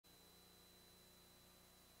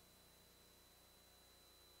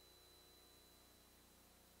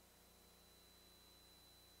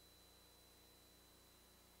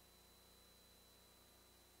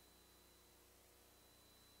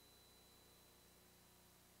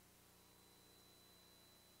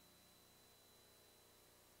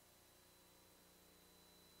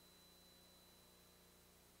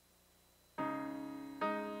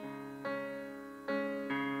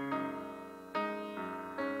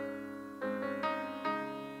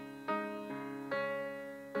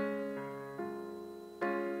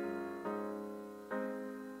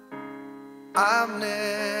I've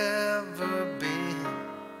never been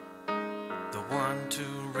the one to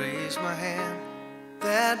raise my hand.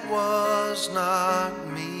 That was not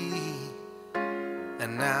me,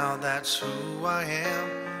 and now that's who I am.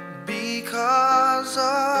 Because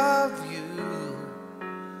of you,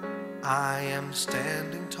 I am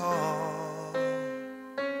standing tall.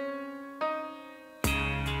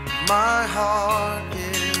 My heart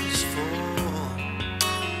is full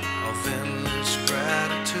of endless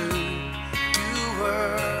gratitude. You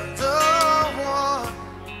were the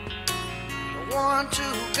one to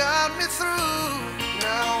guide me through.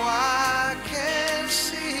 Now I can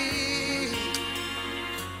see,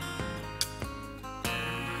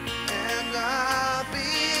 and I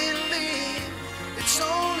believe it's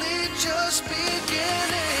only just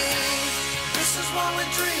beginning. This is what we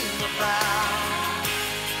dream about,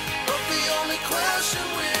 but the only question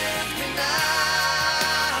with me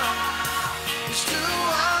now is, do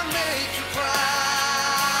I make you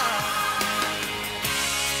proud?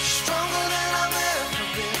 Stronger than I've ever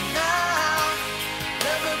been now.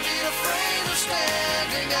 Never be afraid of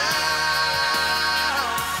standing out.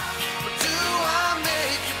 But do I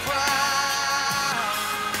make you proud?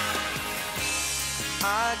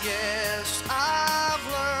 I guess I've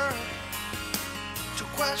learned to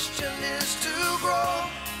question is to grow.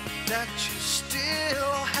 That you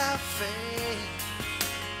still have faith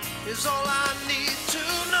is all I need to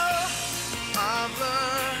know. I've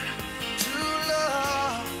learned to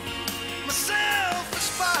love myself in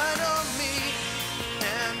spite of me,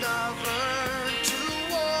 and I've learned to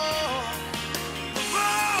walk the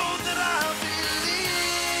road that I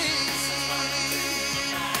believe.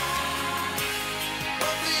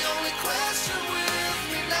 But the only question with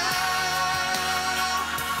me now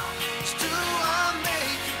is, do I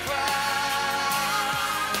make you proud?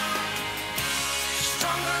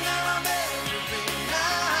 Stronger than I've ever been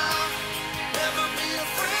now. Never be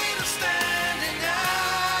afraid of standing out.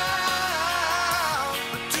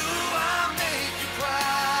 But do I make you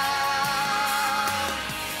proud?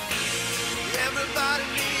 Everybody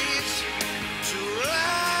needs to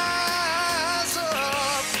rise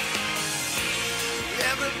up.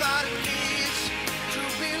 Everybody needs to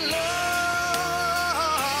be loved.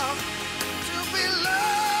 To be loved.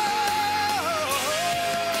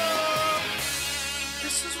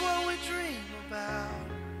 This is what we dream about.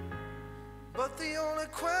 But the only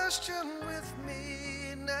question with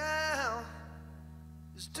me now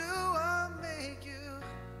is, do I make you?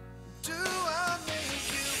 Do I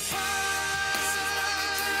make you proud?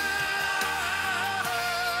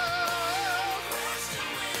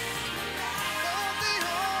 Oh, the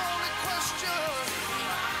only question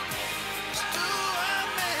is, do I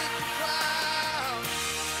make you proud?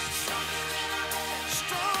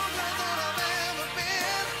 Stronger than I've ever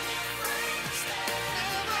been.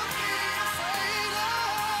 Never be afraid of.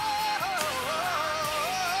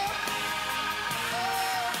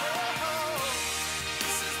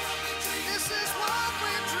 This is what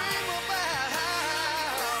we dream about.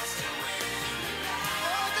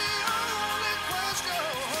 Oh, the only question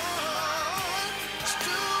is,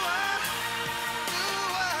 do I?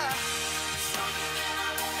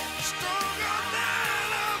 Stronger than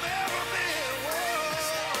I've ever been.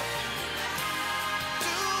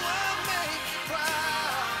 Do I make you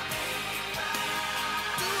proud?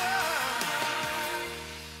 Do I?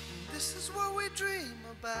 This is what we dream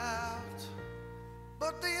about.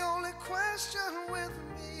 But the only question with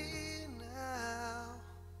me now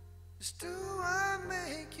is, do I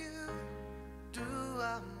make you? Do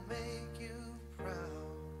I make you proud?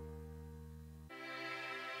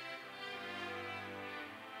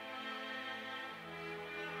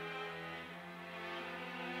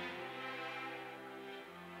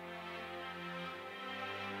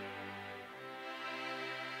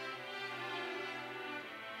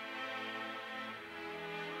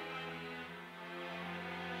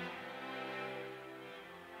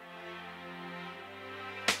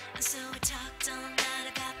 So we talked all night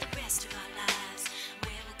about the rest of our lives,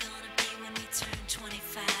 where we're gonna be when we turn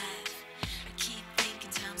 25. I keep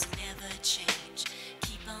thinking times will never change.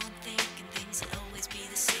 Keep on thinking things will always be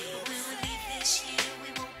the same. But when we leave this year,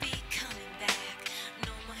 we won't be coming back.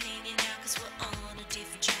 No more hanging out, cause we're on a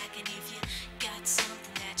different track. And if you got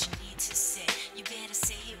something that you need to say, you better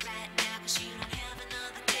say it right now, cause you don't have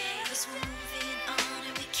another day. Cause we're moving on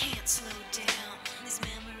and we can't slow down. These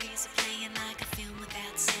memories are playing like a film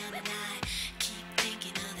without sound. And I keep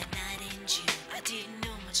thinking of that night in June. I didn't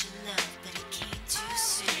know much of love, but it came too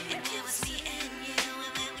soon. And it was me and you,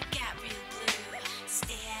 and then we got real blue.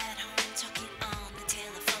 Stay at home talking on the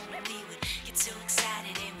telephone, and we would get so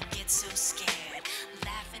excited and we'd get so scared,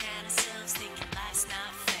 laughing at ourselves thinking life's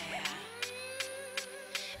not fair.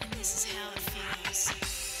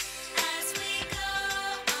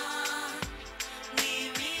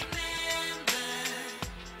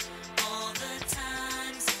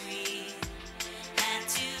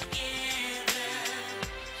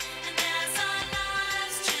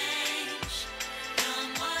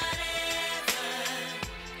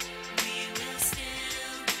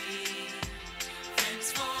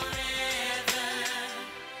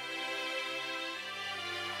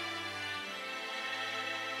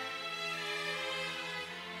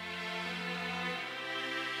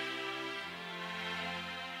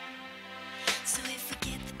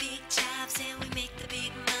 and we make the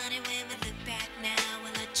big money. When we look back now,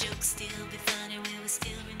 will our jokes still be funny? Will we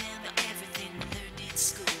still remember everything we learned in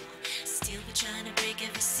school? Still be trying to break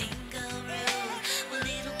every single rule? Will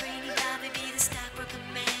little brainy Bobby be the stockbroker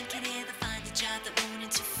man? Can he ever find a job that won't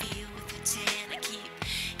interfere with her tan? I keep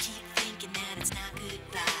thinking that it's not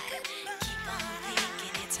goodbye. Keep on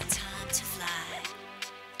thinking it's our time to fly.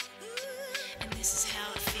 And this is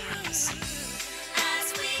how it feels.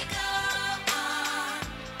 As we go on,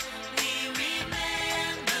 we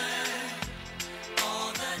remember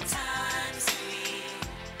all the times we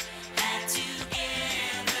had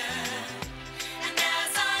together. And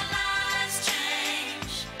as our lives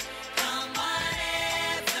change, from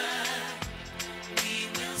whatever, we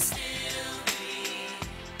will still be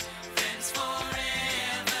friends forever.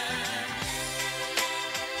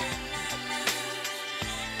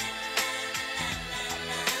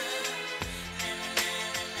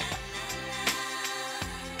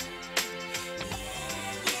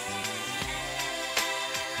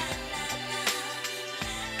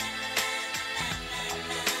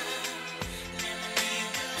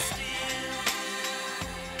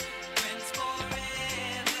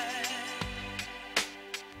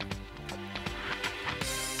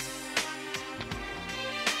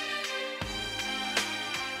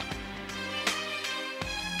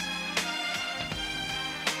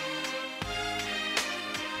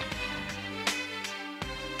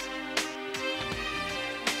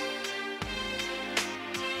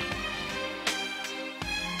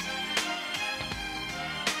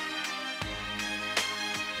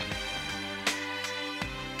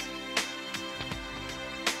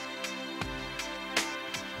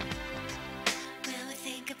 Will we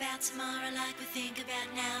think about tomorrow like we think about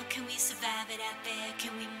now? Can we survive it out there?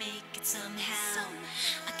 Can we make it somehow?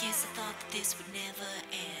 I guess I thought that this would never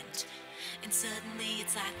end. And suddenly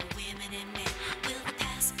it's like we're women and men. Will the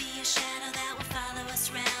past be a shadow that will follow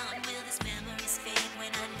us round? Will these memories fade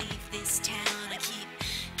when I leave this town? I keep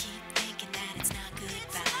thinking that it's not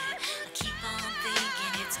goodbye. I keep on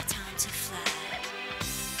thinking it's our time to fly.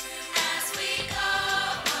 As we go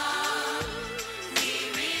on, we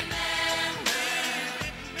remember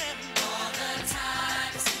all the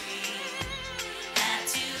times we had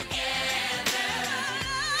together.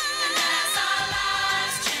 And as our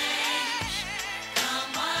lives change, come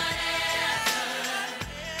whatever,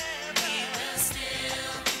 we will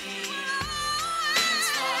still be friends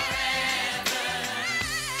forever.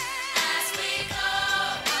 As we go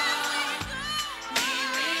on, we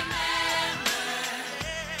remember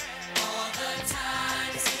all the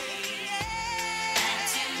times we had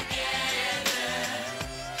together.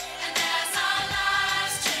 And as our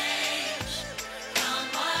lives change, come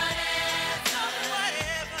whatever,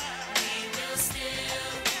 we will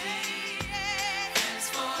still be friends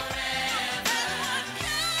forever.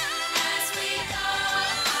 As we go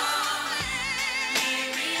on, we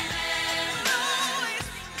remember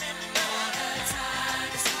all the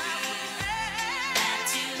times we had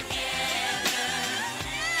together.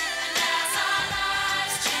 And as our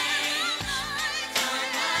lives change, come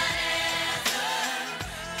whatever,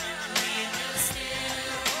 we will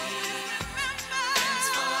still be friends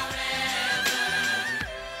forever.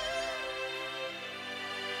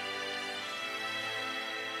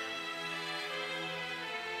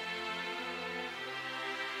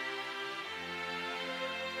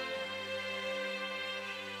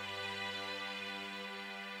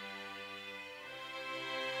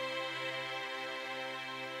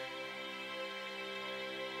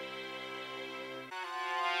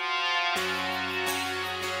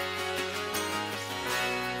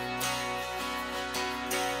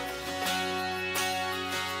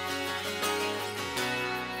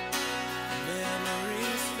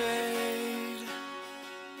 Memories fade,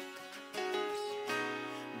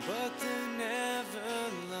 but they're never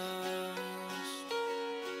lost.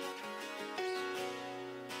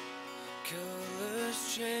 Colors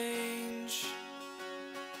change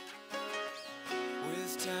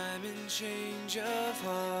with time and change of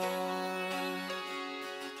heart.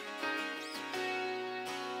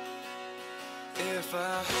 If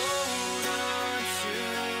I hold on to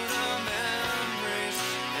the memories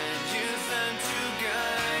and use them to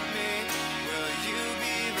guide me, will you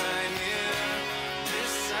be right here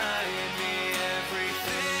beside me?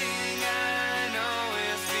 Everything I know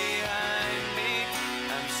is behind me.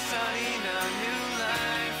 I'm starting a new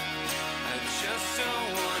life. I just don't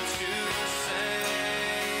want to say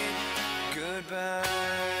goodbye.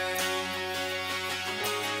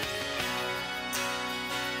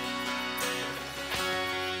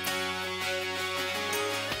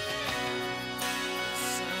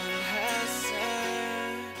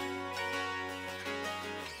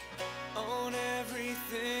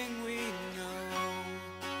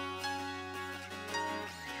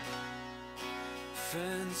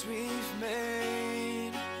 mistakes we've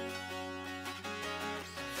made.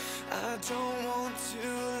 I don't want to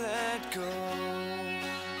let go.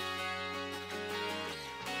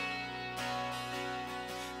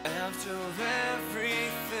 After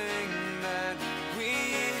everything that we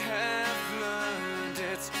have learned,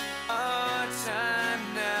 it's our time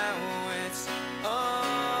now, it's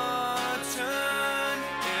our turn.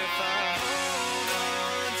 If I hold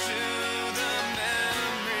on to the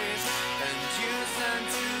memories and use them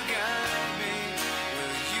to guide me,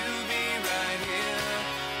 will you be right here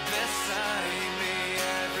beside me?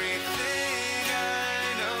 Everything I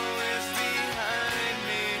know is behind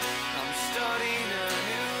me. I'm starting a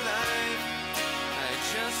new life. I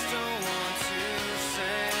just don't want to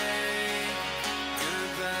say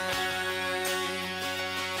goodbye.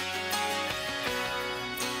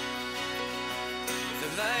 The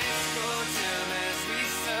lights go dim as we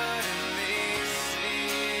suddenly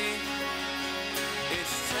see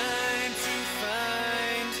it's time to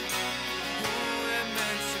find who we're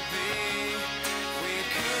meant to be. We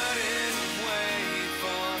couldn't wait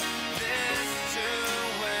for this to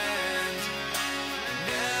end.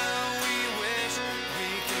 Now we wish we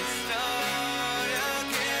could start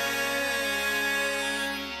again.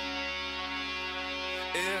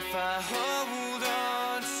 If I hold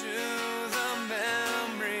on to the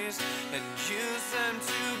memories and use them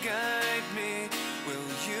to guide me, will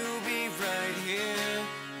you be right here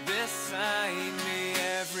beside me?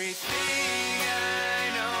 Everything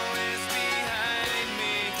I know is behind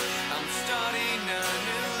me. I'm starting a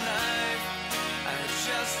new life. I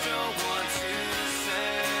just don't want to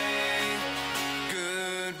say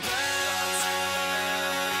goodbye.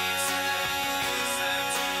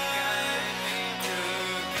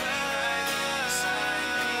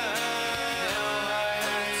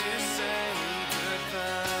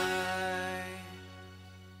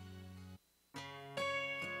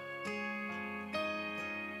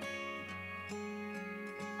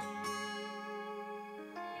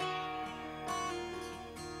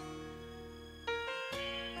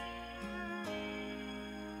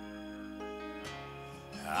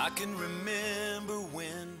 I can remember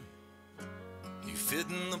when you fit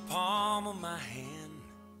in the palm of my hand.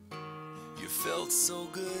 You felt so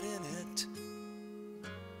good in it,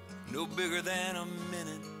 no bigger than a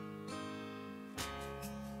minute.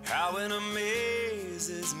 How it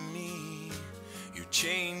amazes me, you're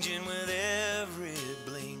changing with every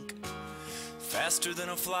blink, faster than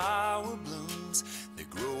a flower blooms. They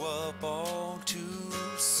grow up all too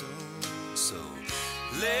soon. So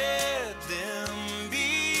let them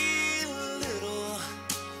be little,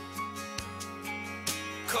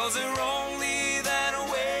 'cause they're only that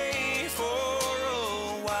way for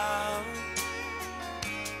a while.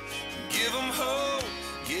 Give them hope,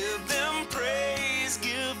 give them praise,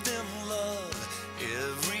 give them love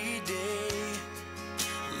every day.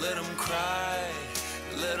 Let them cry,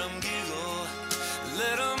 let them giggle,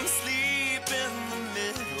 let them sleep in the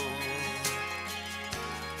middle.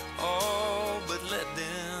 Oh, but let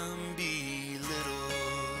them be little.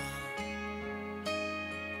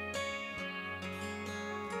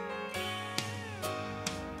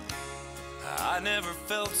 I never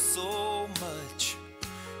felt so much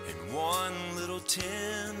in one little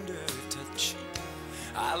tender touch.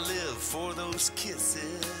 I live for those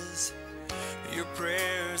kisses, your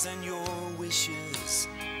prayers and your wishes.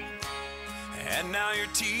 And now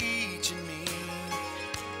you're teaching me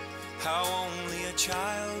how only a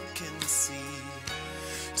child can see.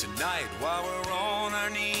 Tonight while we're on our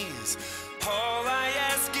knees, all I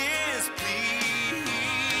ask is please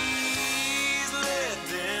let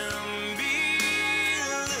them be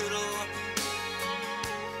little,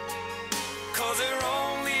 'cause they're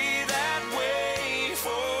only that way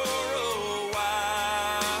for a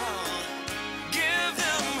while. Give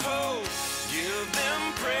them hope, give them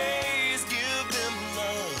praise, give them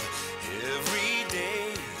love every day.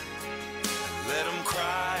 Let them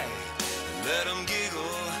cry, let them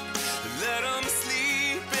giggle, let them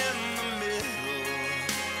sleep in the middle.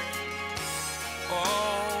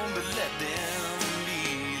 Oh, but let them be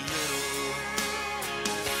little.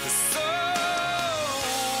 So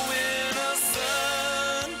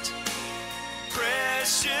innocent,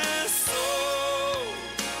 precious soul.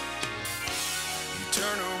 You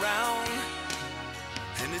turn around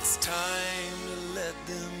and it's time to let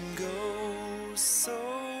them go. So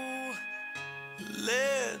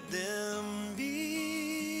let them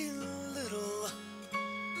be little,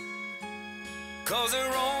 'cause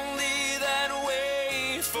they're only that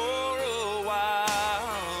way for a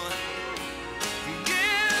while.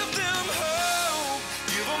 Give them hope,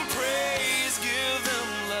 give them praise, give them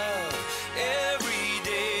love every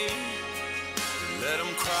day. Let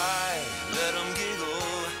them cry.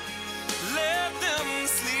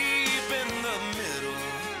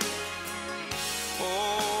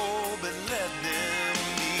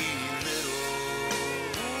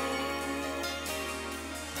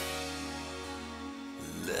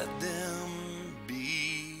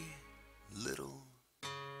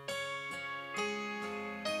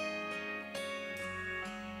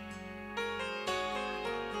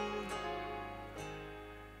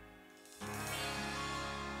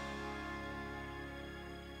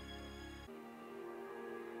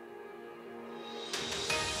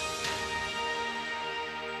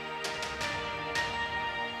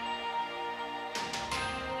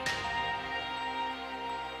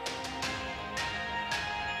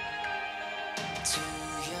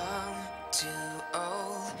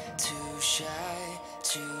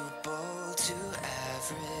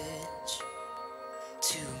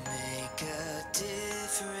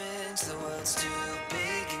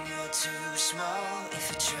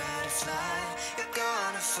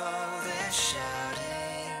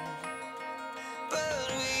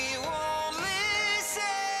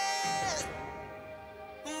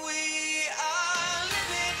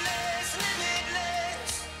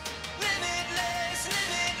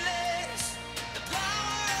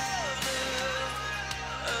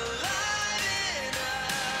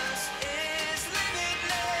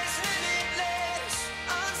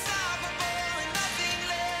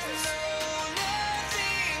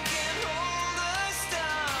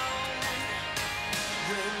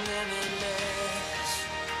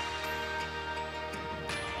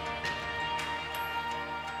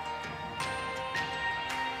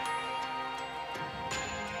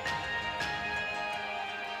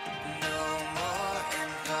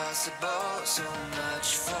 impossible, so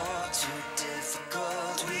much for too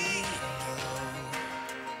difficult. We know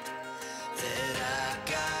that our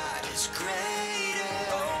God is greater.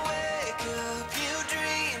 Oh, wake up, you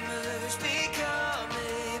dreamers, become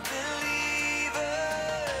a believer.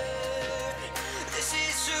 This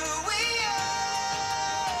is who we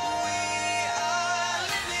are. We are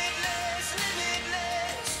limitless,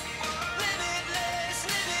 limitless, limitless,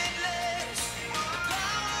 limitless. The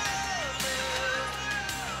power of love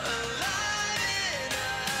alive in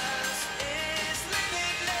us is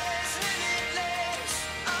limitless, limitless,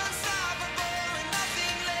 unstoppable and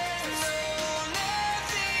nothing less. No,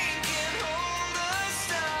 nothing can hold us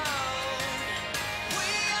down. We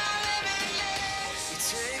are limitless. You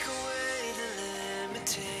take away the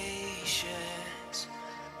limitations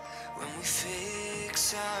when we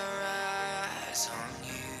fix our eyes on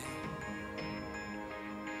you.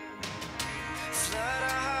 Flood our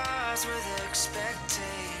hearts with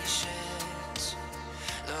expectations.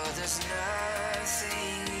 Lord, there's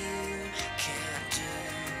nothing you can't do.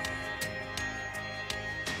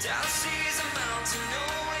 Down seas a mountain, no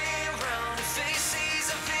way around it. Face sees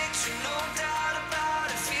a victory, no doubt about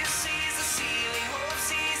it. Fear sees the ceiling, hope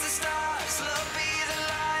sees the stars. Love be the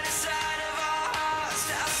light inside of our hearts.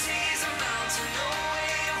 Down seas a mountain, no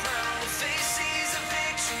way around it. Face sees a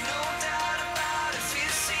victory, no doubt about it.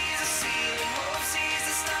 Fear sees the ceiling, hope sees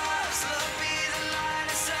the stars. Love be the light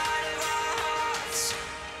inside of our hearts.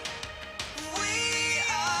 We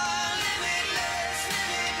are limitless,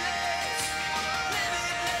 limitless,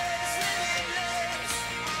 limitless, limitless.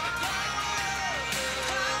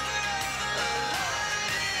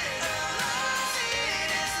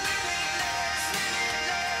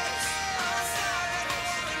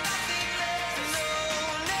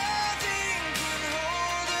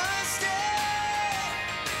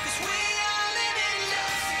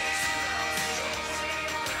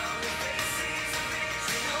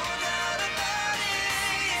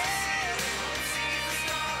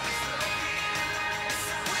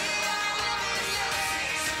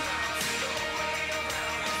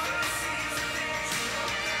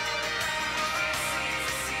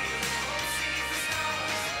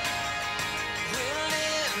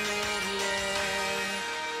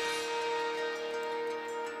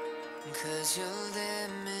 Cause you're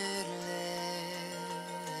limitless.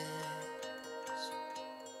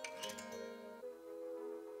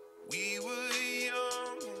 We were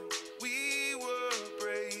young and we were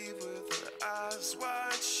brave, with our eyes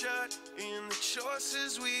wide shut in the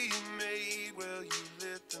choices we made. Well, you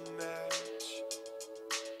lit the match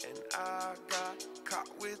and I got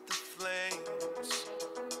caught with the flames.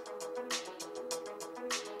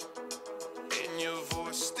 And your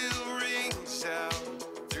voice still rings out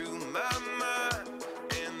through my mind,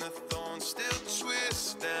 and the thorns still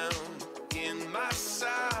twist down in my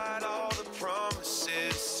side. All the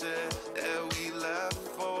promises said that we left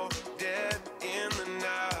for dead in the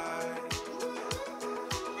night.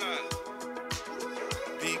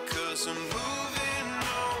 Because I'm moving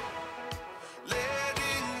on,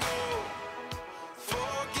 letting go.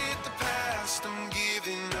 Forget the past, I'm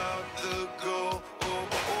giving up the ghost.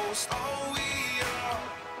 All we are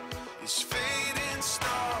is fading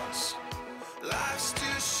stars. Life's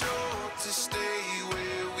too short to stay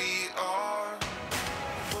where we are.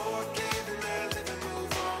 Forgive and let live and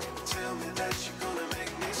move on. Tell me that you're gonna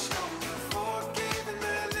make me stronger. Forgive and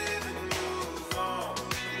let live and move on.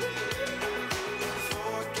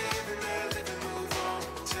 Forgive and let live and move on.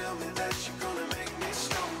 Tell me that you're gonna make me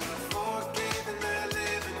stronger. Forgive and let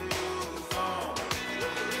live and move on.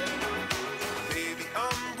 Baby,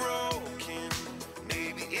 I'm broken.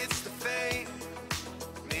 Maybe it's the fate.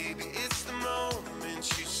 Maybe it's the moment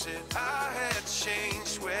you said I had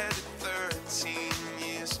changed. Where did 13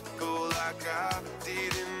 years go? Like I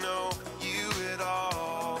didn't know you at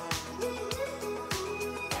all.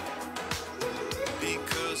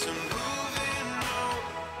 Because I'm moving on,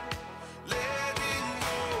 letting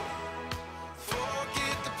go.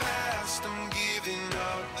 Forget the past, I'm giving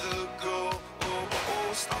up the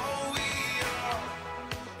ghost. All we are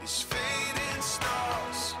is fading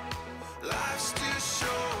stars. Life's too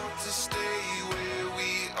short to stay where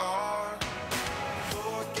we are.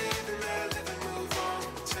 Forgive and let live and move on.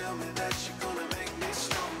 Tell me that you're gonna make me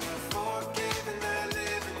stronger. Forgive and let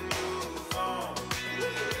live and move on.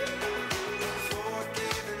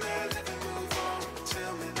 Forgive and let live and move on.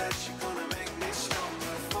 Tell me that you're gonna make me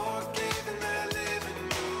stronger. Forgive and let live and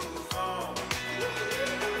move on.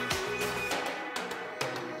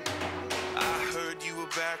 I heard you were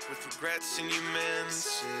back with regrets in your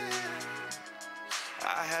menses.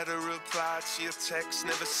 I had a reply to your text,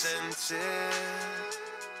 never sent it.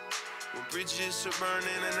 When Bridges are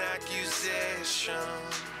burning, an accusation.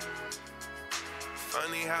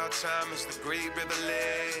 Funny how time is the great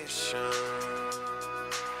revelation.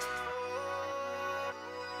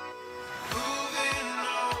 Moving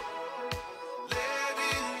on,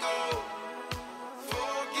 letting go.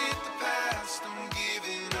 Forget the past, I'm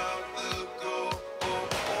giving up the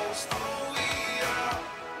ghost. All we are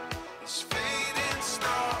is fading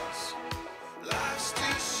stars. Life's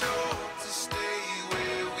too short to stay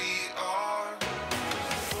where we are.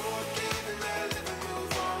 Forgive and let live and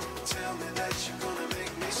move on. Tell me that you're gonna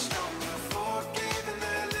make me stronger. Forgive and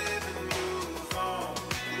let live and move on.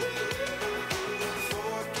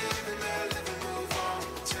 Forgive and let live and move on.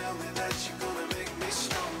 Tell me that you're gonna make me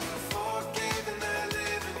stronger. Forgive and let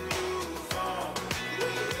live and move on.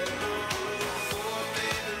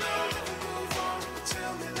 Forgive and let live and move on.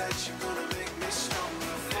 Tell me that you're gonna make me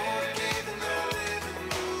stronger. Forgive and let live and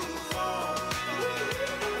move on.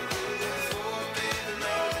 Forgive and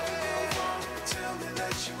let live and move on. Tell me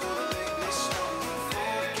that you're gonna make me stronger.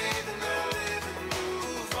 Forgive and let live and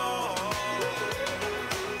move on.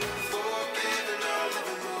 Forgive and let live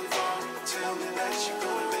and move on. Tell me that you're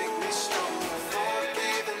gonna make me stronger.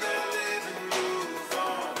 Forgive and let live and move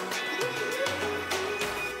on.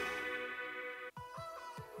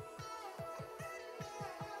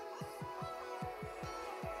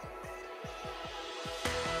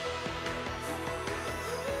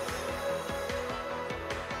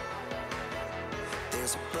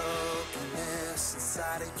 There's a brokenness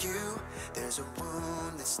inside of you. There's a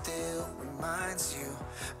wound that still reminds you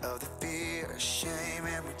of the fear, shame,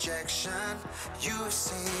 and rejection. You've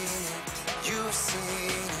seen it, you've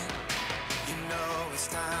seen it. You know it's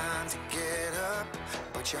time to get up,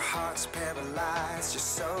 but your heart's paralyzed, you're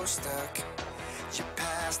so stuck. You're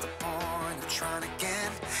past the point of trying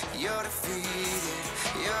again. You're defeated,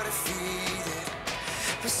 you're defeated.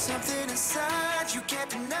 But something inside you can't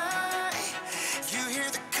deny. You hear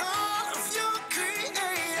the call of your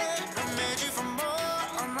creator. I made you for more,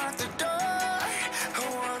 unlock the door. I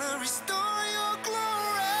wanna restore your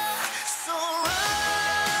glory. So rise,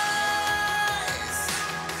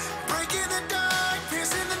 breaking the dark,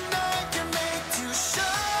 piercing the night. You're made to shine.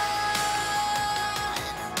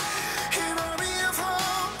 An army of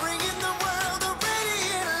hope, bringing the world a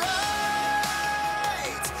radiant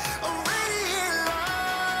light. A radiant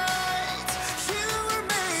light. You were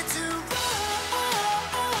made to rise,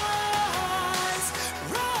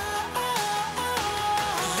 rise.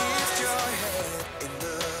 Lift your head and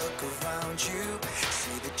look around you.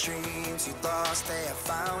 See the dreams you lost, they have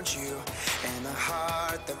found you. And the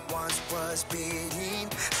heart that once was beating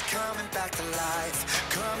is coming back to life,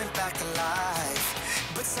 coming back to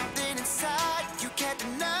life. But something inside you can't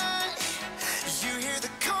deny. You hear the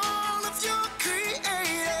call of your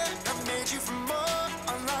creator. I made you for more,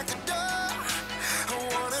 unlock the door. I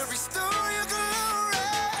wanna restore your glory.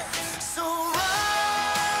 So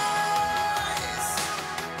rise,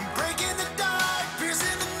 breaking the dark,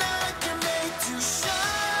 piercing the night. You're made to shine.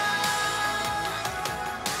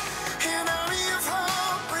 An army of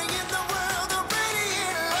hope, bringing the world a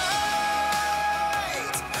radiant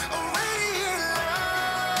light. A radiant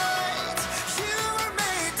light. You were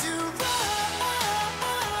made to rise,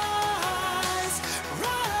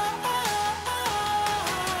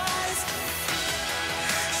 rise.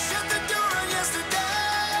 Shut the door on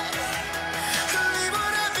yesterday. Leave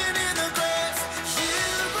what happened in the grave. You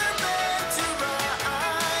were meant to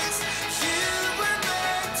rise. You were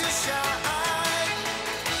meant to shine.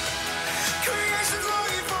 Creation's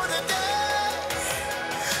longing for the day,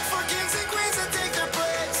 for kings and queens to take their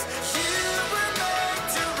place. You were meant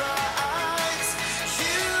to rise.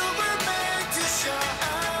 You were meant to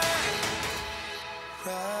shine.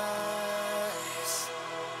 Rise,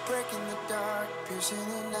 breaking the dark, piercing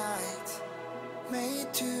the night.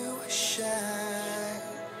 Made to shine,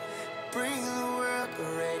 bring the world a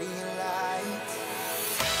radiant light.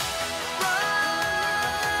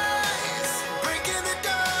 Rise, breaking the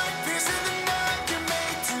dark, piercing the night. You're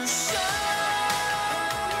made to shine.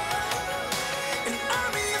 An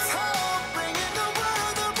army of hope, bringing the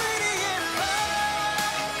world a radiant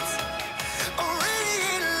light. A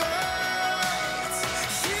radiant light.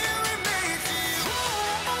 You were made to rise.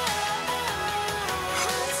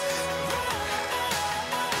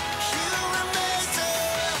 You were made to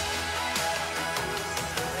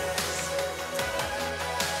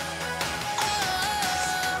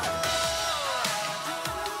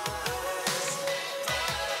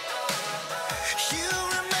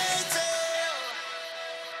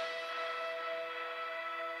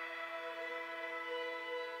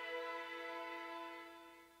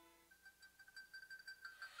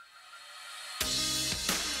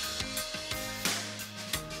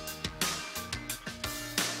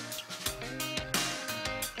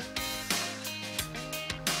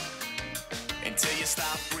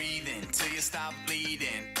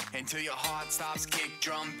until your heart stops kick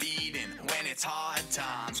drum beating. When it's hard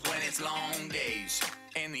times, when it's long days,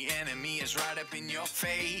 and the enemy is right up in your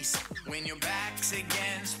face. When your back's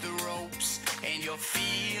against the ropes and you're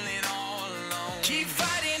feeling all alone. Keep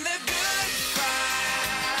fighting the good fight.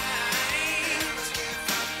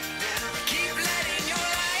 Keep letting your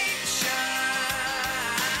light shine.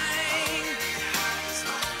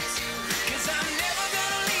 'Cause I'm never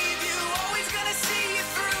gonna leave you, always gonna see you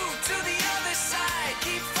through to the other side.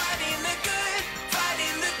 Keep fighting the good,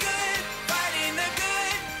 fighting the good, fighting the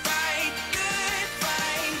good fight, good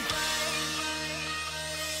fight.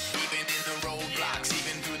 Even in the roadblocks,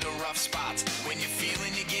 even through the rough spots, when you're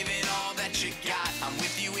feeling you're giving all that you got, I'm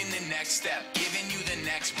with you in the next step, giving you the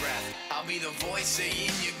next breath. I'll be the voice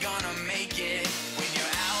saying you're gonna make it. When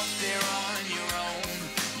you're out there on your own,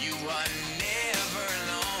 you are never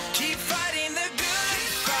alone. Keep fighting the good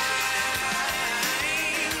fight.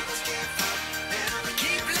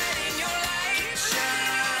 Keep letting your light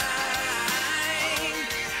shine.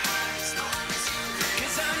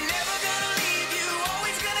 'Cause I'm never gonna leave you,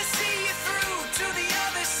 always gonna see you through to the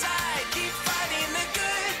other side. Keep fighting the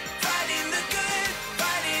good, fighting the good,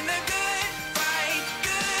 fighting the good fight,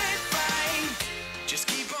 good fight. Just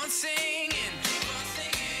keep on singing,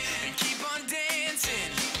 and keep on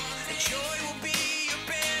dancing. And joy will be your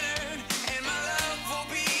banner, and my love will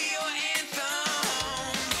be your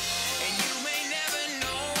anthem. And you may never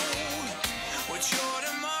know what your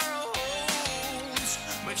tomorrow holds,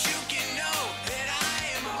 but you can know that I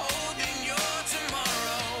am holding your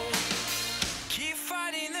tomorrow. Keep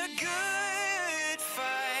fighting the good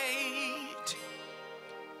fight.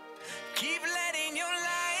 Keep letting your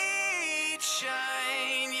light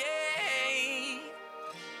shine, yeah.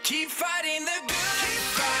 Keep fighting the good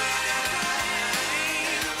fight.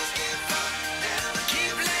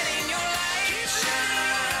 Keep letting your light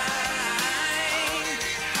shine.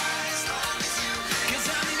 'Cause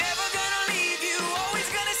I'm never gonna leave you, always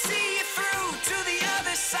gonna see you through to the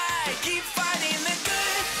other side. Keep fighting the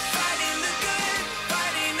good, fighting the good,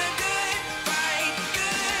 fighting the good fight,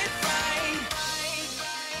 good fight.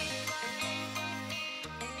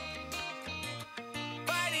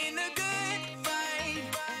 Fighting the good fight.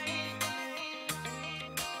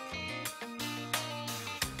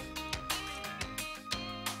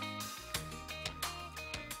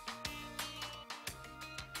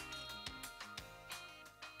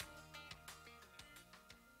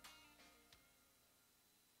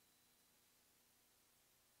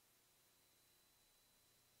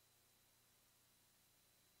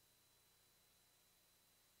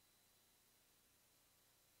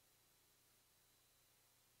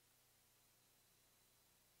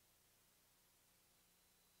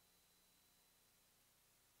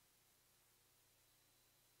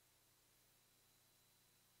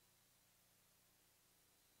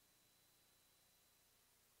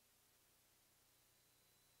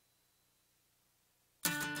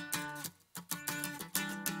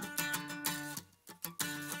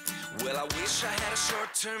 Well, I wish I had a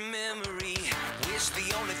short-term memory. Wish the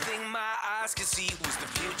only thing my eyes could see was the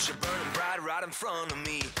future burning bright right in front of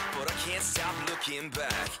me. But I can't stop looking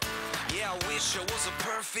back. Yeah, I wish I was a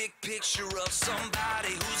perfect picture of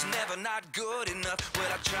somebody who's never not good enough.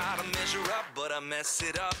 Well, I try to measure up, but I mess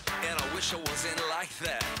it up. And I wish I wasn't like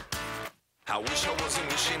that. I wish I wasn't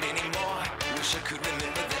wishing anymore. Wish I could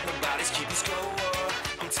remember that nobody's keeping score.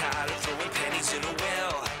 I'm tired of throwing pennies in a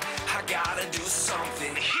well. I gotta do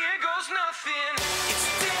something. Here goes nothing. It's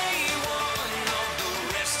day one of the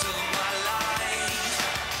rest of my life.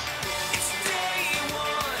 It's day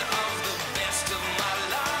one of the best of my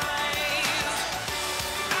life.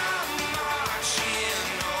 I'm marching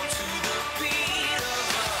on to the beat of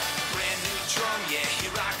a brand new drum. Yeah,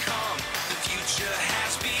 here I come. The future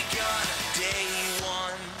has begun. Day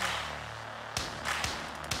one.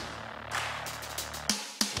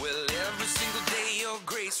 Well, every single day your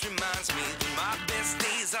grace reminds me that my best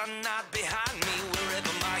days are not behind me.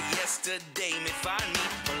 Wherever my yesterday may find me,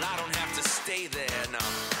 well, I don't have to stay there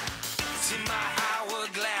now. See, my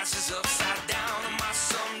hourglass is upside down, and my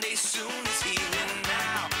someday soon is here and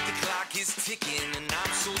now. The clock is ticking, and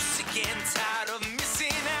I'm so sick and tired of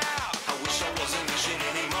missing out. I wish I wasn't wishing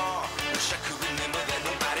anymore. Wish I could remember that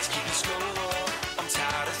nobody's keeping score. I'm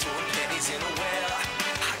tired of throwing pennies in a well.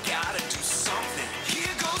 I gotta do something.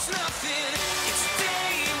 Here goes nothing. It's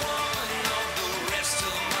day one of the rest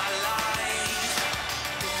of my life.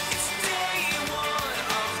 It's day one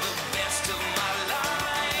of the best of my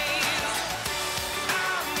life.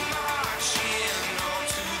 I'm marching on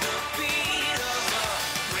to the beat of a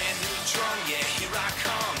brand new drum. Yeah, here I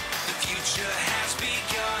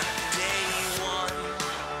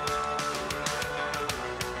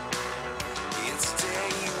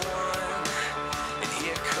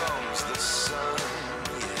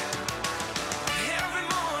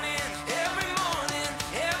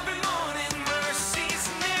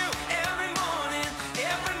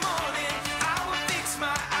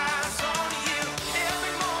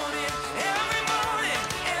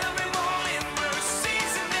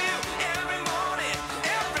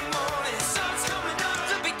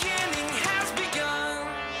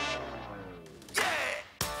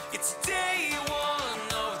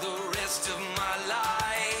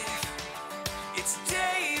It's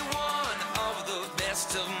day one of the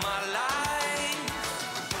best of my life.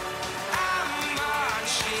 I'm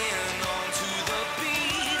marching on to the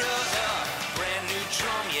beat of a brand new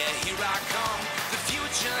drum. Yeah, here I come. The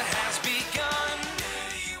future has begun.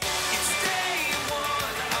 It's day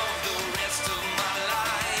one of the rest of my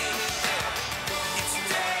life. It's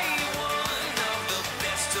day one of the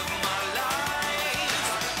best of my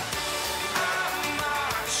life. I'm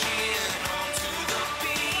marching on to the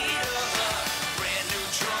beat of a brand new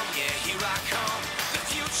drum. Yeah, here I come. The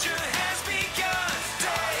future has begun.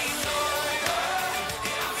 Day over.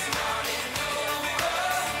 Everybody over.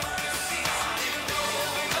 Season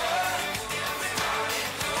over. Everybody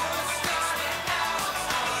knows. Starting now.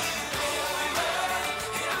 Over.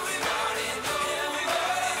 Everybody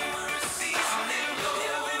knows. Season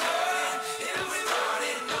over.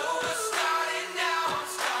 Everybody knows. Starting now.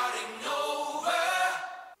 Starting over.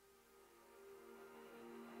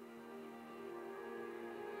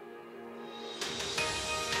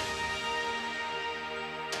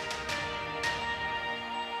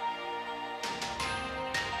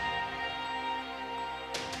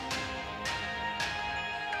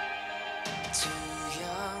 Too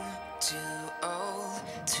young, too old,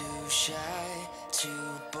 too shy, too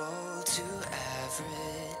bold, too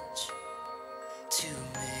average to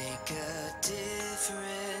make a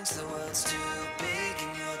difference. The world's too big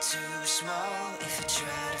and you're too small. If you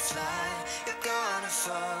try to fly, you're gonna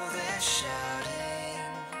fall. They're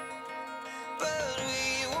shouting, but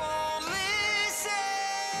we won't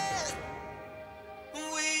listen.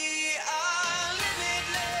 We are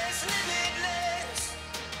limitless, limitless,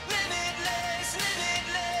 limitless,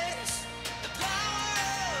 limitless. The power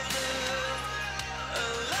of love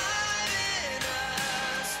alive in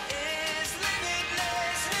us is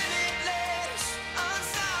limitless, limitless,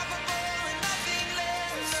 unstoppable and nothing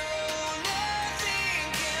less. No, nothing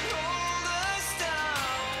can hold us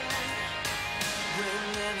down. We're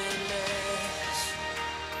limitless.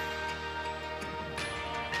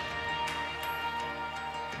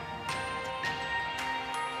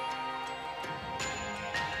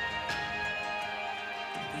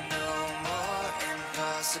 No more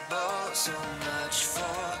impossible, so much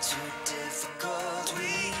for too difficult.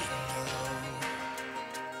 We know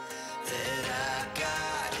that our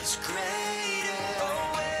God is greater.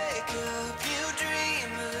 Oh, wake up, you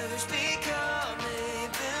dreamers, become a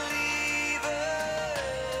believer.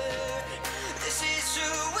 This is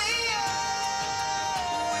who we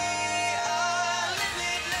are. We are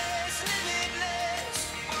limitless, limitless,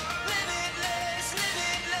 limitless,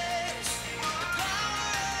 limitless. The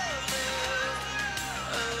power of love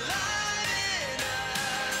alive in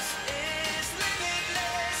us is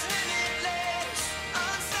limitless, limitless,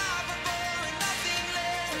 unstoppable and nothing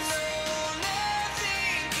less. No,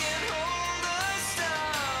 nothing can hold us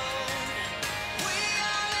down. We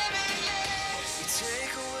are limitless. You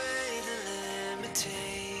take away the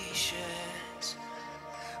limitations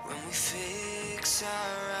when we fix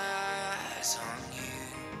our eyes on you.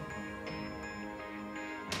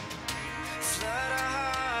 Flood our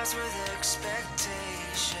hearts with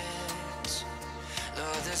expectations.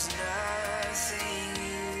 Lord, there's nothing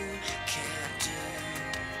you can't do.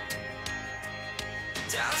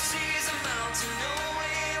 Doubt sees a mountain, no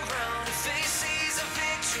way around it. Faith sees a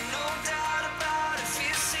victory, no doubt about it.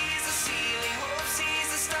 Fear sees the ceiling, hope sees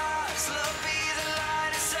the stars. Love be the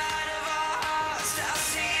light inside of our hearts. Doubt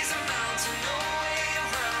sees a mountain, no way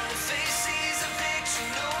around it. Faith sees a victory,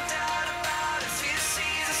 no doubt about it. Fear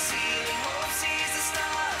sees the ceiling, hope sees the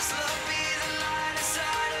stars. Love be the light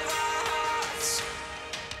inside of our hearts.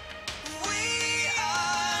 We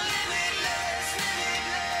are limitless,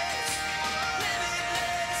 limitless,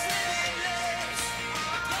 limitless, limitless.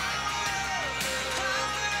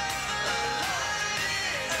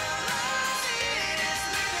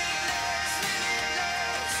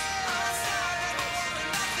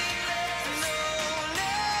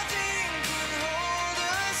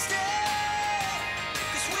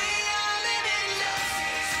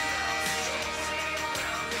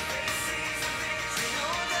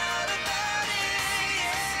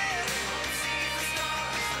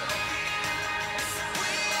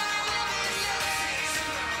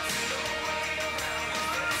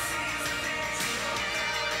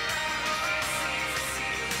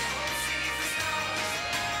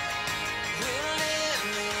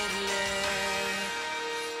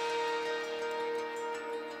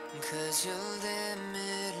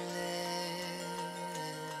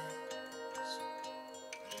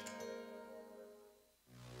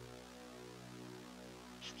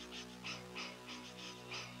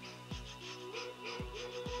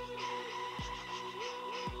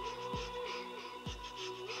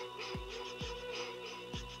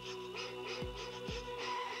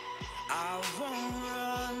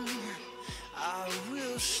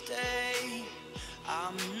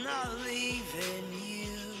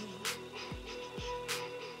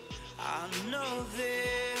 know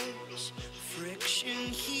there's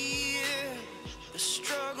friction here. The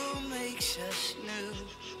struggle makes us new.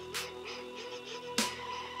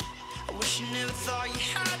 I wish you never thought you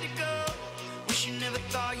had to go. Wish you never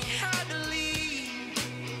thought you had to leave.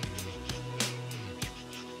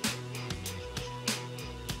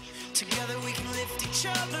 Together we can lift each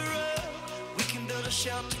other up. We can build a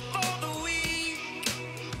shelter for the weak.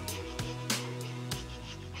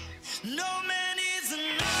 No man is an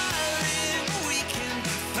island we can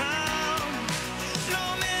be found.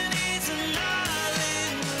 No man is an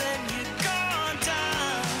island letting you go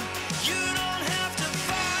down. You don't have to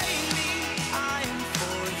fight me, I am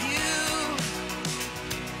for you.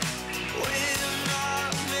 We're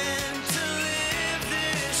not meant to live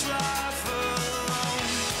this life alone.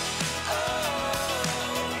 Oh,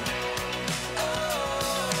 oh,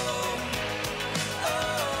 oh.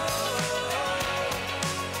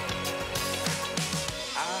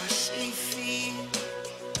 I see fear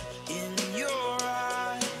in your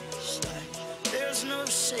eyes, like there's no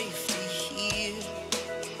safety here.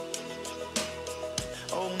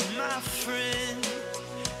 Oh, my friend,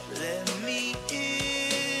 let me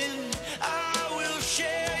in. I will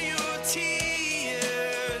share your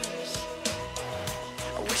tears.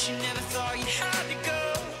 I wish you never thought you had to go.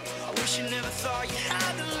 I wish you never thought you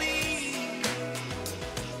had to leave.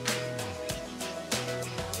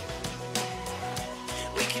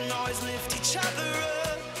 We can always lift each other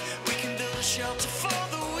up. We can build a shelter for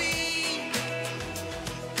the weak.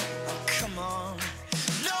 Oh, come on.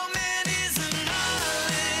 No man is an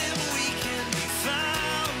island we can be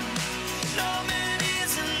found. No man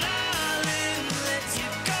is an island let you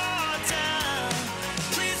go down.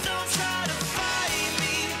 Please don't try to fight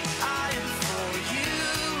me, I am for you.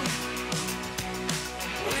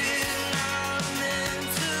 We're not meant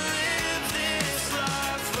to live this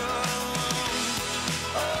life alone.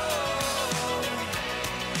 Oh,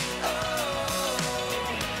 oh,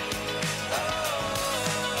 oh.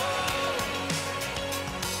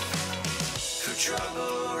 Through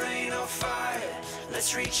trouble, rain or fire,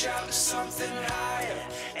 let's reach out to something higher.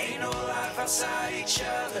 Ain't no life outside each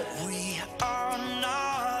other. We are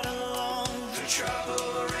not alone. Through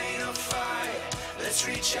trouble, rain or fire, let's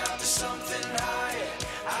reach out to something higher.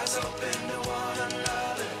 Eyes open to one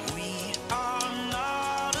another. We are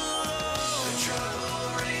not alone. Through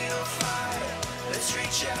trouble, rain or fire, let's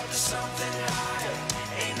reach out to something higher.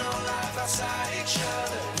 Ain't no life outside each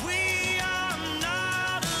other. We are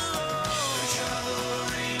not alone. Through trouble,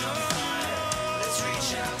 rain or fire, let's reach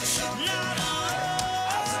out to something higher.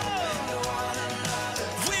 Eyes open to one another.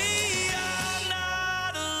 We are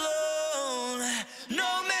not alone. No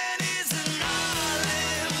man is an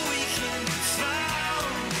island we can be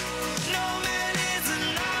found. No man is an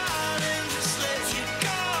island just let you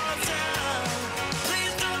go down.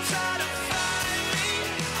 Please don't try to find me,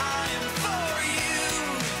 I am for you.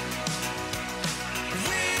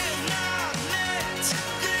 We're not meant to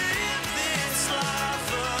live this life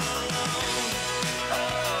alone. Oh,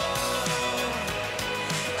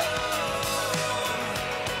 oh,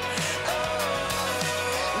 oh.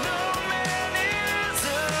 No man is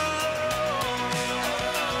alone.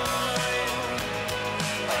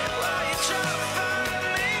 Why you try to find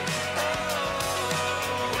me?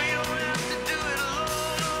 We don't have to do it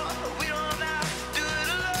alone. We don't have to do it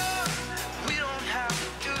alone. We don't have to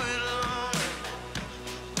do it alone.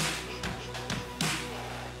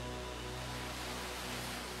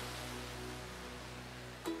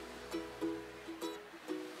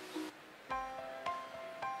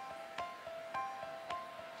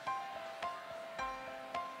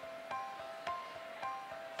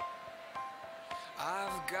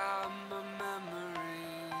 I've got my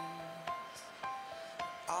memories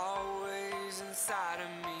always inside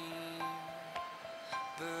of me,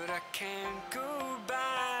 but I can't go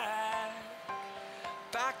back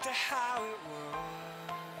to how it was.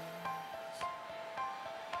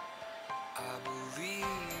 I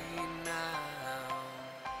believe now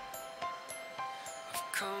I've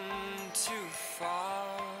come too far.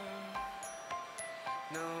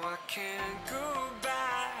 No, I can't go back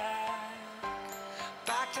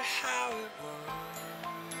to how it was.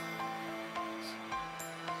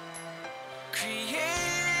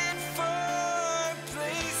 Created for a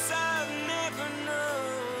place I've never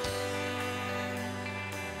known.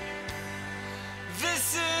 This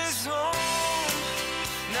is home.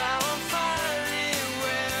 Now I'm finally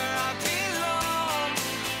where I belong.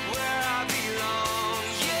 Where I belong.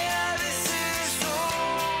 Yeah, this is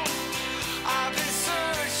home. I've been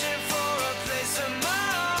searching for a place of my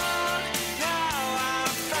own. Now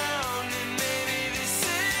I've found it. Maybe this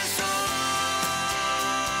is home.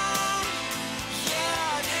 Yeah.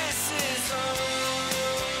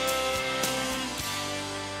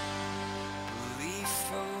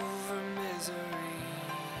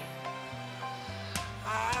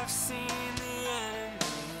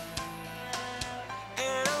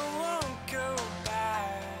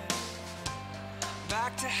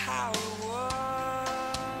 to how it was.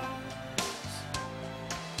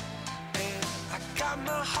 And I got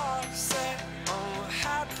my heart set on what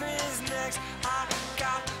happens next. I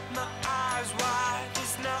got my eyes wide,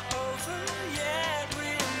 it's not over yet.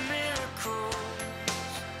 We're miracles,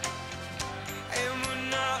 and we're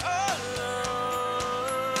not alone.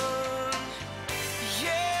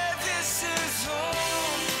 Yeah, this is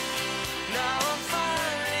home. Now I'm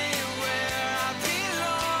finally where I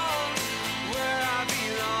belong, where I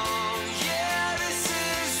belong. Yeah, this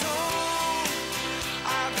is home.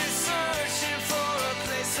 I've been searching for a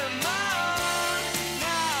place of my own.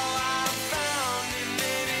 Now I've found it,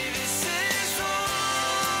 maybe this is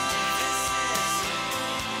home.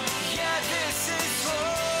 Yeah, this is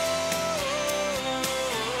home.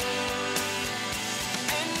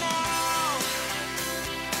 And now,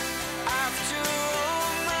 after all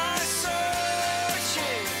my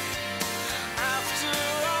searching, after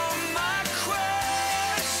all my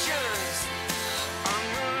questions, I'm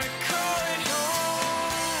gonna call it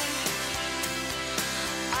home.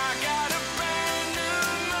 I got a brand new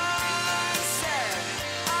mindset.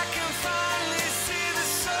 I can finally see the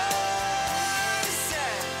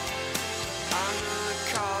sunset. I'm gonna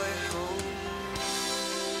call it home.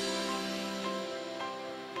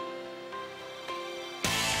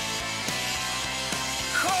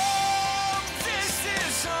 Home, this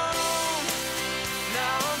is home.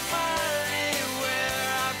 Now I'm finally where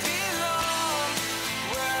I belong,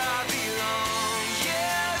 where I belong.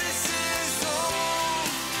 Yeah, this is home.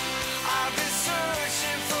 I've been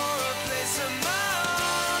searching for a place of my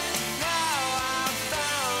own. Now I've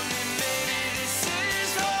found it, maybe this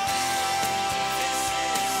is home.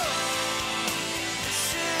 This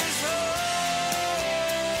is home.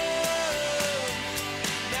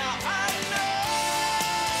 Now I know.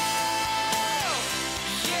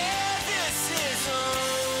 Yeah, this is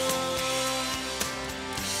home.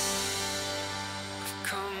 I've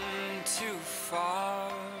come too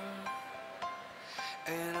far,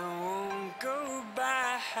 and I won't go back.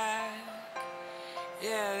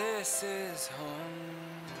 Yeah, this is home.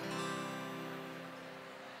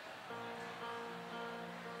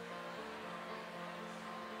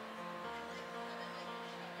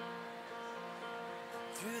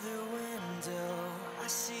 Through the window, I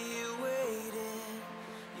see you waiting.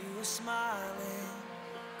 You were smiling,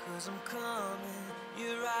 'cause I'm coming.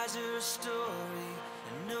 Your eyes are a story,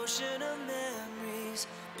 an ocean of memories,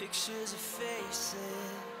 pictures of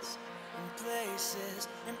faces and places,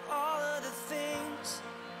 and all of the things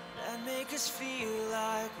that make us feel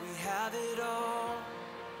like we have it all.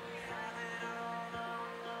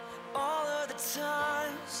 All of the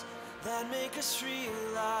times that make us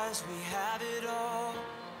realize we have it all.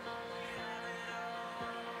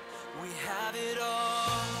 We have it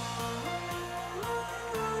all.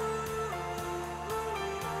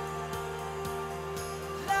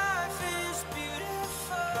 Life is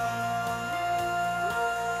beautiful.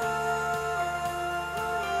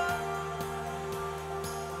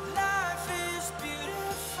 Life is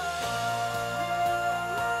beautiful.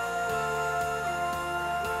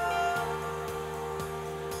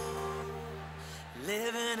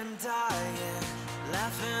 Living and dying,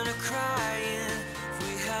 laughing or crying. If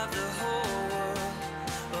we have the whole world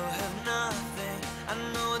or have nothing, I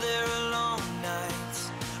know there are long nights,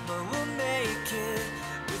 but we'll make it.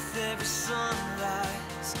 With every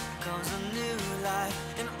sunrise comes a new life,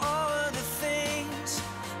 and all of the things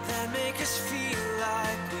that make us feel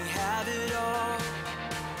like we have it all.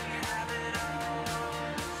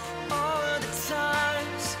 All of the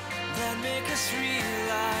times that make us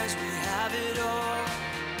realize we have it all.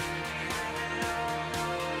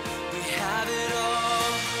 We have it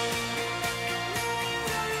all.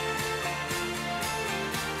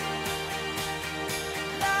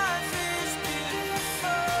 Life is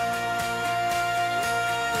beautiful.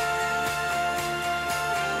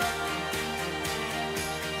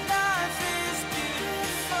 Life is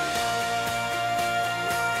beautiful.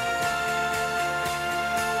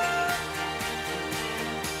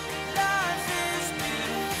 Life is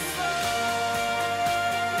beautiful.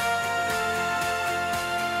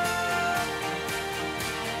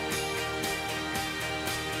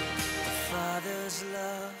 A father's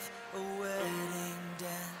love, a wedding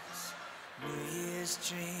dance, New Year's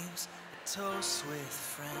dreams, a toast with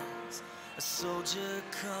friends, a soldier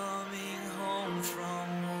coming home from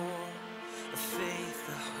war, a faith,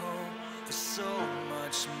 a hope for so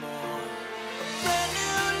much more. A brand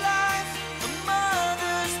new life, a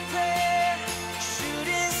mother's prayer,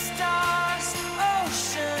 shooting stars,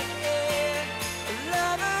 ocean air, a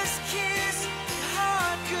lover's kiss,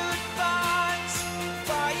 hard goodbyes,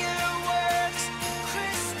 fireworks,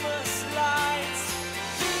 Christmas lights.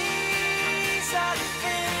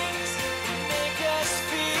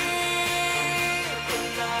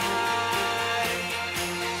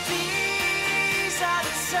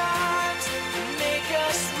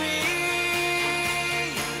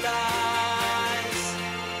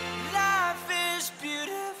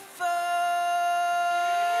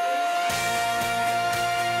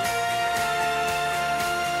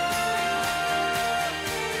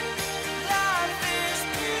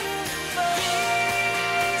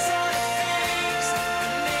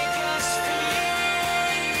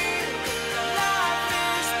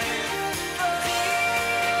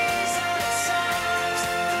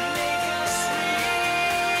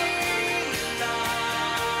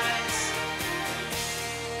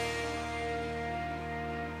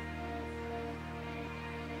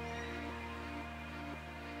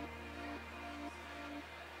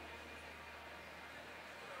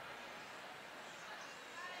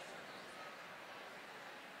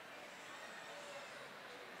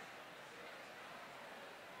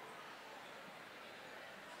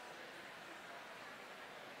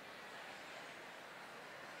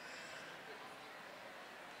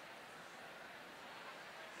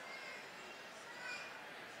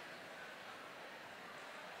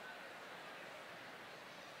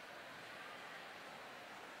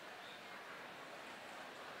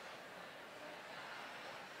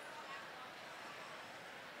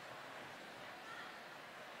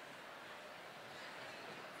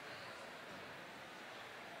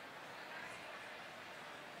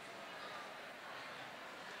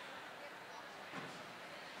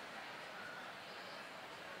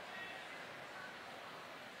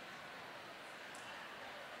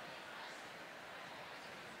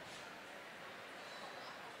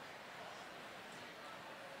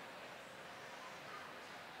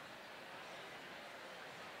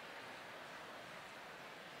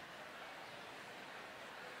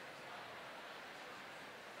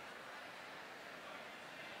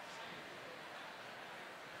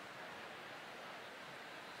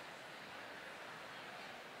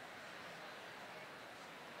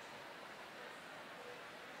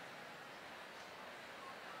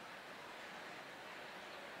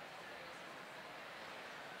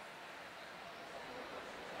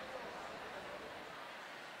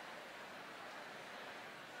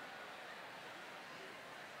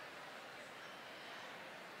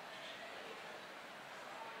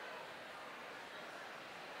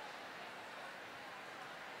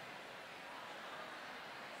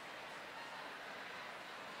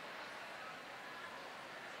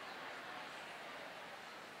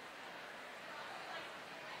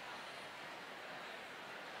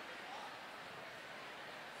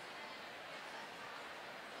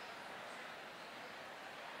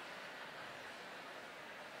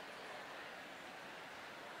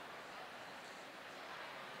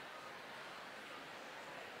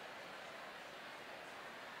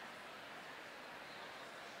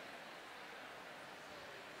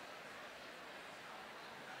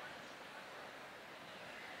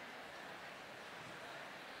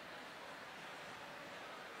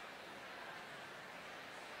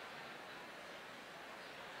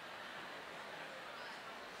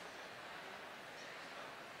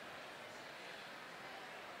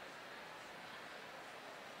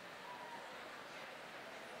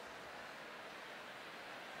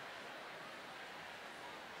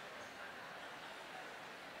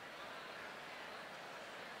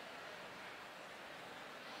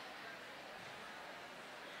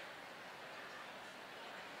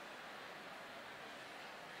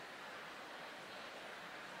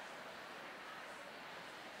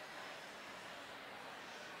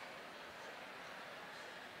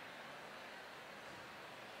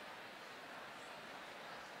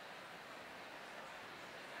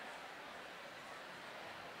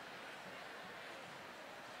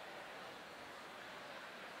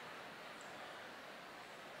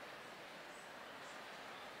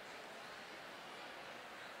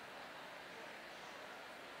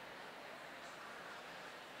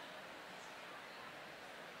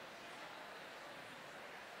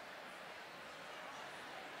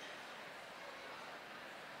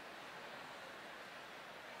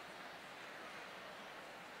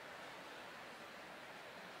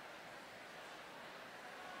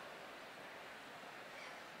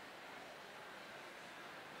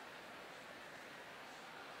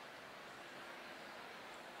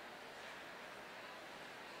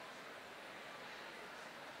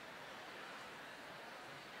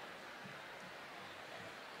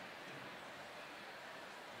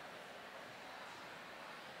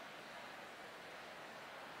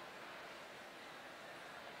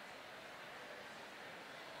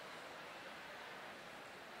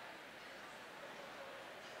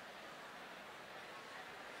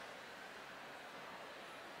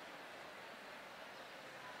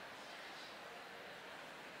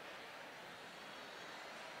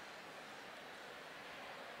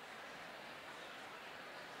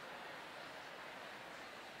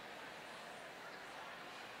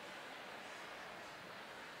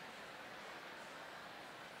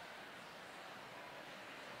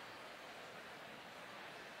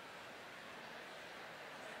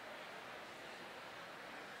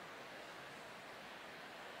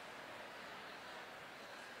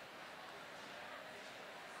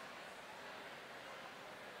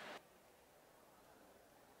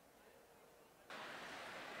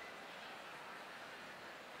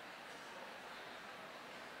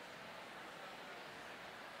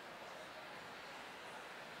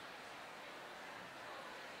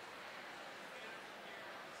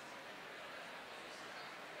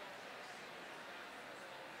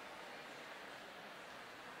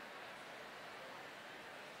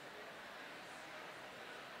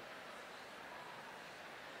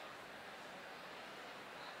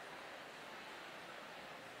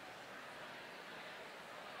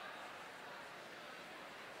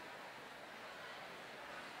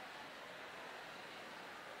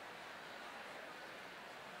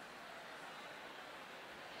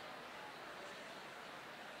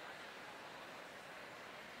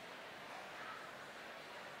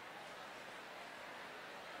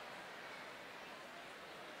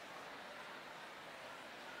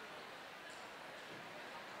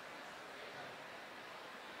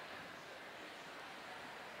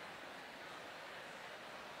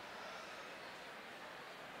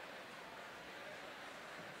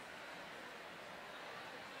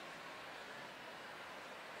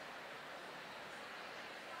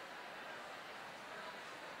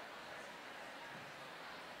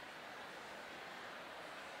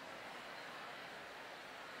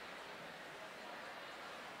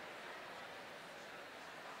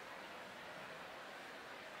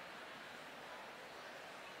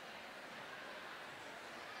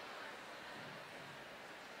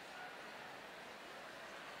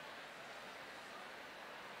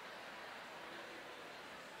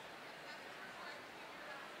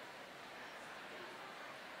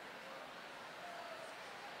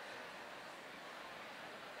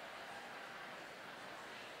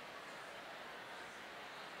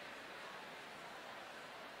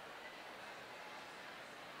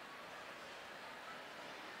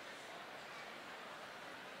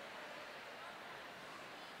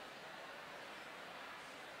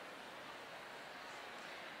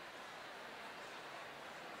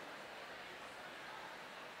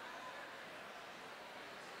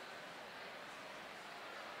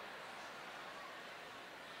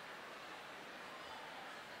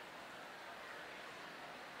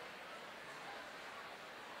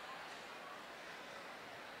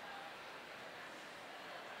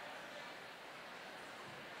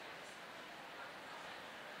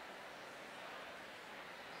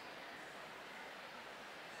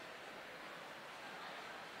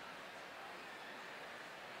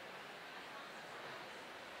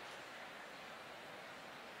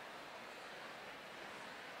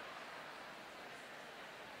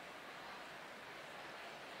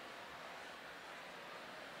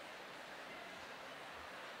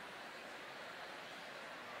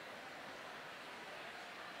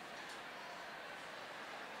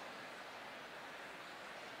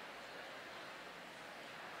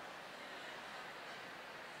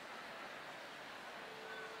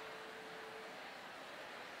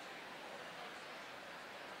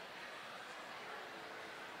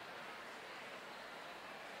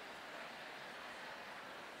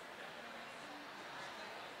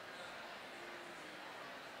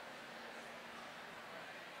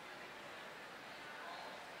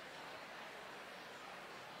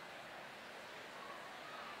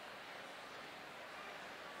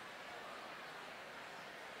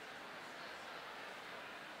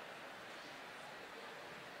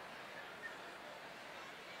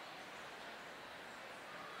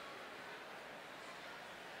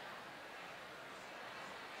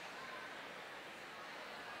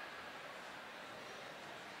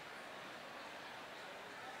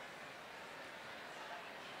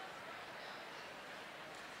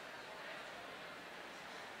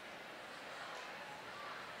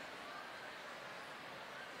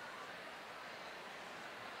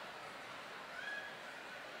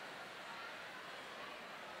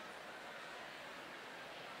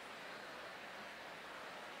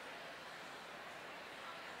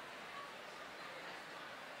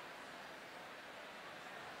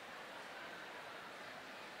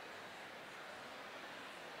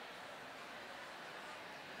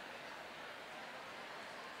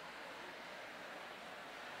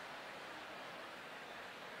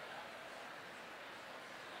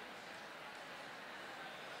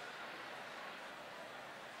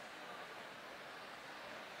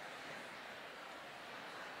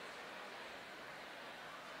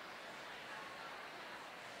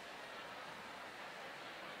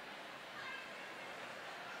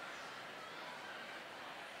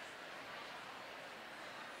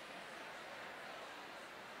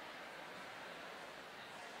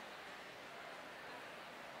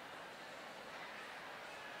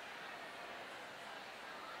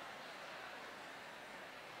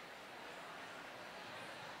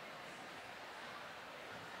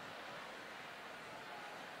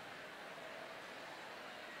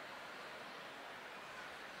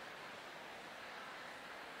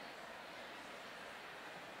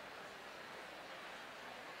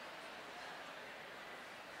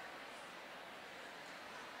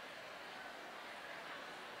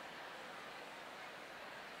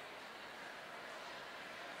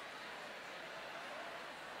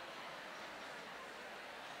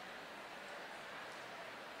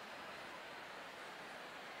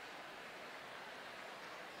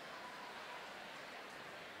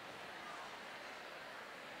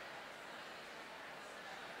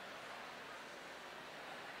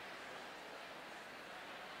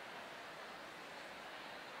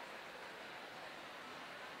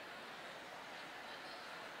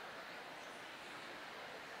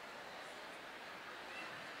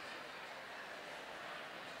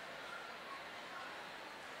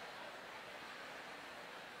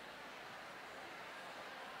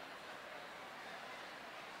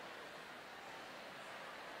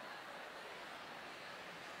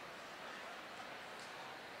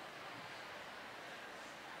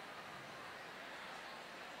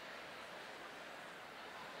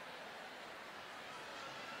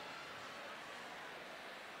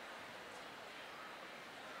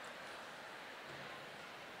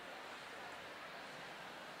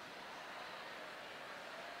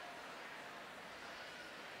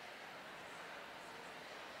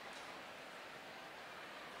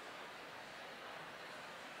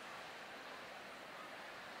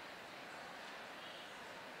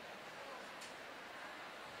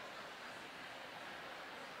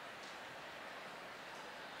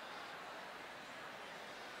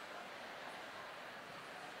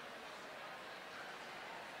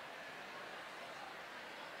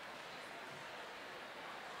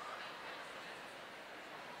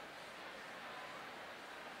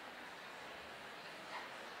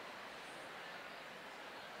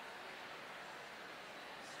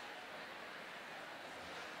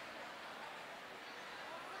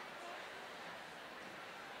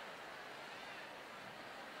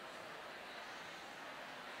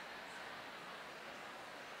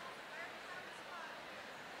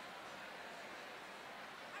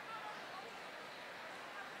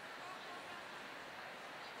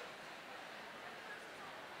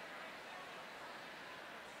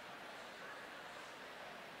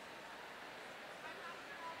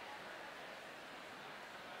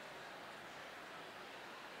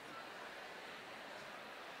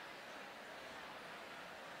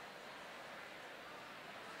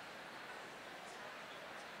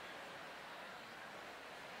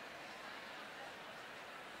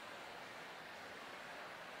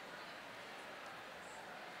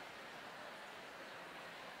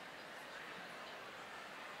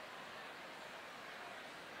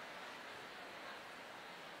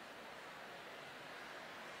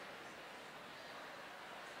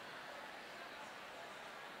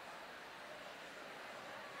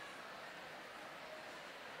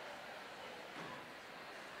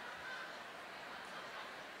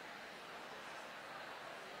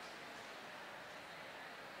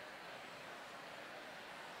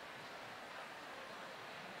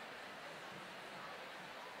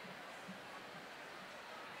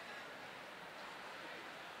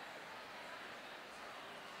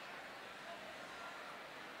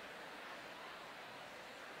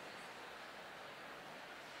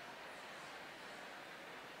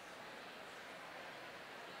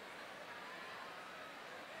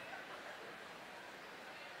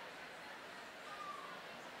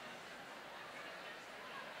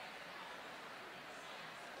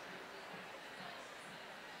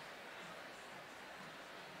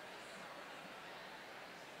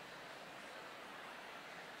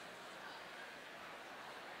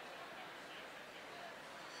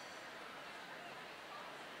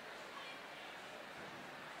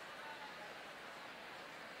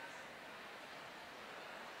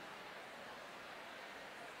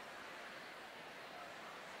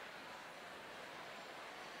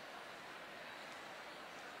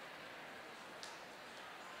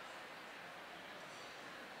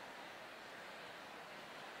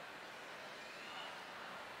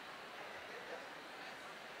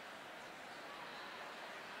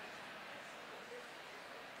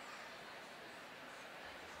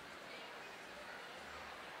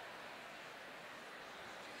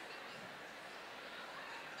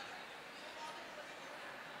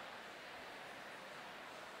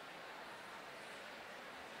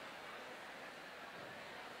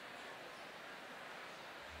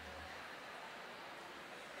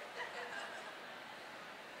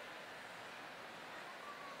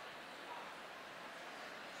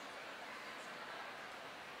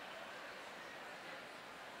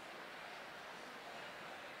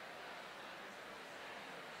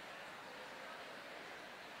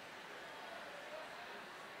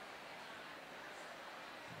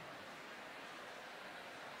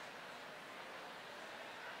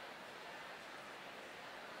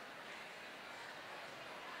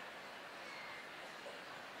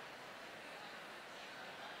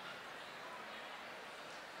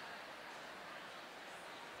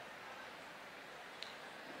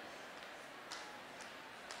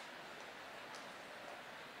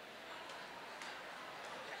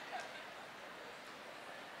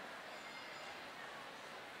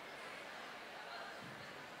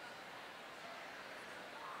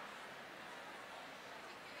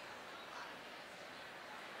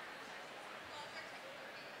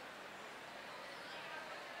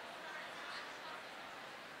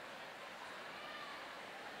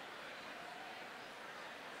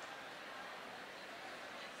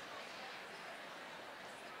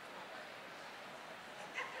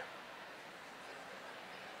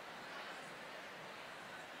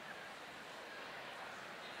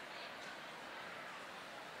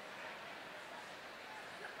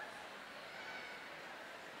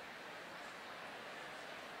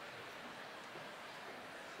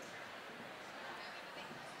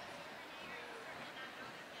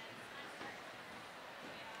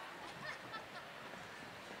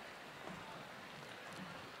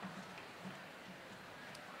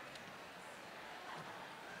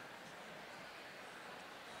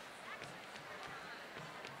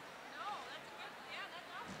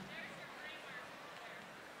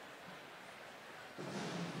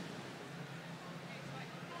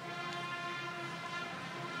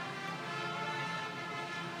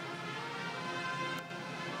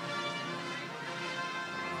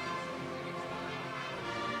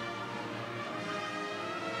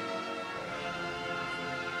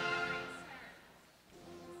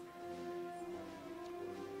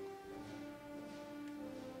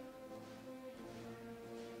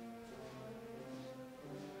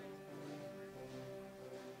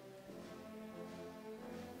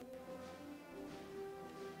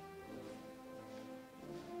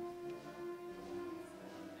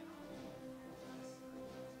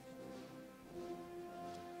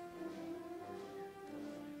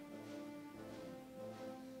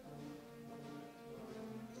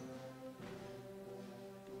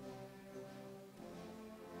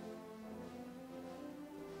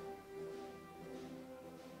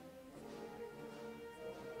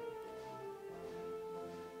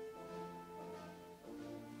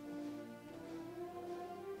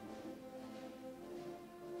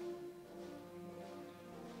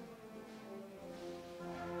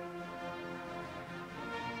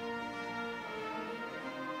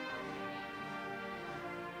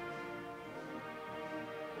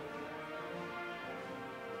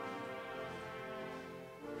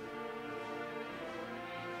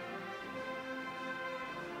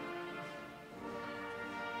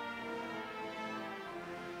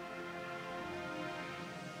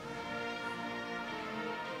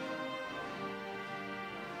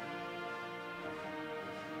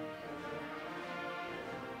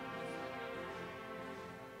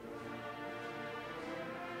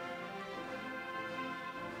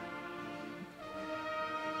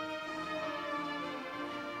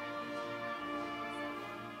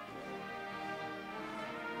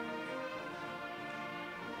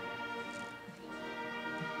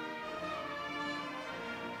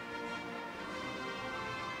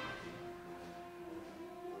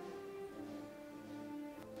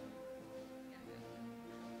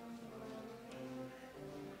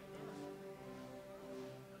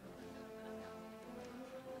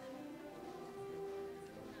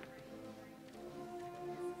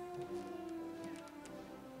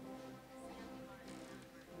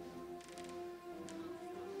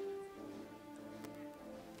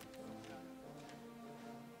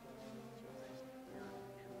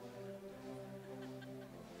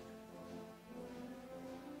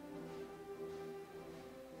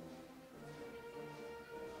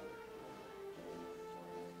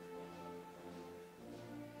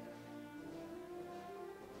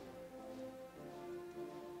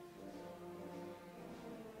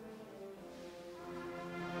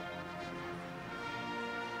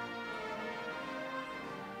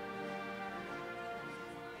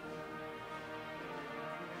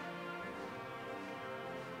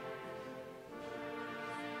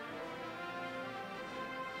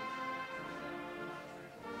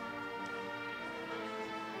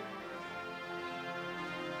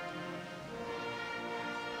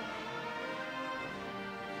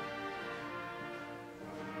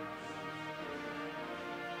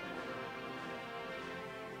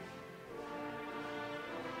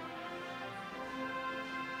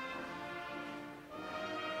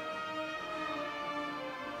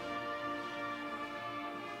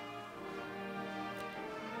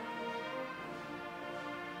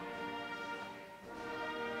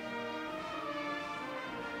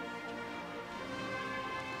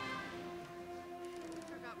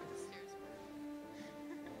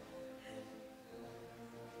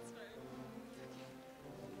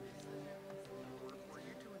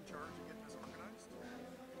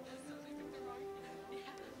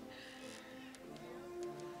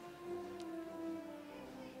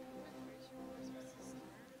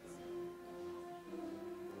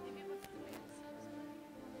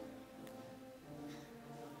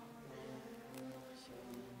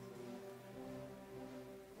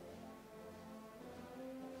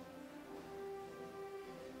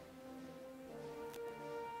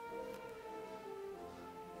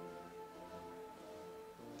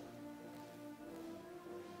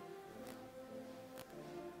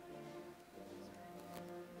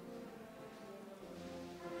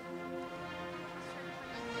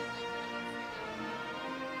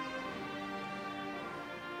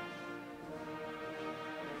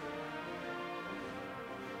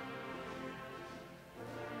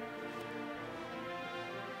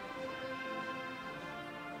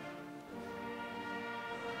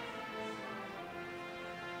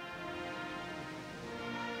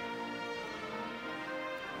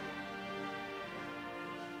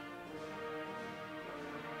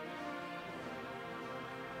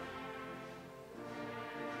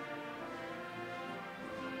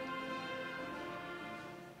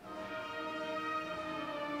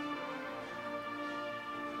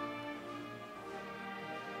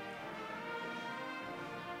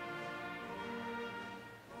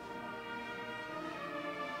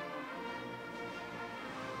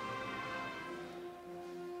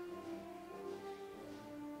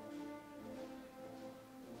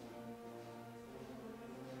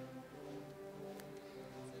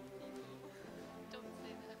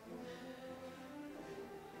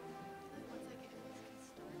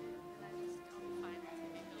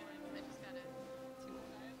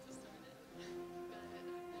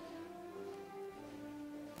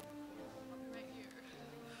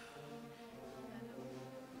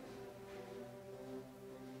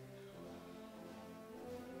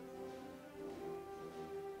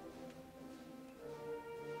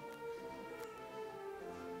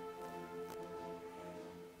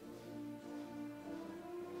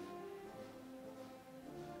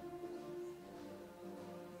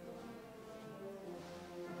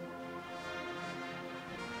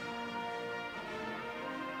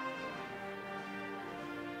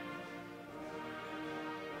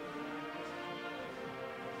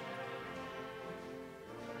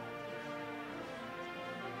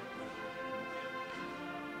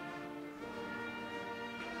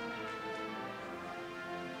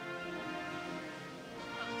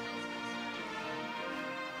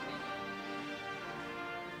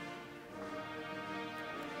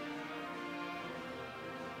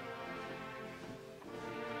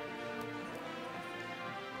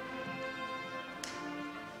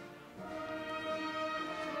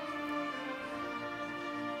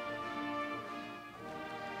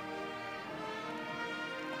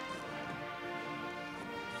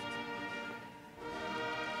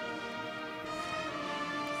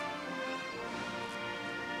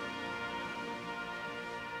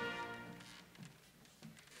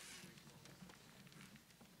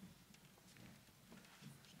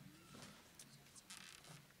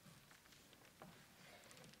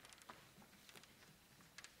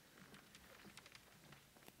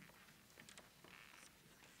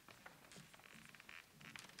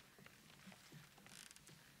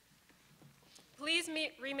 please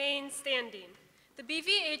remain standing. The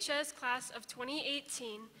BVHS class of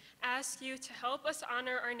 2018 asks you to help us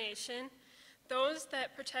honor our nation, those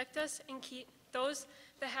that protect us and those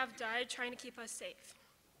that have died trying to keep us safe.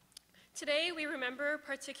 Today, we remember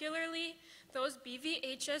particularly those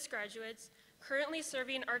BVHS graduates currently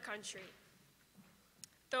serving our country.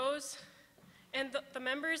 Those and the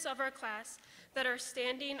members of our class that are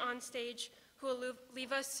standing on stage who will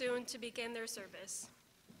leave us soon to begin their service.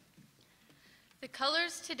 The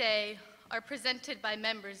colors today are presented by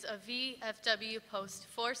members of VFW Post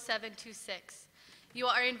 4726. You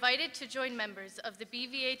are invited to join members of the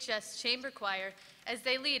BVHS Chamber Choir as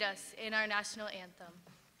they lead us in our national anthem.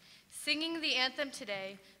 Signing the anthem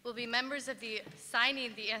today will be members of the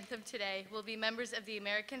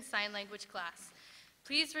American Sign Language class.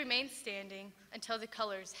 Please remain standing until the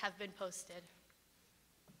colors have been posted.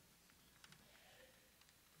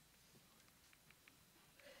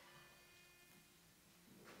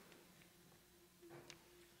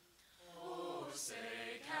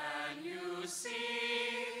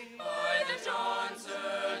 Sing by the dawn's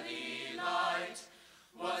early light,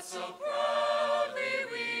 what so proudly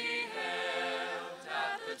we hailed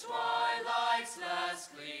at the twilight's last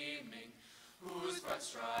gleaming, whose broad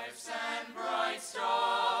stripes and bright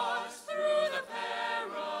stars through the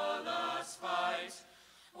perilous fight,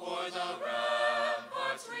 o'er the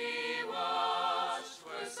ramparts we watched,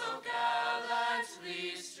 were so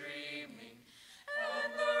gallantly streaming,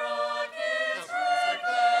 and the rockets were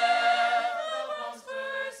glad.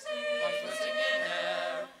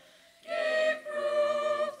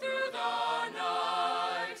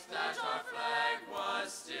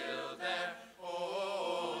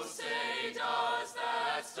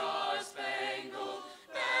 Star-spangled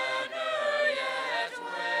banner yet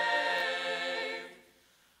wave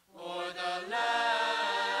o'er the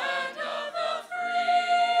land of the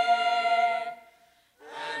free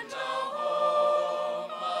and the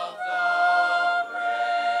home of the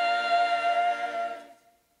brave.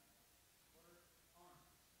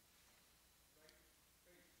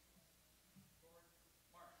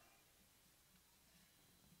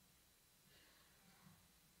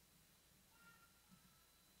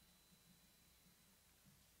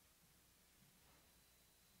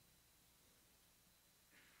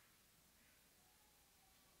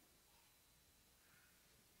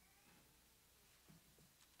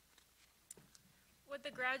 Would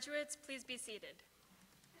the graduates please be seated?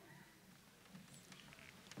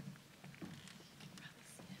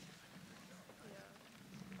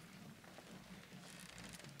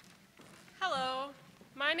 Hello,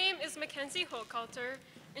 my name is Mackenzie Holkalter,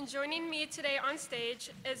 and joining me today on stage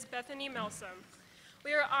is Bethany Melsom.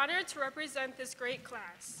 We are honored to represent this great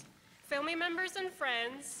class. Family members and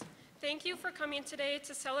friends, thank you for coming today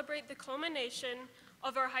to celebrate the culmination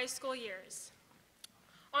of our high school years.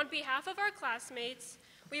 On behalf of our classmates,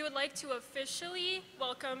 we would like to officially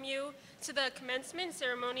welcome you to the commencement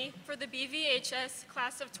ceremony for the BVHS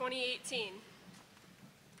class of 2018.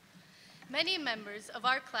 Many members of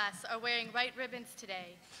our class are wearing white ribbons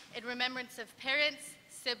today in remembrance of parents,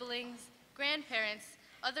 siblings, grandparents,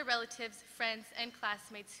 other relatives, friends, and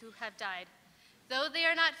classmates who have died. Though they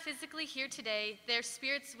are not physically here today, their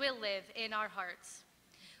spirits will live in our hearts.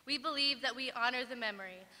 We believe that we honor the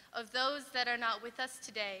memory of those that are not with us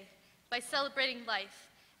today by celebrating life,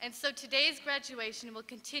 and so today's graduation will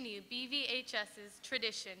continue BVHS's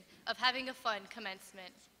tradition of having a fun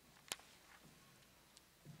commencement.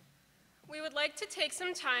 We would like to take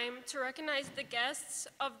some time to recognize the guests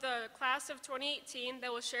of the class of 2018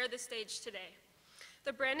 that will share the stage today.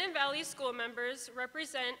 The Brandon Valley school members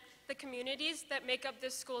represent the communities that make up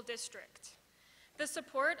this school district. The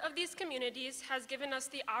support of these communities has given us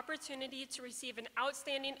the opportunity to receive an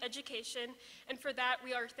outstanding education, and for that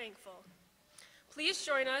we are thankful. Please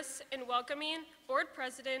join us in welcoming Board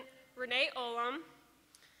President Renee Olam,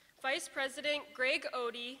 Vice President Greg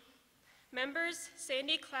Odie, members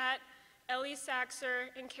Sandy Klatt, Ellie Saxer,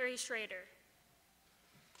 and Carrie Schrader.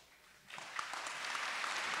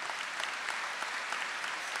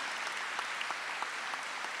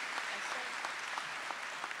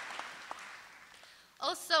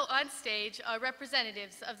 Also on stage are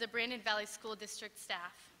representatives of the Brandon Valley School District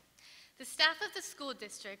staff. The staff of the school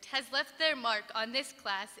district has left their mark on this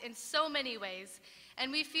class in so many ways,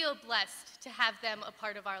 and we feel blessed to have them a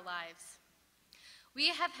part of our lives. We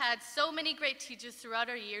have had so many great teachers throughout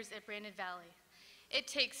our years at Brandon Valley. It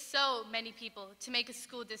takes so many people to make a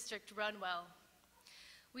school district run well.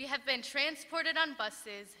 We have been transported on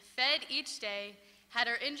buses, fed each day, had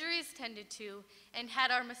our injuries tended to, and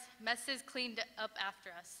had our messes cleaned up after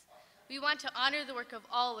us. We want to honor the work of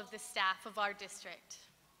all of the staff of our district.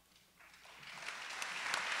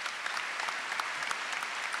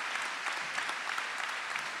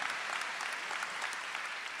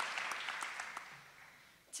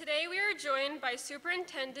 Today we are joined by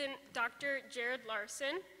Superintendent Dr. Jared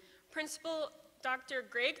Larson, Principal Dr.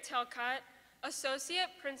 Greg Telcott, Associate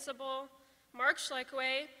Principal Mark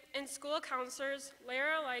Schleckway, and school counselors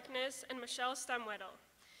Lara Likeness and Michelle Stemwedel.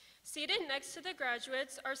 Seated next to the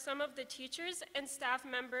graduates are some of the teachers and staff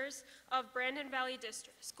members of Brandon Valley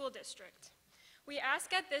School District. We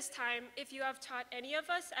ask at this time if you have taught any of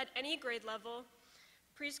us at any grade level,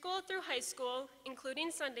 preschool through high school, including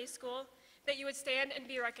Sunday school, that you would stand and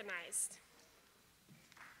be recognized.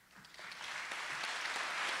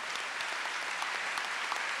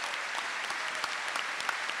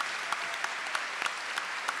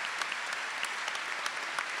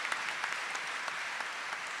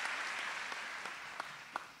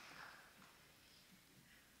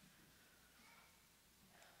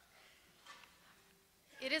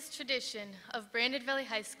 It is tradition of Brandon Valley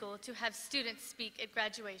High School to have students speak at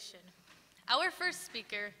graduation. Our first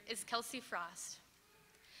speaker is Kelsey Frost.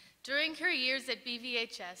 During her years at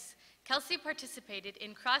BVHS, Kelsey participated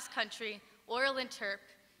in cross-country, oral interp,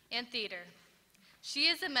 and theater. She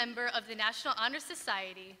is a member of the National Honor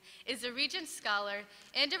Society, is a Regent Scholar,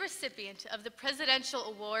 and a recipient of the Presidential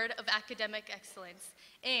Award of Academic Excellence,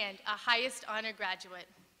 and a highest honor graduate.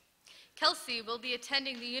 Kelsey will be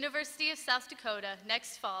attending the University of South Dakota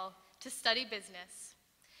next fall to study business.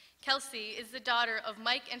 Kelsey is the daughter of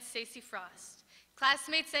Mike and Stacy Frost.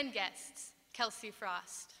 Classmates and guests, Kelsey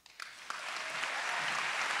Frost.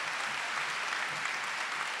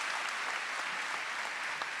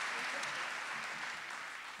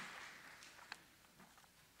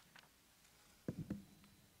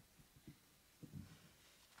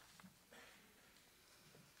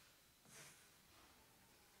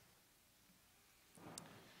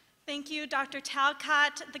 Thank you, Dr.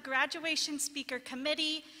 Talcott, the Graduation Speaker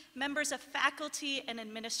Committee, members of faculty and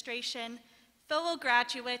administration, fellow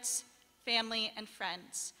graduates, family, and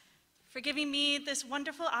friends, for giving me this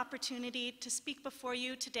wonderful opportunity to speak before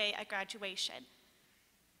you today at graduation.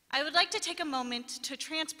 I would like to take a moment to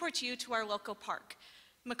transport you to our local park,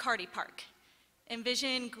 McCarty Park.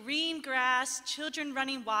 Envision green grass, children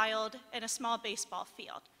running wild, and a small baseball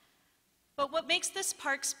field. But what makes this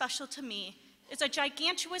park special to me is a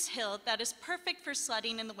gigantuous hill that is perfect for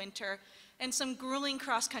sledding in the winter and some grueling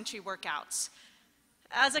cross-country workouts.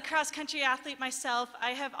 As a cross-country athlete myself,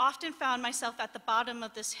 I have often found myself at the bottom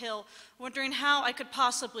of this hill, wondering how I could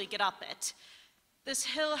possibly get up it. This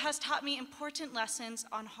hill has taught me important lessons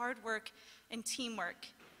on hard work and teamwork,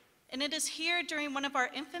 and it is here during one of our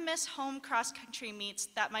infamous home cross-country meets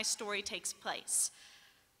that my story takes place.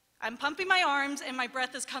 I'm pumping my arms and my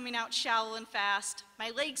breath is coming out shallow and fast.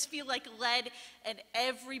 My legs feel like lead and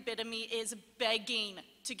every bit of me is begging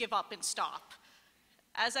to give up and stop.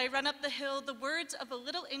 As I run up the hill, the words of a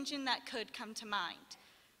little engine that could come to mind.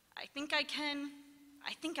 I think I can,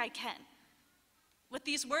 I think I can. With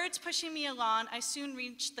these words pushing me along, I soon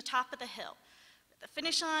reach the top of the hill, with the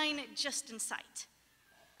finish line just in sight.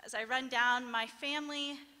 As I run down, my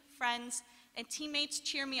family, friends, and teammates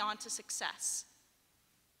cheer me on to success.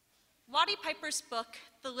 Waddy Piper's book,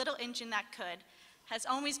 The Little Engine That Could, has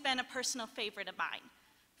always been a personal favorite of mine.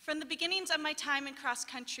 From the beginnings of my time in cross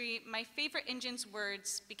country, my favorite engine's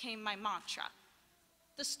words became my mantra.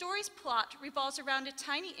 The story's plot revolves around a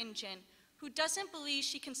tiny engine who doesn't believe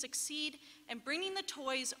she can succeed in bringing the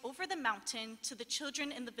toys over the mountain to the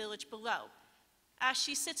children in the village below. As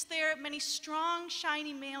she sits there, many strong,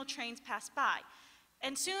 shiny mail trains pass by,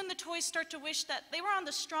 and soon the toys start to wish that they were on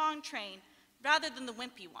the strong train rather than the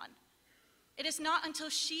wimpy one. It is not until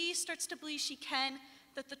she starts to believe she can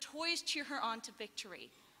that the toys cheer her on to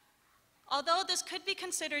victory. Although this could be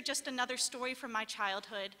considered just another story from my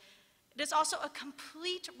childhood, it is also a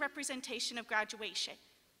complete representation of graduation.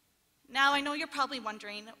 Now, I know you're probably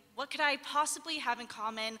wondering, what could I possibly have in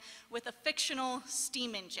common with a fictional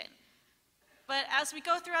steam engine? But as we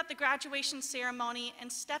go throughout the graduation ceremony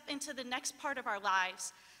and step into the next part of our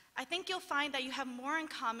lives, I think you'll find that you have more in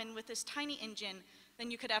common with this tiny engine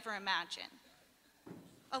than you could ever imagine.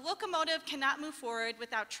 A locomotive cannot move forward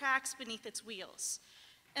without tracks beneath its wheels.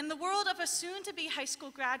 In the world of a soon-to-be high school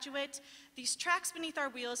graduate, these tracks beneath our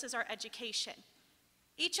wheels is our education.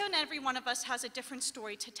 Each and every one of us has a different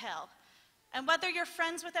story to tell. And whether you're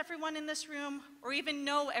friends with everyone in this room or even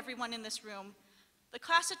know everyone in this room, the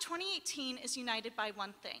class of 2018 is united by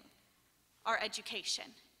one thing: our education.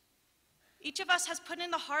 Each of us has put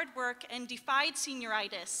in the hard work and defied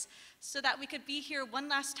senioritis so that we could be here one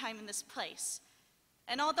last time in this place.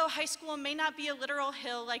 And although high school may not be a literal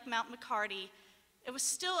hill like Mount McCarty, it was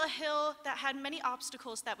still a hill that had many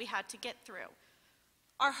obstacles that we had to get through.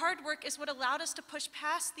 Our hard work is what allowed us to push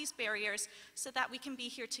past these barriers so that we can be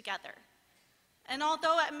here together. And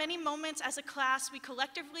although at many moments as a class we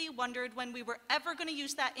collectively wondered when we were ever going to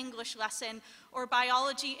use that English lesson or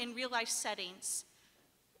biology in real life settings,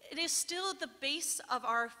 it is still the base of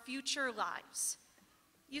our future lives.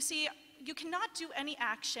 You see, you cannot do any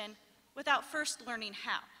action without first learning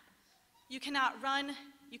how. You cannot run,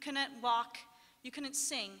 you cannot walk, you cannot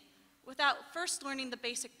sing without first learning the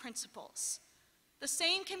basic principles. The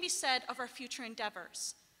same can be said of our future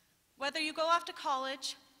endeavors. Whether you go off to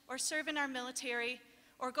college or serve in our military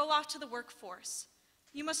or go off to the workforce,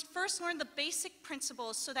 you must first learn the basic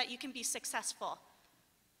principles so that you can be successful.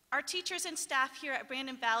 Our teachers and staff here at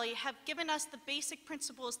Brandon Valley have given us the basic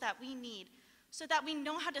principles that we need so that we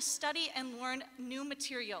know how to study and learn new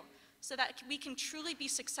material so that we can truly be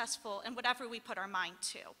successful in whatever we put our mind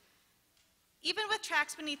to. Even with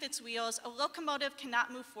tracks beneath its wheels, a locomotive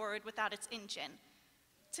cannot move forward without its engine.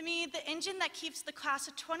 To me, the engine that keeps the class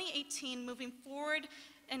of 2018 moving forward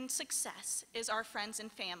in success is our friends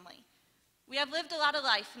and family. We have lived a lot of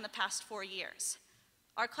life in the past 4 years.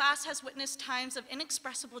 Our class has witnessed times of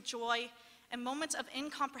inexpressible joy and moments of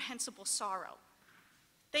incomprehensible sorrow.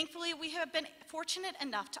 Thankfully, we have been fortunate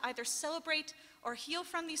enough to either celebrate or heal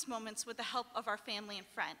from these moments with the help of our family and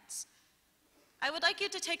friends. I would like you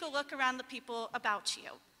to take a look around the people about you.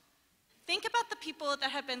 Think about the people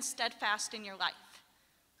that have been steadfast in your life.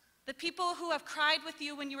 The people who have cried with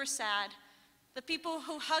you when you were sad, the people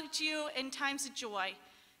who hugged you in times of joy,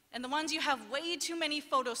 and the ones you have way too many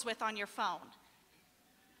photos with on your phone.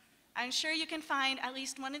 I'm sure you can find at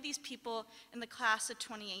least one of these people in the class of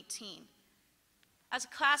 2018. As a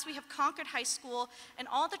class, we have conquered high school and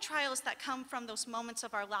all the trials that come from those moments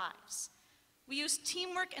of our lives. We used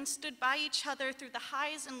teamwork and stood by each other through the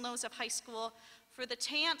highs and lows of high school for the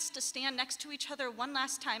chance to stand next to each other one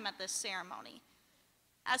last time at this ceremony.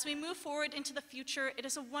 As we move forward into the future, it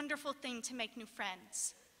is a wonderful thing to make new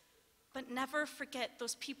friends. But never forget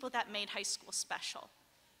those people that made high school special.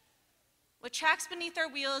 With tracks beneath our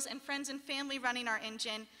wheels and friends and family running our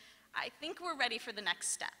engine, I think we're ready for the next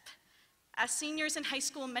step. As seniors in high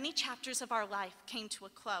school, many chapters of our life came to a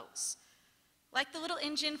close. Like the little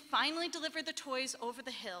engine finally delivered the toys over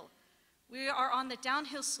the hill, we are on the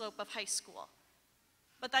downhill slope of high school.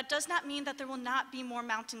 But that does not mean that there will not be more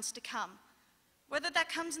mountains to come. Whether that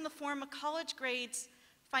comes in the form of college grades,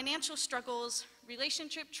 financial struggles,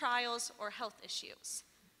 relationship trials, or health issues.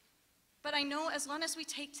 But I know as long as we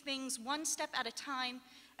take things one step at a time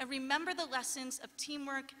and remember the lessons of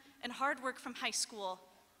teamwork and hard work from high school,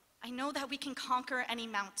 I know that we can conquer any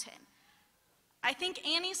mountain. I think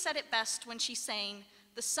Annie said it best when she sang,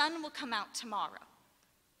 "The sun will come out tomorrow."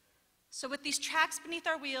 So with these tracks beneath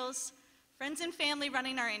our wheels, friends and family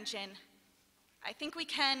running our engine, I think we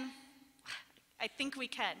can,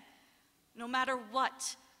 no matter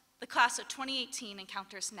what the class of 2018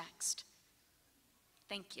 encounters next.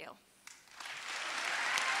 Thank you.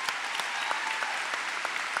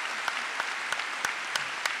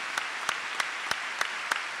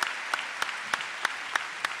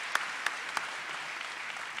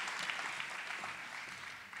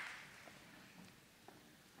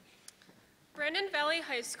 Brandon Valley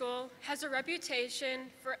High School has a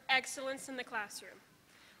reputation for excellence in the classroom,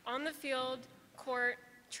 on the field, court,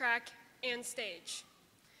 track, and stage.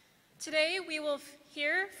 Today, we will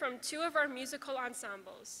hear from two of our musical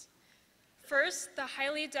ensembles. First, the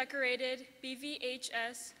highly decorated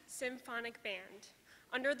BVHS Symphonic Band,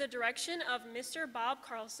 under the direction of Mr. Bob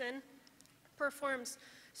Carlson, performs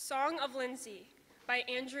Song of Lindsay by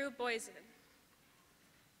Andrew Boysen.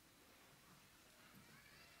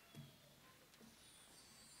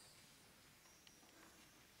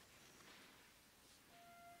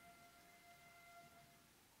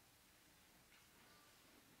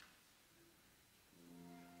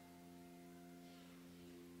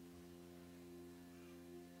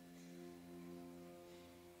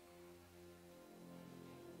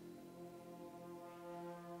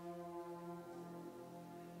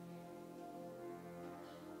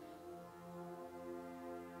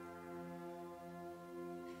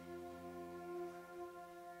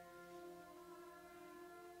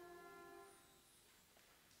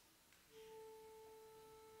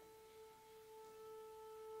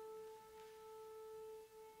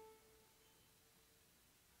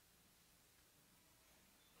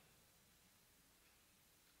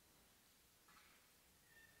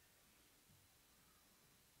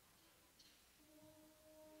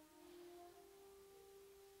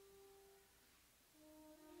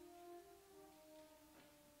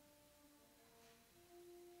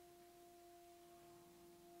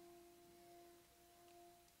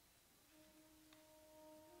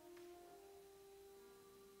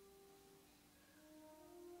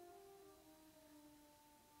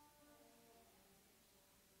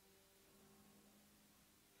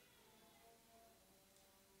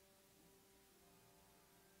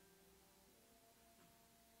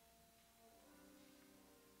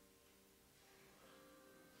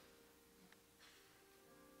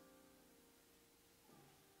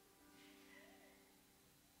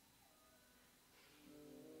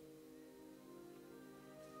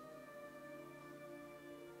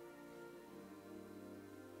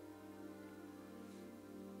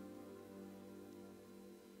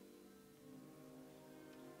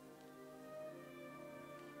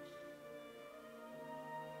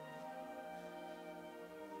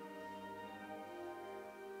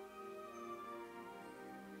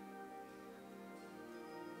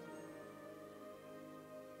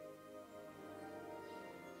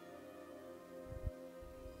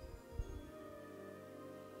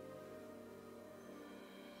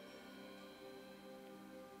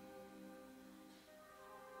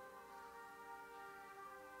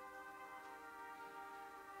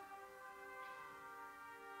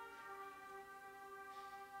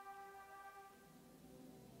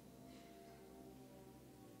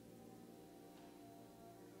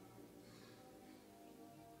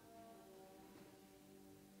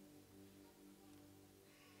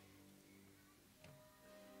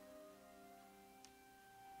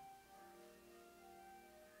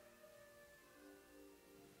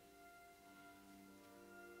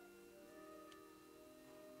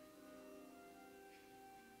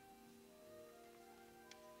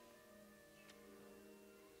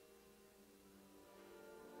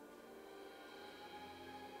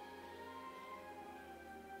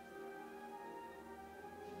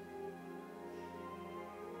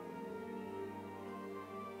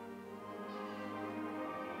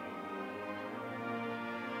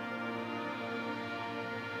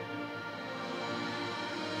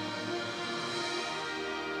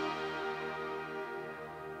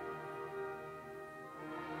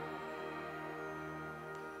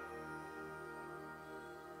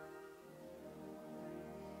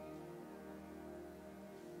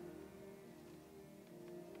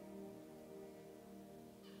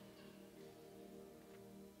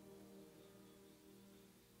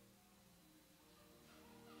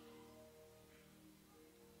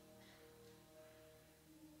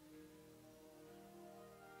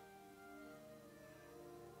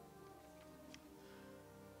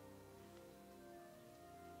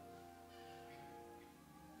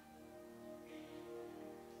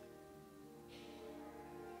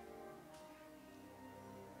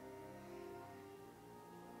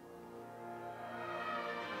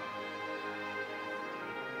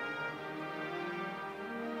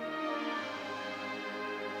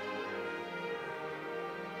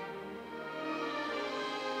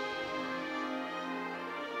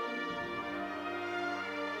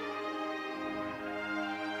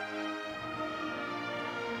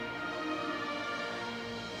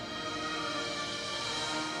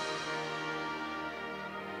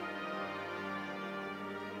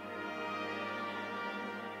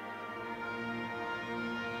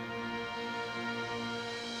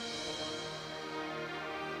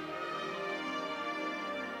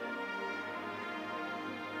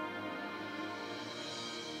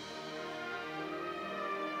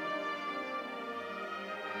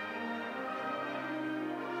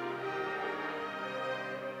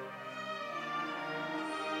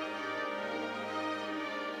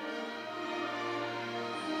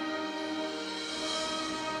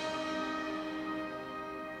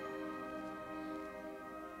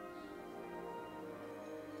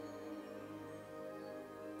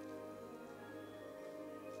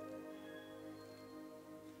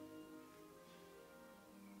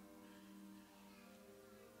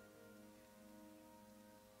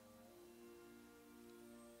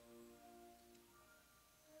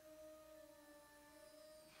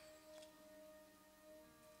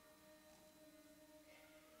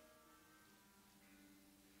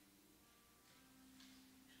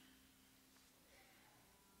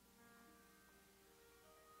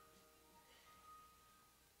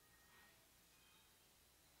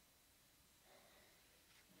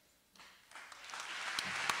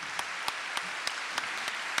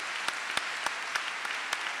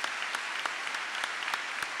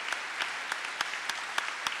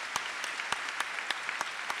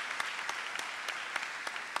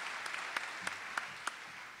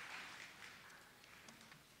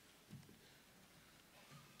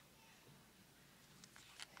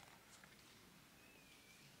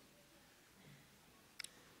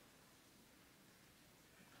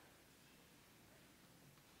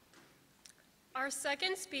 Our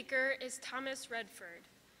second speaker is Thomas Redford.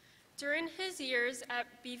 During his years at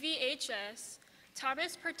BVHS,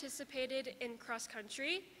 Thomas participated in cross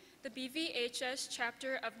country, the BVHS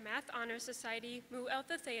chapter of Math Honor Society Mu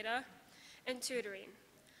Alpha Theta, and tutoring.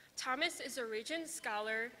 Thomas is a Regent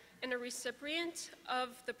Scholar and a recipient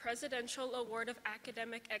of the Presidential Award of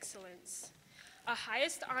Academic Excellence, a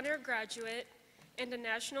highest honor graduate, and a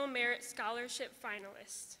National Merit Scholarship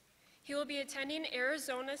finalist. He will be attending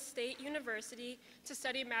Arizona State University to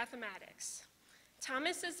study mathematics.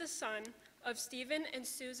 Thomas is the son of Stephen and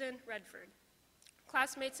Susan Redford.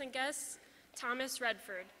 Classmates and guests, Thomas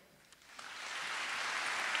Redford.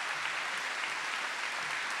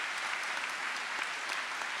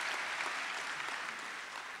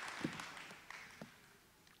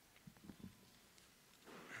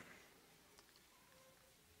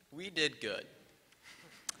 We did good.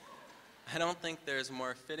 I don't think there's a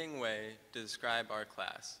more fitting way to describe our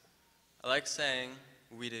class. I like saying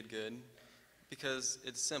we did good because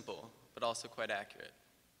it's simple, but also quite accurate.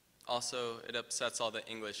 Also, it upsets all the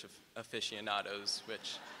English aficionados,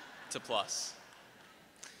 which it's a plus.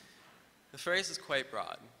 The phrase is quite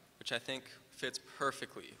broad, which I think fits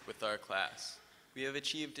perfectly with our class. We have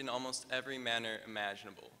achieved in almost every manner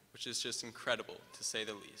imaginable, which is just incredible, to say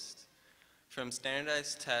the least. From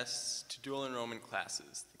standardized tests to dual enrollment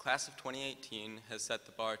classes, the class of 2018 has set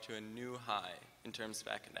the bar to a new high in terms of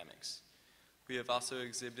academics. We have also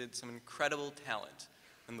exhibited some incredible talent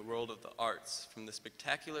in the world of the arts, from the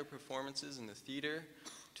spectacular performances in the theater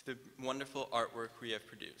to the wonderful artwork we have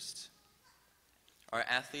produced. Our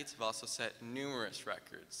athletes have also set numerous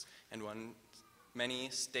records and won many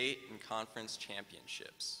state and conference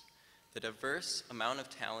championships. The diverse amount of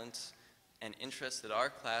talent and interest that our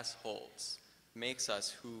class holds makes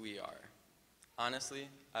us who we are. Honestly,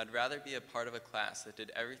 I'd rather be a part of a class that did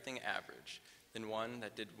everything average than one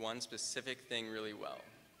that did one specific thing really well.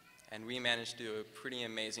 And we managed to do a pretty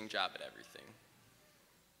amazing job at everything.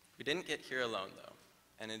 We didn't get here alone, though,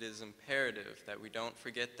 and it is imperative that we don't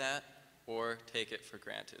forget that or take it for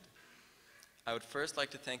granted. I would first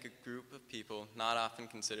like to thank a group of people not often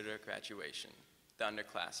considered at graduation, the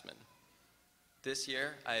underclassmen. This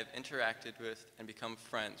year, I have interacted with and become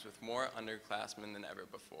friends with more underclassmen than ever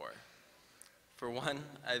before. For one,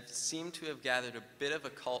 I've seemed to have gathered a bit of a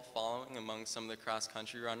cult following among some of the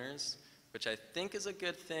cross-country runners, which I think is a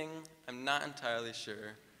good thing. I'm not entirely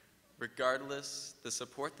sure. Regardless, the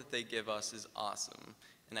support that they give us is awesome,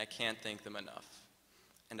 and I can't thank them enough.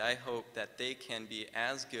 And I hope that they can be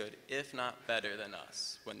as good, if not better than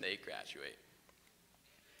us, when they graduate.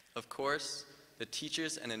 Of course, the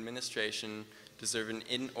teachers and administration deserve an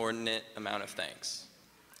inordinate amount of thanks.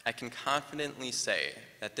 I can confidently say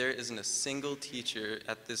that there isn't a single teacher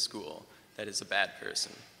at this school that is a bad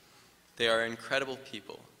person. They are incredible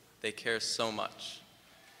people. They care so much.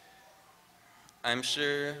 I'm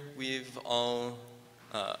sure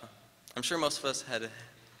most of us had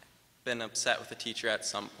been upset with a teacher at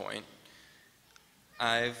some point.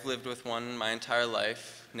 I've lived with one my entire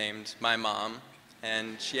life named my mom,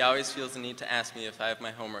 and she always feels the need to ask me if I have my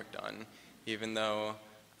homework done, even though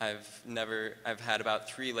I've had about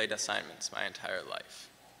 3 late assignments my entire life.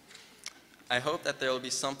 I hope that there will be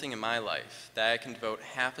something in my life that I can devote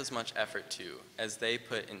half as much effort to as they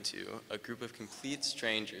put into a group of complete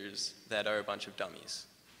strangers that are a bunch of dummies.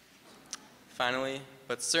 Finally,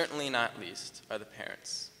 but certainly not least, are the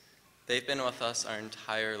parents. They've been with us our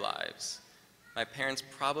entire lives. My parents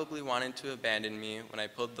probably wanted to abandon me when I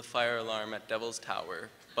pulled the fire alarm at Devil's Tower,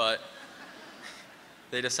 but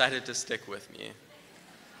they decided to stick with me.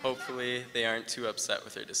 Hopefully, they aren't too upset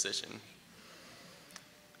with their decision.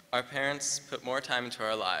 Our parents put more time into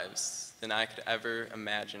our lives than I could ever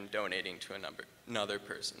imagine donating to another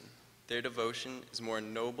person. Their devotion is more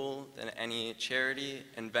noble than any charity,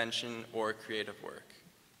 invention, or creative work.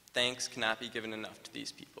 Thanks cannot be given enough to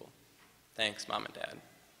these people. Thanks, Mom and Dad.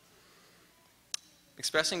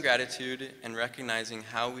 Expressing gratitude and recognizing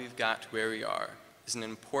how we've got to where we are is an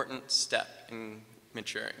important step in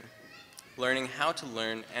maturing. Learning how to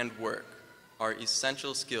learn and work are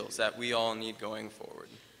essential skills that we all need going forward.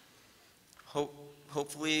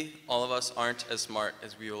 Hopefully, all of us aren't as smart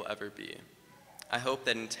as we will ever be. I hope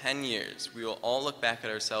that in 10 years, we will all look back at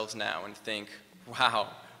ourselves now and think, wow,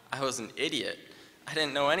 I was an idiot. I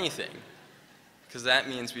didn't know anything. Because that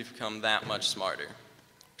means we've become that much smarter.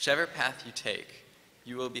 Whichever path you take,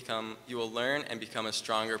 you will learn and become a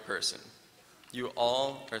stronger person. You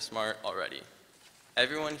all are smart already.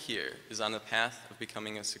 Everyone here is on the path of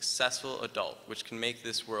becoming a successful adult, which can make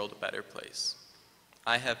this world a better place.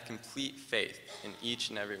 I have complete faith in each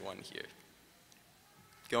and every one here.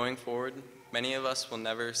 Going forward, many of us will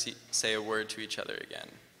never say a word to each other again.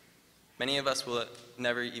 Many of us will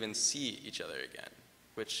never even see each other again,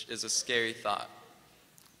 which is a scary thought.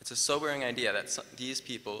 It's a sobering idea that these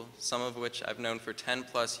people, some of which I've known for 10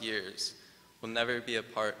 plus years, will never be a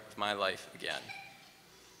part of my life again.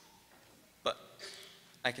 But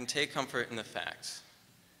I can take comfort in the fact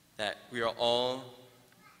that we are all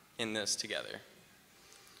in this together.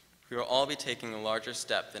 We will all be taking a larger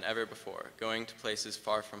step than ever before, going to places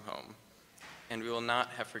far from home, and we will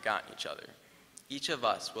not have forgotten each other. Each of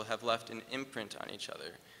us will have left an imprint on each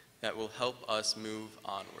other that will help us move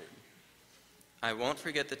onward. I won't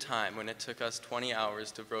forget the time when it took us 20 hours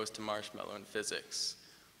to roast a marshmallow in physics,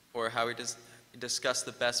 or how we discussed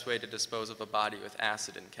the best way to dispose of a body with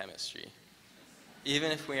acid in chemistry. Even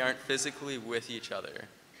if we aren't physically with each other,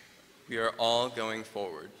 we are all going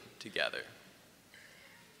forward together.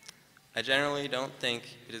 I generally don't think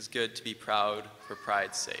it is good to be proud for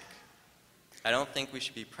pride's sake. I don't think we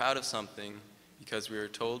should be proud of something because we were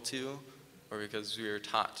told to or because we were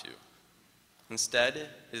taught to. Instead, it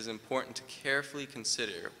is important to carefully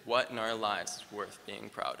consider what in our lives is worth being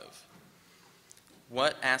proud of.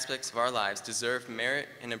 What aspects of our lives deserve merit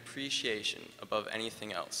and appreciation above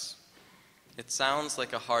anything else? It sounds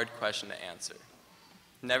like a hard question to answer.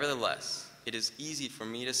 Nevertheless, it is easy for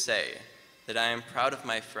me to say that I am proud of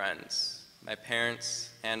my friends, my parents,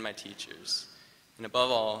 and my teachers. And above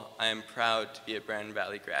all, I am proud to be a Brandon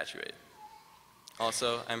Valley graduate.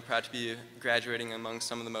 Also, I'm proud to be graduating among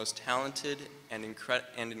some of the most talented and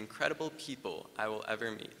incredible people I will ever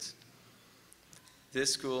meet.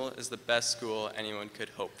 This school is the best school anyone could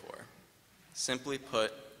hope for. Simply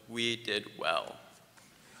put, we did well.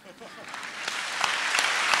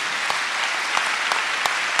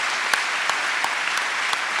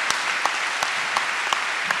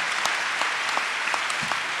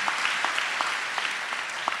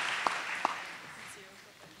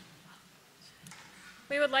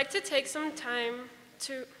 We would like to take some time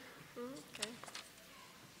to, okay.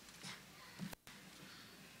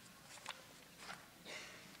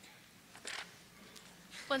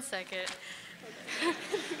 One second.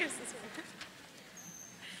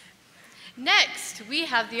 Next, we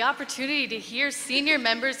have the opportunity to hear senior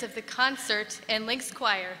members of the concert and Lynx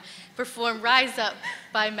Choir perform Rise Up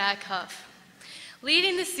by Mac Huff.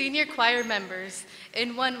 Leading the senior choir members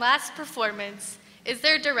in one last performance is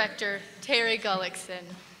their director, Terry Gullickson.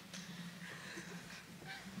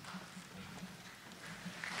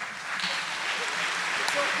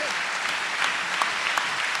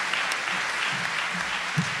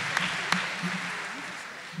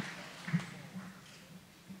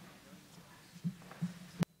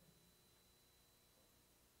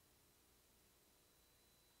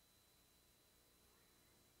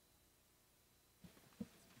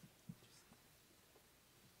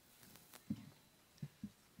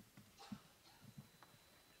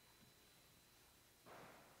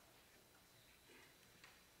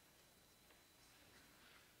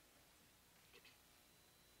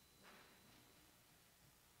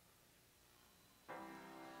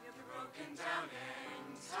 Broken down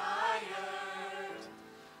and tired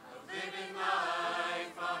of living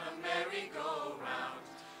life on a merry-go-round,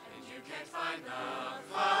 and you can't find the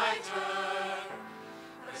fighter.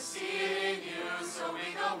 I see it in you, so we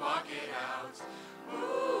gon' walk it out.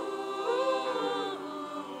 Move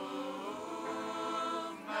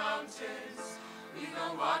mountains, we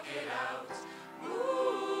gon' walk it out. Move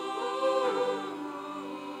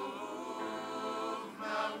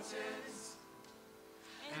mountains.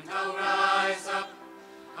 And I'll rise up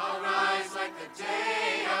like the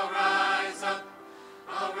day, I'll rise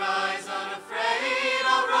unafraid,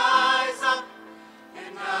 I'll rise up,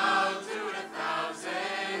 and I'll do it 1,000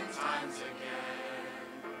 times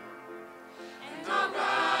again. And I'll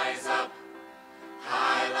rise up,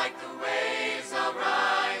 high like the waves, I'll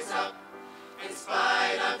rise up, in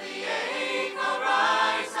spite of the ache, I'll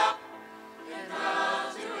rise up, and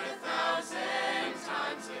I'll do it 1,000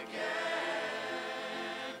 times again.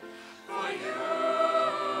 For you,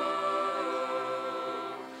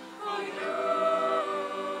 for you,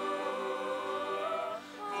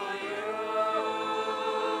 for you,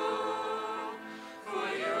 for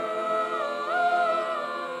you.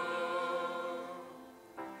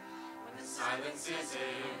 When the silence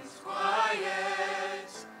isn't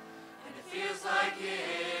quiet, and it feels like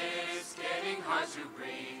it's getting hard to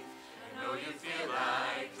breathe, I know you feel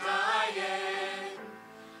like dying,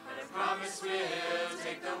 but I promise we'll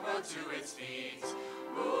take the world to its feet.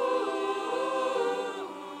 Move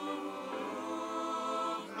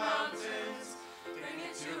mountains, bring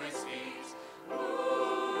it to its feet. Move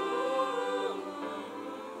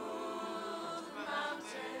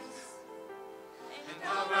mountains.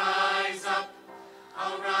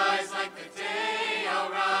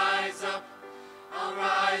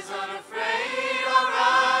 unafraid, I'll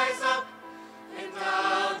rise up, and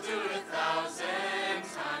I'll do it 1,000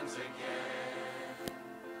 times again.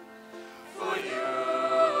 For you,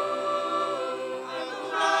 I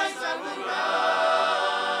will rise, I will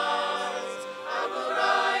rise. I will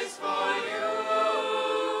rise for you.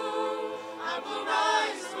 I will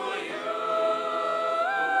rise for you.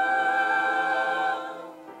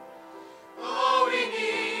 All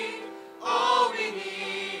we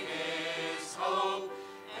need is hope,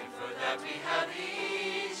 and for that we have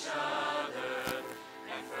each other,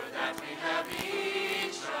 and for that we have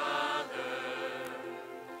each other.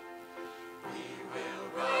 We will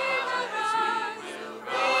rise, we will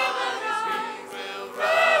rise, we will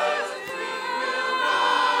rise, we will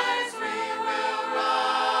rise, we will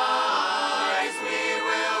rise, we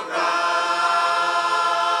will rise.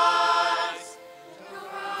 I'll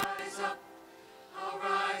rise up, I'll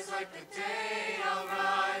rise like the day, I'll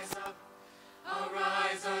rise up, I'll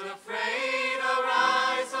rise unafraid, I'll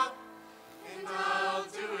rise up, and I'll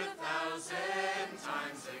do it 1,000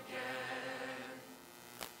 times again.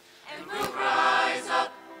 And we'll rise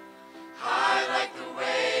up, high like the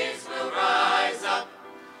waves, we'll rise up,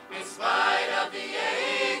 in spite of the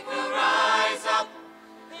ache, we'll rise up,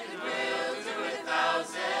 and we'll do it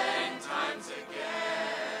 1,000 times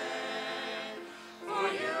again. For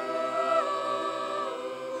you,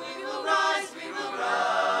 we will rise, we will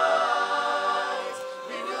rise,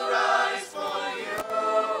 we will rise for you,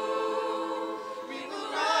 we will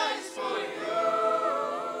rise for you.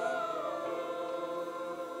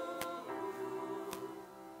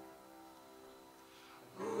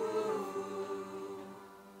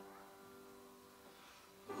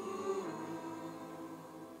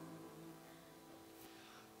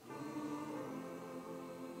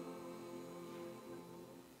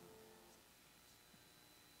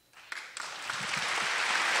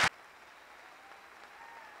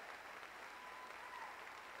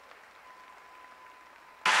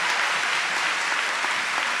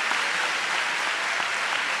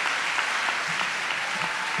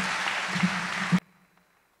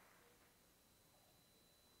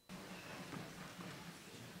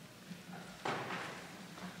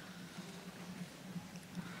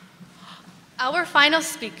 Our final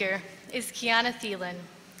speaker is Kiana Thielen.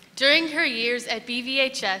 During her years at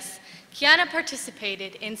BVHS, Kiana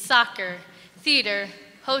participated in soccer, theater,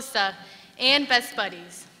 HOSA, and Best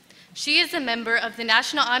Buddies. She is a member of the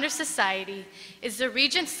National Honor Society, is a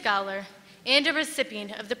Regent Scholar, and a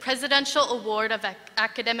recipient of the Presidential Award of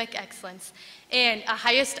Academic Excellence and a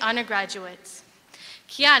highest honor graduate.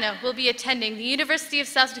 Kiana will be attending the University of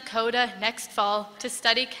South Dakota next fall to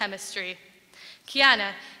study chemistry.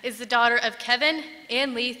 Kiana is the daughter of Kevin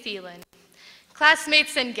and Lee Thielen.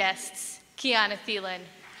 Classmates and guests, Kiana Thielen.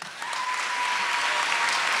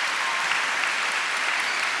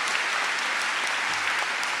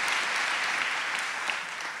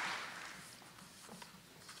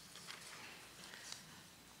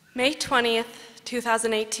 May 20th,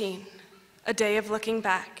 2018, a day of looking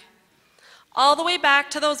back. All the way back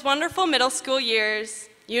to those wonderful middle school years,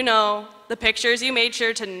 you know, the pictures you made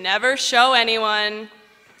sure to never show anyone.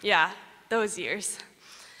 Yeah, those years.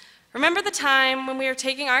 Remember the time when we were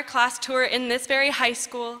taking our class tour in this very high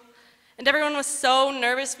school, and everyone was so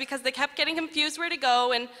nervous because they kept getting confused where to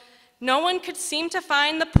go, and no one could seem to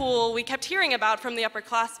find the pool we kept hearing about from the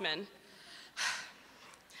upperclassmen?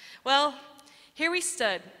 Well, here we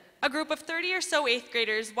stood, a group of 30 or so 8th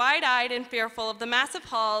graders, wide-eyed and fearful of the massive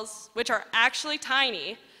halls, which are actually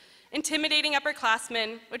tiny, intimidating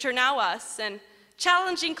upperclassmen, which are now us, and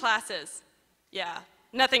challenging classes. Yeah,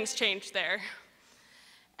 nothing's changed there.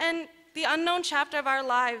 And the unknown chapter of our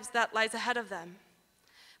lives that lies ahead of them.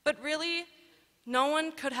 But really, no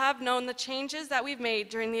one could have known the changes that we've made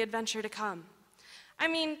during the adventure to come. I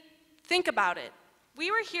mean, think about it. We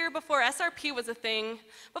were here before SRP was a thing,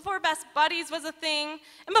 before Best Buddies was a thing,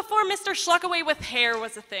 and before Mr. Schluckaway with hair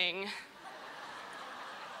was a thing.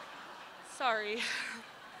 Sorry.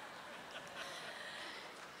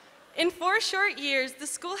 In 4 short years, the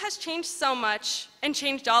school has changed so much and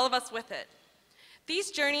changed all of us with it.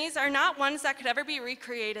 These journeys are not ones that could ever be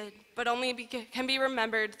recreated, but only can be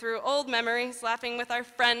remembered through old memories, laughing with our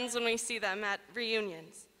friends when we see them at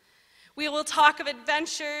reunions. We will talk of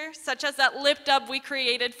adventure, such as that lip dub we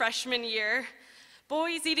created freshman year,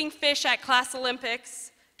 boys eating fish at class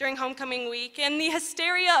Olympics during homecoming week, and the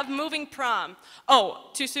hysteria of moving prom.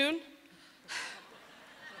 Oh, too soon?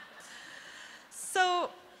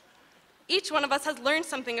 So, each one of us has learned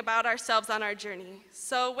something about ourselves on our journey.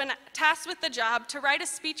 So when tasked with the job to write a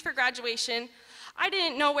speech for graduation, I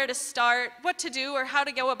didn't know where to start, what to do, or how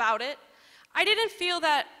to go about it. I didn't feel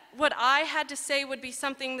that what I had to say would be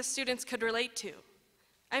something the students could relate to.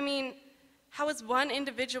 I mean, how is one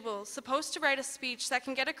individual supposed to write a speech that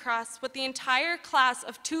can get across what the entire class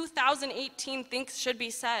of 2018 thinks should be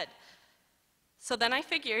said? So then I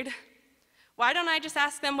figured, why don't I just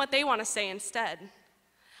ask them what they want to say instead?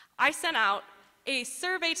 I sent out a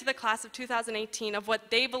survey to the class of 2018 of what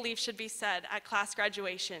they believe should be said at class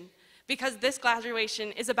graduation, because this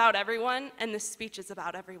graduation is about everyone and this speech is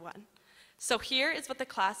about everyone. So here is what the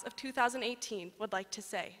class of 2018 would like to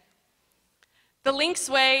say. The Lynx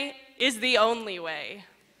way is the only way.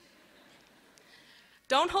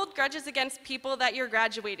 Don't hold grudges against people that you're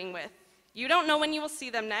graduating with. You don't know when you will see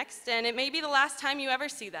them next, and it may be the last time you ever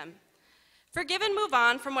see them. Forgive and move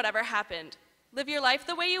on from whatever happened. Live your life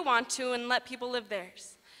the way you want to and let people live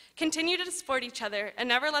theirs. Continue to support each other and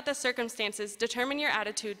never let the circumstances determine your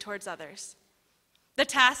attitude towards others. The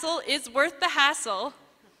tassel is worth the hassle.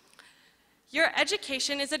 Your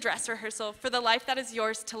education is a dress rehearsal for the life that is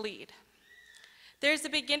yours to lead. There's a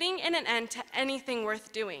beginning and an end to anything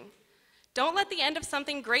worth doing. Don't let the end of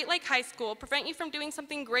something great like high school prevent you from doing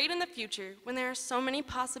something great in the future when there are so many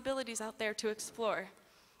possibilities out there to explore.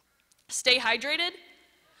 Stay hydrated.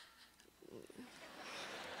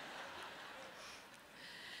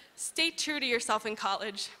 Stay true to yourself in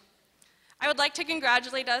college. I would like to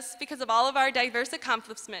congratulate us because of all of our diverse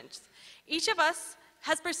accomplishments. Each of us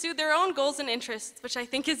has pursued their own goals and interests, which I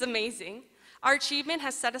think is amazing. Our achievement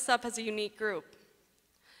has set us up as a unique group.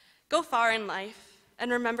 Go far in life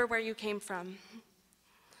and remember where you came from.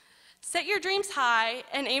 Set your dreams high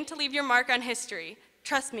and aim to leave your mark on history.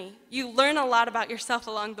 Trust me, you learn a lot about yourself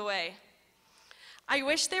along the way. I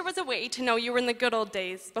wish there was a way to know you were in the good old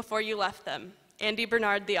days before you left them. Andy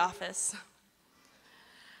Bernard, The Office.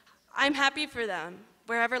 I'm happy for them,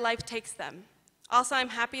 wherever life takes them. Also, I'm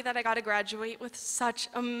happy that I got to graduate with such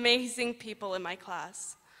amazing people in my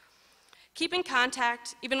class. Keep in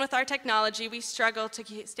contact. Even with our technology, we struggle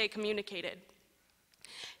to stay communicated.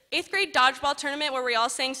 8th grade dodgeball tournament where we all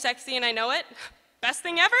sang Sexy and I Know It. Best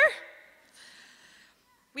thing ever?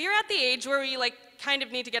 We are at the age where we kind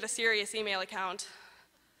of need to get a serious email account.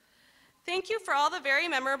 Thank you for all the very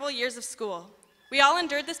memorable years of school. We all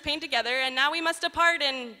endured this pain together, and now we must depart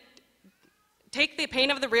and take the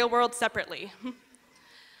pain of the real world separately.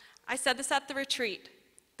 I said this at the retreat.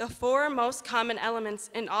 The 4 most common elements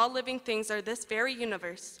in all living things are this very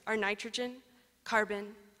universe are nitrogen, carbon,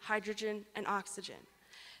 hydrogen, and oxygen.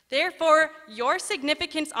 Therefore, your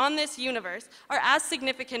significance on this universe are as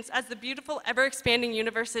significant as the beautiful, ever-expanding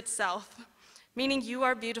universe itself, meaning you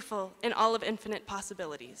are beautiful in all of infinite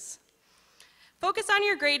possibilities. Focus on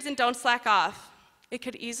your grades and don't slack off. It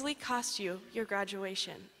could easily cost you your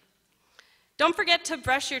graduation. Don't forget to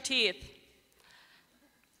brush your teeth.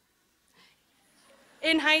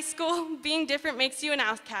 In high school, being different makes you an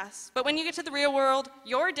outcast, but when you get to the real world,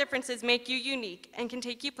 your differences make you unique and can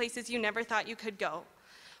take you places you never thought you could go.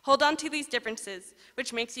 Hold on to these differences,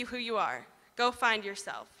 which makes you who you are. Go find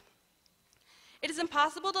yourself. It is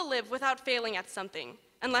impossible to live without failing at something,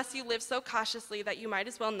 unless you live so cautiously that you might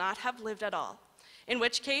as well not have lived at all, in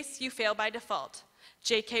which case you fail by default.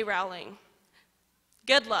 J.K. Rowling.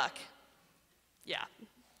 Good luck. Yeah.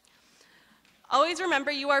 Always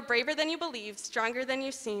remember you are braver than you believe, stronger than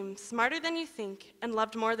you seem, smarter than you think, and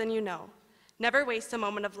loved more than you know. Never waste a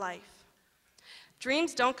moment of life.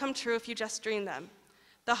 Dreams don't come true if you just dream them.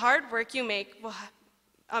 The hard work you make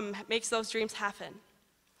makes those dreams happen.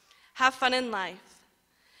 Have fun in life.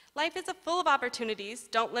 Life is full of opportunities.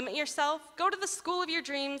 Don't limit yourself. Go to the school of your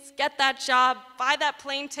dreams, get that job, buy that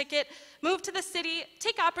plane ticket, move to the city,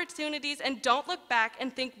 take opportunities, and don't look back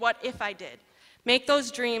and think, what if I did? Make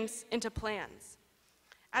those dreams into plans.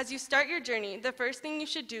 As you start your journey, the first thing you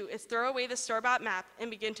should do is throw away the store-bought map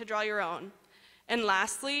and begin to draw your own. And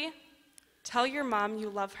lastly, tell your mom you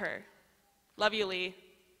love her. Love you, Lee.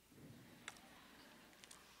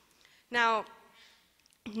 Now,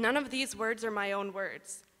 none of these words are my own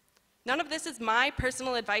words. None of this is my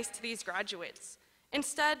personal advice to these graduates.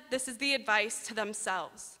 Instead, this is the advice to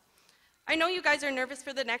themselves. I know you guys are nervous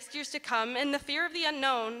for the next years to come and the fear of the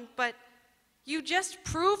unknown, but you just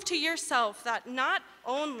prove to yourself that not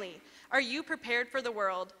only are you prepared for the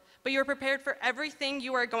world, but you're prepared for everything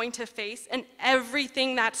you are going to face and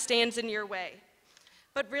everything that stands in your way.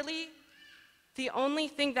 But really, the only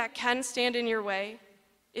thing that can stand in your way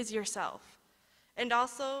is yourself. And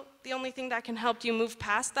also, the only thing that can help you move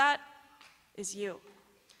past that is you.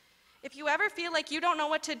 If you ever feel like you don't know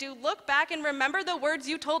what to do, look back and remember the words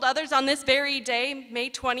you told others on this very day, May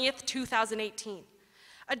 20th, 2018.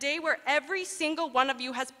 A day where every single one of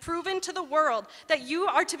you has proven to the world that you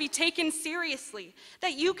are to be taken seriously,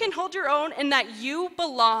 that you can hold your own, and that you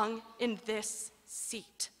belong in this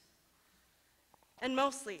seat. And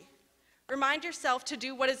mostly, remind yourself to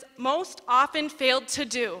do what is most often failed to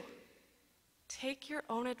do. Take your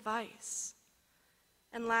own advice.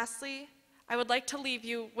 And lastly, I would like to leave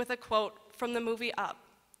you with a quote from the movie Up.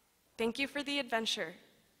 Thank you for the adventure.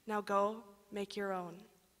 Now go make your own.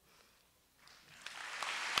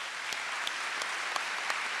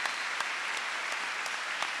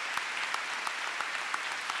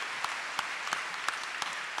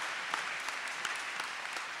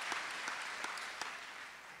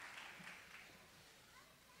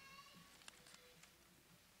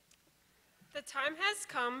 The time has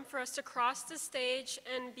come for us to cross the stage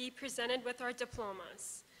and be presented with our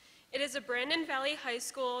diplomas. It is a Brandon Valley High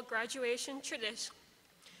School graduation tradition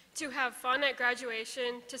to have fun at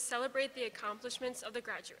graduation to celebrate the accomplishments of the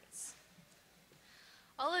graduates.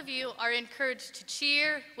 All of you are encouraged to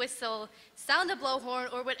cheer, whistle, sound a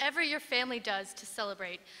blowhorn, or whatever your family does to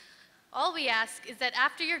celebrate. All we ask is that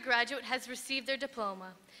after your graduate has received their diploma,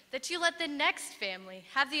 that you let the next family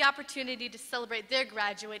have the opportunity to celebrate their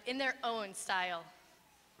graduate in their own style.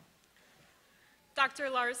 Dr.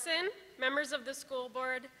 Larson, members of the school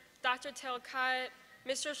board, Dr. Talcott,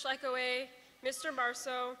 Mr. Schleckaway, Mr.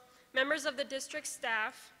 Marceau, members of the district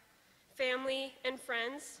staff, family, and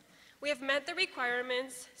friends, we have met the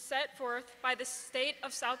requirements set forth by the state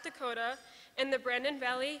of South Dakota and the Brandon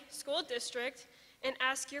Valley School District and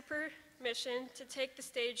ask your permission to take the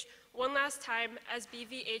stage one last time as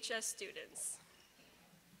BVHS students.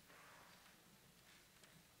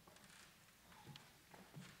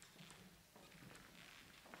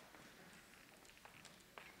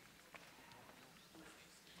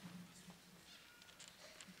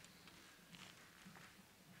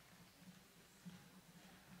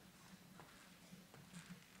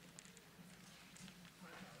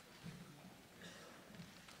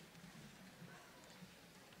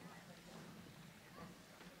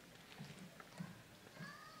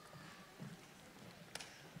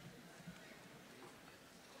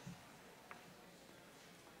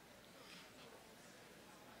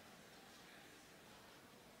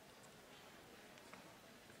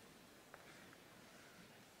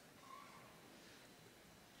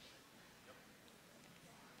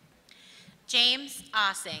 James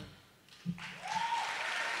Ossing.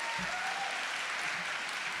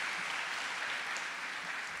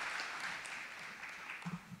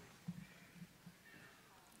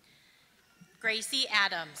 Gracie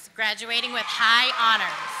Adams, graduating with high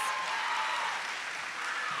honors.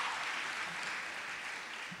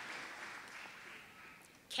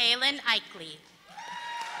 Kaylin Eichley.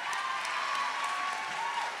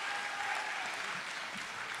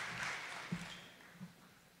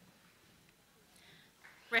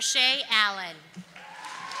 Rashay Allen.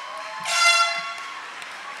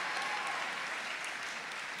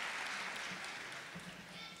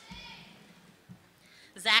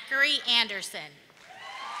 Zachary Anderson.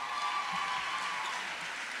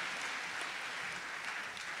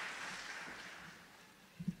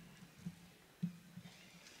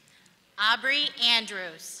 Aubrey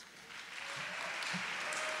Andrews.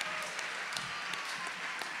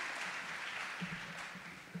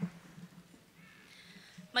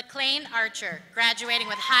 McLean Archer, graduating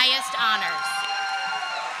with highest honors.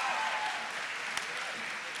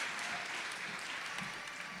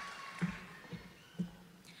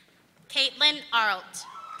 Caitlin Arlt.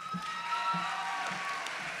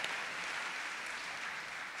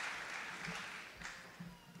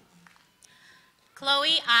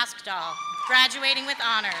 Chloe Oskdahl, graduating with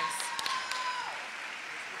honors.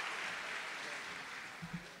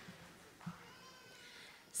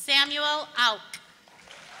 Samuel Auk.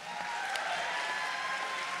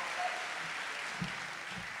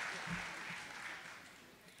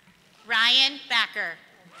 Ryan Backer.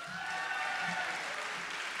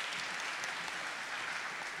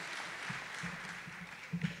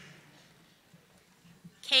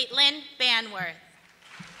 Caitlin Banworth.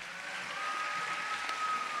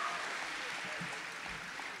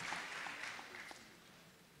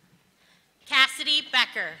 Cassidy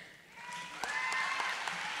Becker.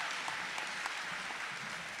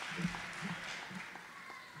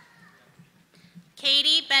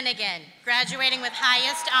 Katie Bennigan, graduating with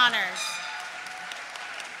highest honors.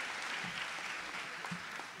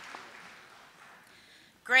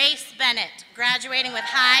 Grace Bennett, graduating with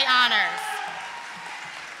high honors.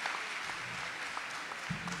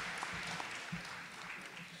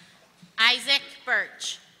 Isaac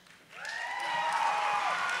Birch.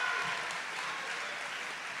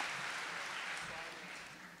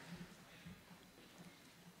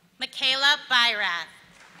 Irath.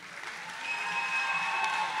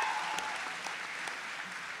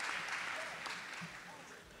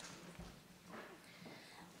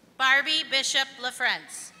 Barbie Bishop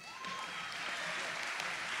LaFrance.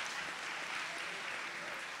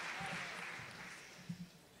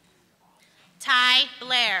 Ty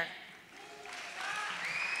Blair.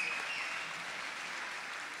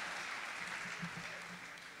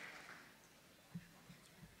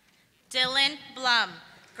 Dylan Blum,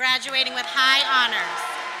 graduating with high honors.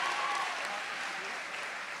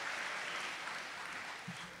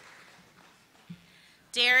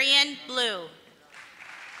 Darian Blue.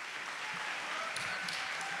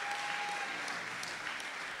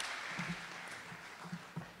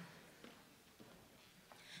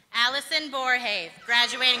 Allison Borhave,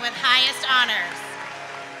 graduating with highest honors.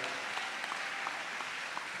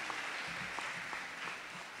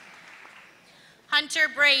 Hunter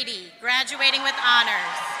Brady, graduating with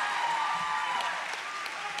honors.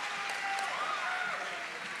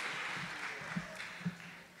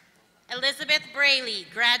 Elizabeth Braley,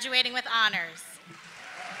 graduating with honors.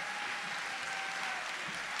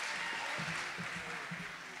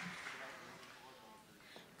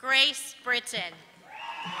 Grace Britton.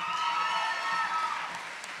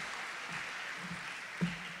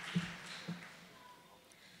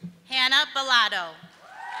 Hannah Bellado.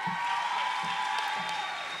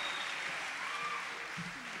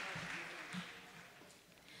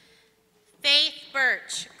 Faith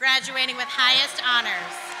Birch, graduating with highest honors.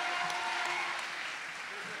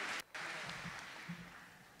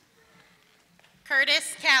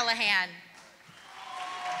 Curtis Callahan.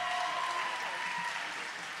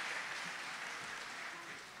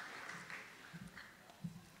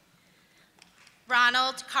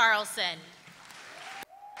 Ronald Carlson.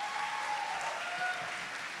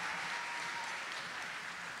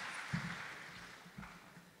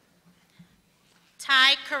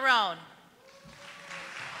 Ty Carone.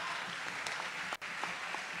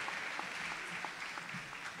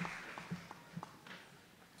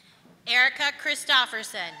 Erica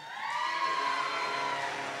Christofferson.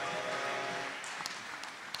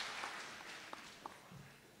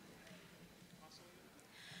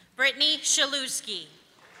 Brittany Shaluski.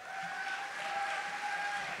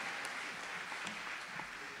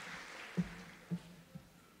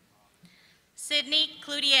 Sydney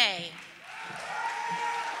Cloutier.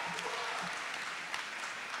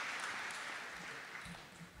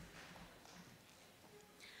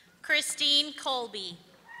 Christine Colby.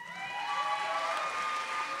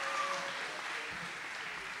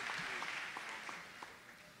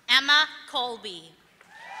 Emma Colby.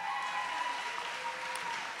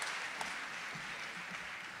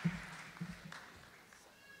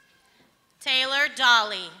 Taylor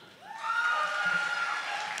Dolly.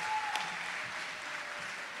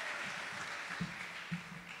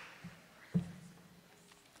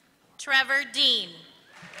 Trevor Dean.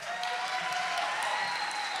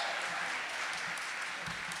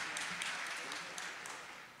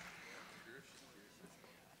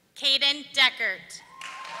 Caden Deckert.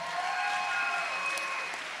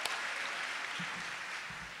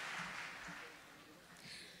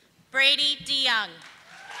 Brady DeYoung.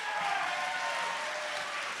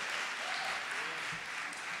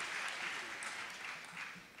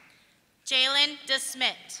 Jalen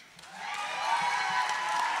DeSmit.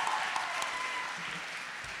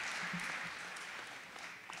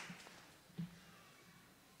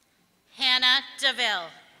 Hannah DeVille.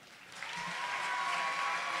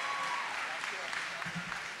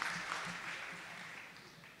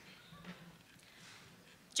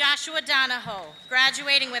 Joshua Donahoe,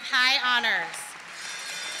 graduating with high honors.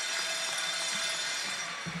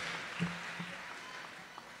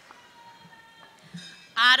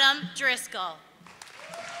 Autumn Driscoll.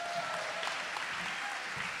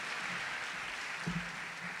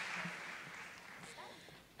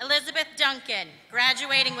 Elizabeth Duncan,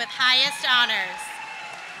 graduating with highest honors.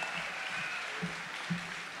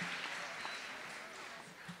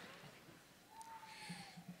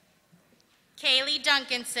 Kaylee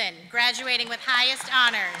Duncanson, graduating with highest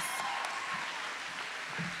honors.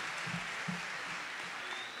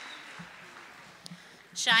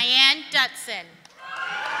 Cheyenne Dutson.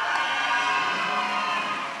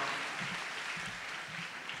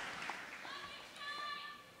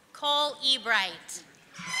 Cole Ebright.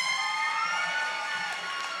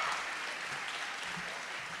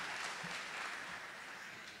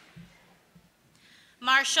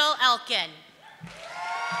 Marshall Elkin.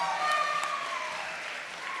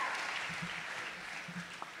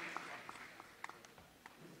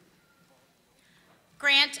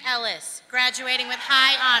 Grant Ellis, graduating with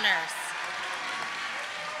high honors.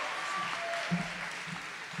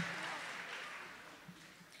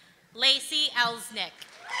 Elsnick.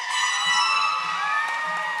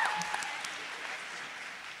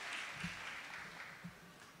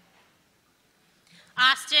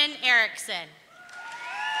 Austin Erickson.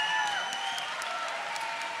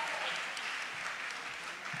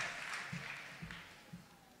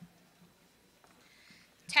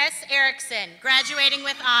 Tess Erickson, graduating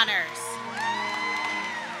with honors.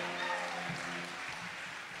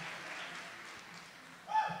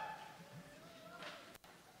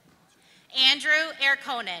 Andrew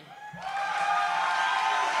Erkonen.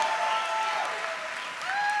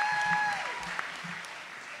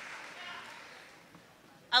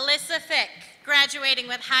 Alyssa Fick, graduating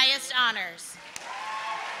with highest honors.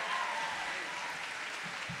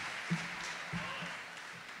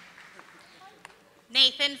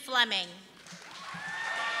 Nathan Fleming.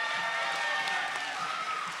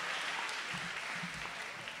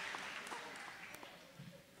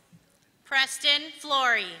 Preston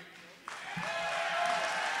Flory.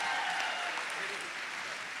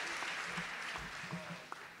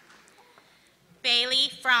 Bailey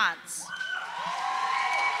France.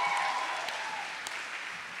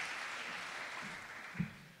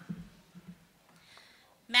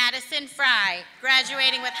 Madison Fry,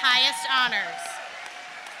 graduating with highest honors.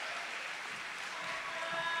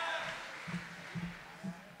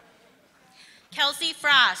 Kelsey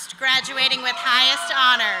Frost, graduating with highest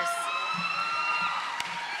honors.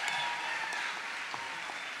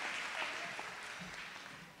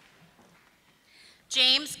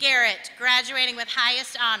 James Garrett, graduating with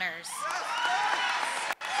highest honors.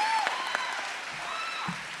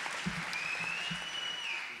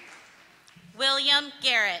 William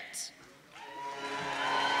Garrett.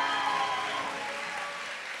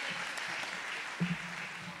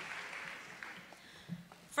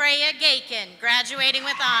 Freya Gakin, graduating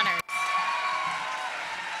with honors.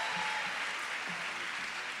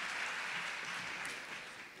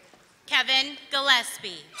 Kevin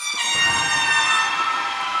Gillespie.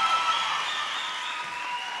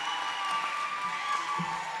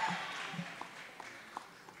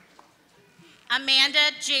 Amanda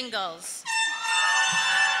Jingles.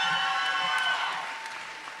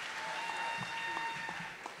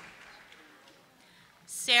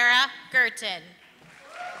 Sarah Gurton.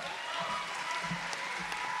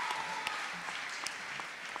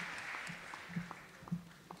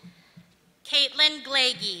 Caitlin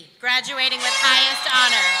Glagey, graduating with highest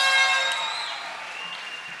honors.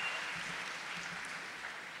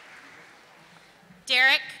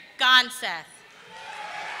 Derek Gonseth.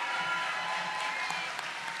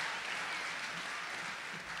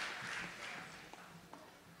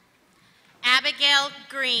 Abigail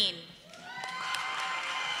Green.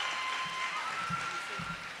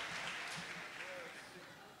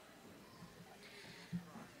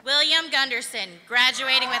 William Gunderson,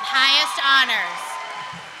 graduating with highest honors.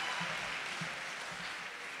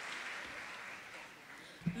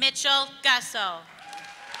 Mitchell Gusso.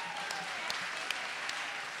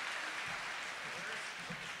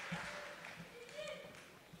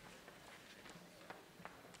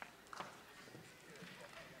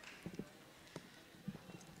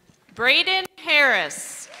 Braden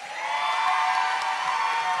Harris.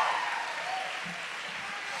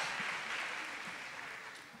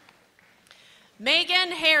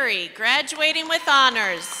 Megan Harry, graduating with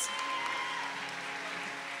honors.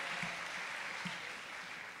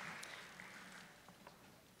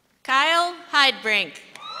 Kyle Heidbrink.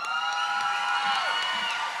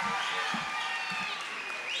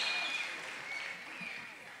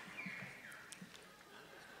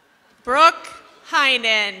 Brooke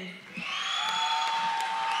Heinen.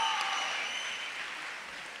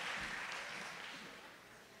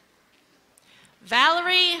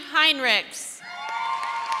 Valerie Heinrichs.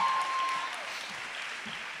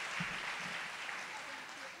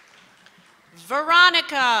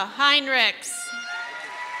 Veronica Heinrichs.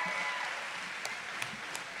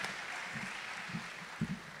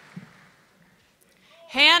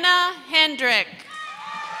 Hannah Hendrick.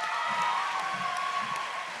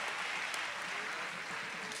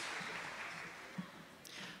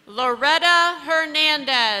 Loretta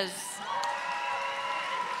Hernandez.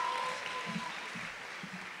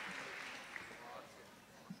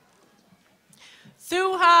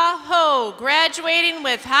 Thuha Ho, graduating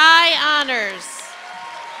with high honors.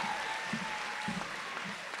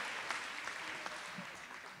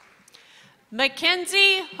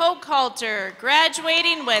 Mackenzie Hochhalter,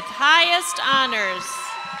 graduating with highest honors.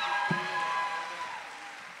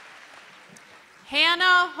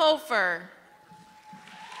 Hannah Hofer.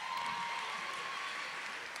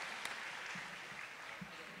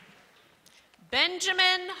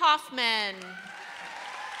 Benjamin Hoffman.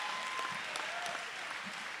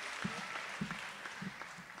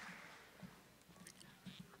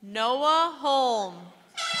 Noah Holm.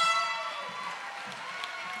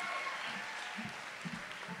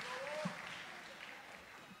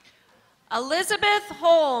 Elizabeth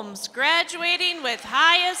Holmes, graduating with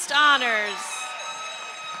highest honors.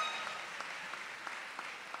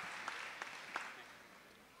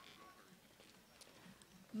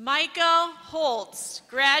 Micah Holtz,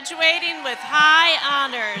 graduating with high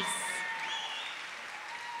honors.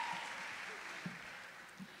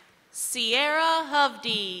 Sierra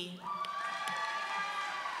Hovde.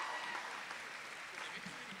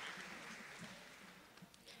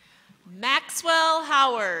 Maxwell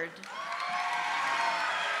Howard.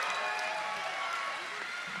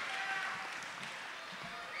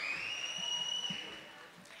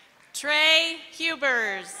 Trey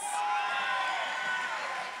Hubers.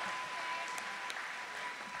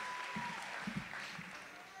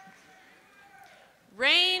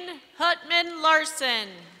 Rain Hutman Larson.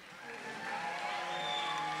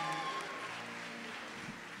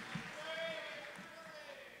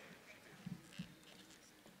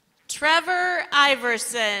 Trevor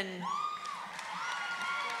Iverson.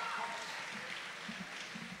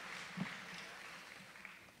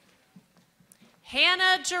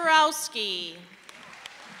 Hannah Jarowski.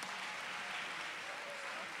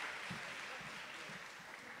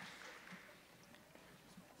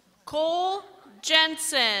 Cole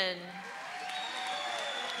Jensen.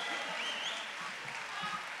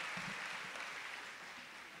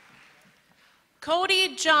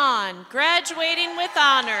 Cody John, graduating with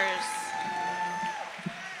honors.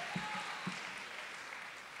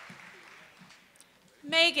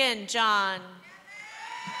 Megan John.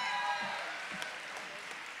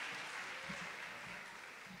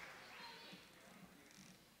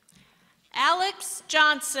 Alex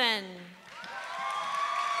Johnson.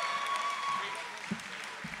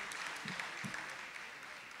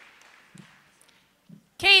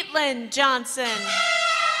 Caitlin Johnson.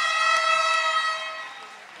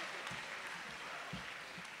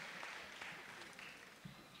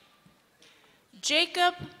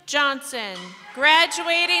 Jacob Johnson,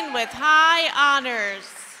 graduating with high honors.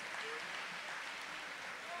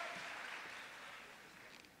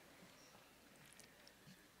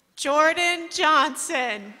 Jordan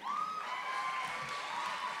Johnson.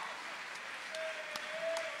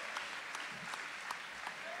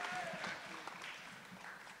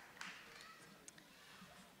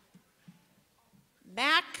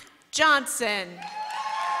 Mac Johnson.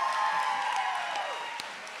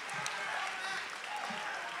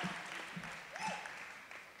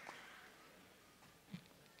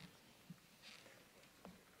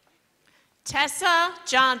 Tessa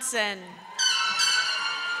Johnson.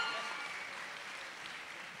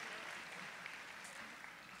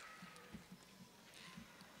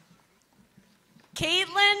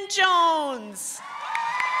 Caitlin Jones.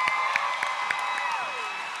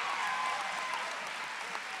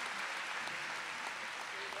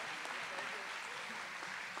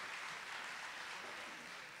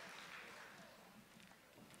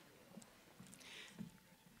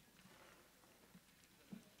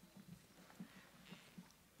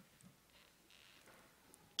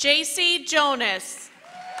 JC Jonas.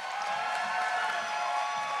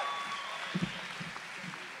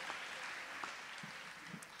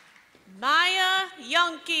 Maya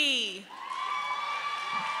Yonke.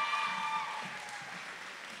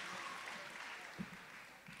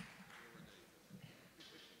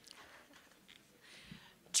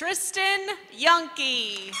 Tristan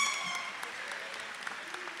Yonke.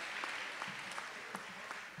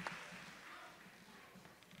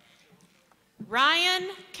 Ryan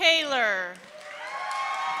Kaler.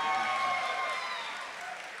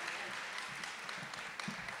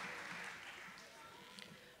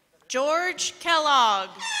 George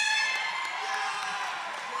Kellogg.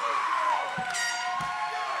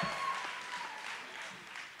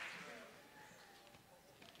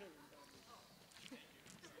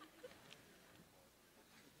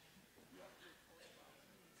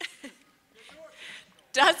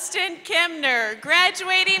 Dustin Kimner,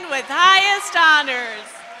 graduating with highest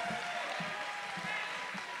honors.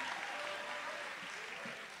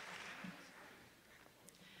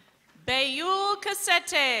 Bayul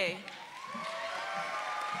Cassette.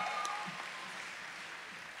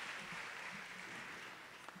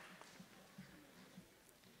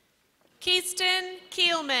 Keaston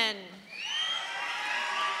Kielman.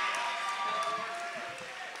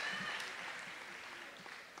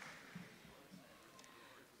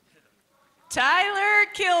 Tyler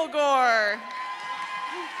Kilgore.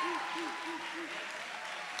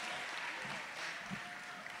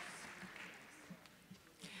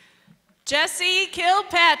 Jesse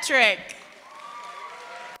Kilpatrick.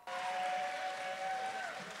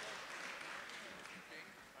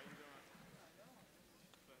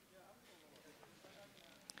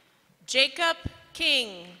 Jacob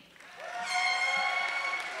King.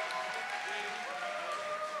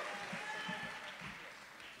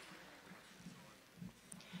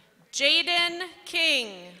 Jaden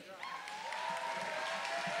King.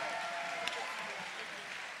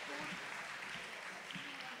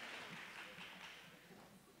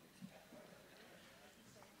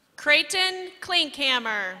 Creighton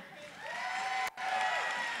Klinkhammer.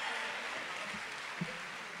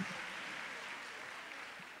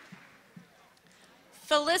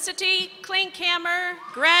 Felicity Klinkhammer,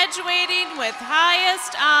 graduating with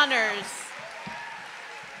highest honors.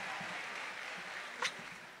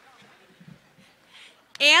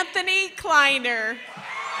 Anthony Kleiner.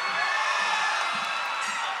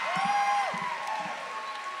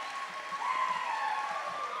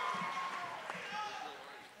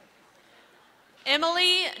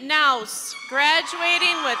 Emily Naus,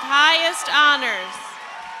 graduating with highest honors.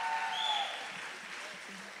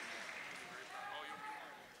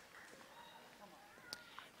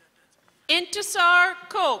 Intisar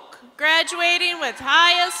Koch, graduating with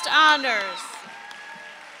highest honors.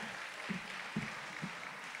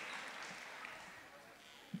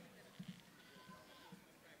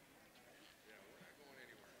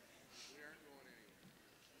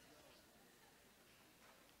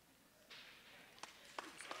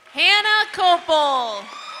 Hannah Kopel.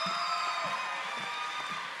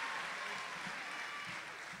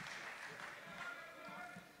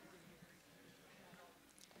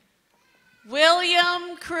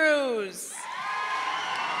 William Cruz.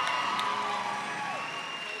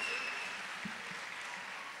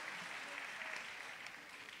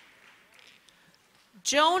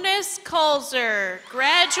 Jonas Kulzer,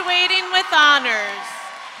 graduating with honors.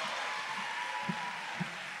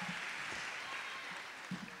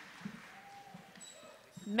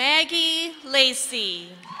 Maggie Lacey.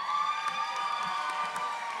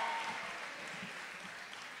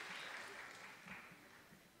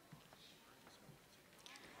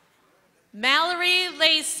 Mallory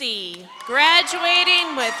Lacey,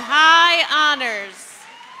 graduating with high honors.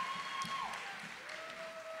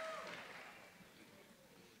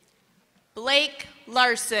 Blake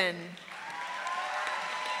Larson.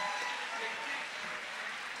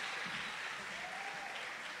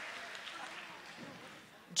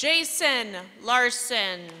 Jason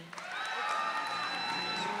Larson.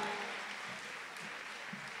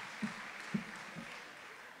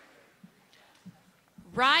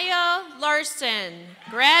 Raya Larson,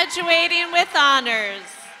 graduating with honors.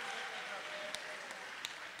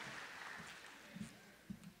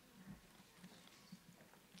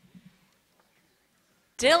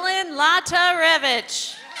 Dylan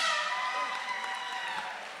Latarevich.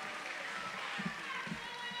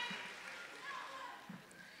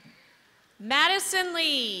 Madison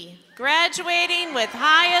Lee, graduating with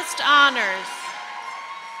highest honors.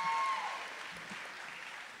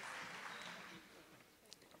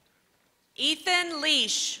 Ethan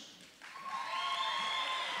Leash.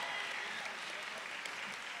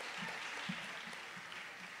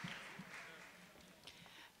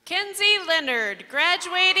 Kenzie Leonard,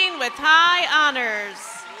 graduating with high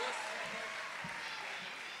honors.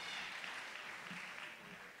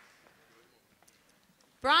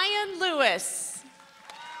 Brian Lewis.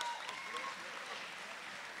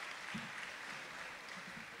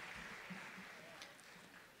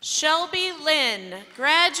 Shelby Lynn,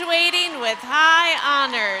 graduating with high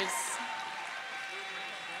honors.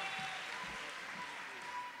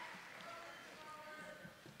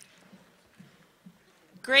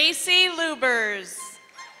 Gracie Lubers.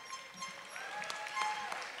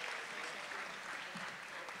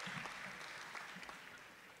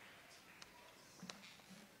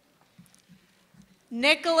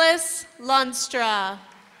 Nicholas Lunstra.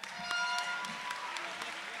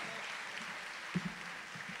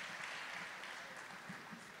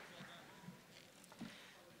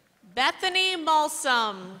 Bethany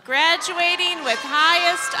Malsum, graduating with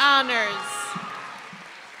highest honors.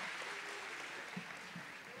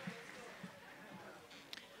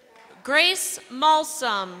 Grace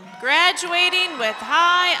Malsum, graduating with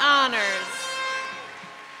high honors.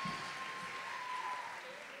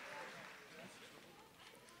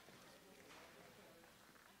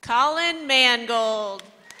 Colin Mangold.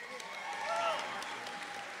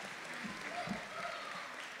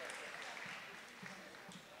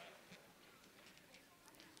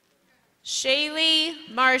 Shaylee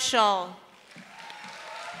Marshall.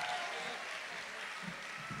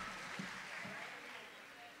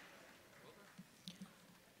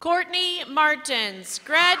 Courtney Martins,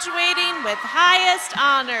 graduating with highest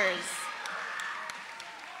honors.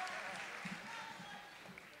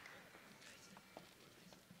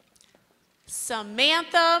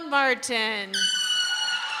 Samantha Martin.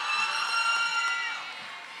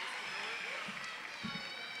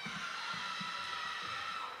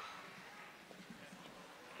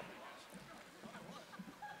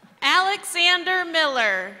 Alexander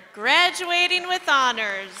Miller, graduating with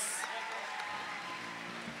honors.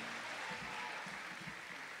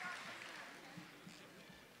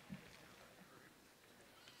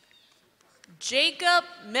 Jacob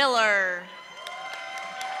Miller.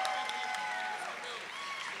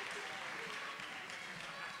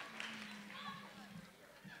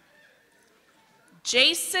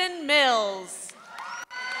 Jason Mills.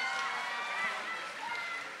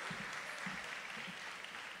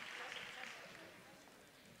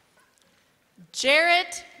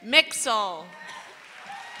 Jarrett Mixel.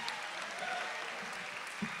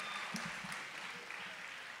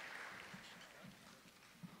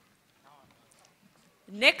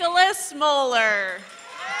 Nicholas Moeller.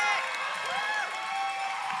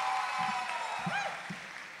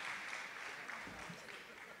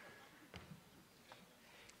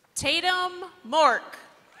 Tatum Mork.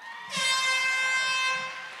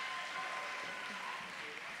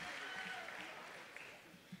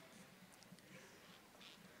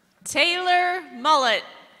 Taylor Mullet.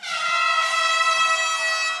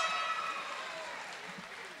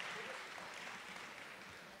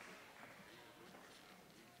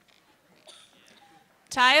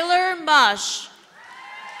 Tyler Mush.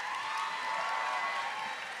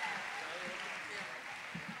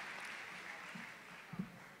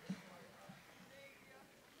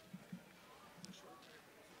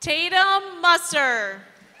 Tatum Musser.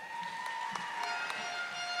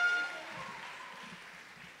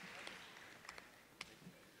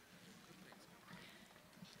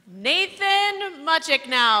 Nathan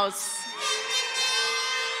Muchiknaus.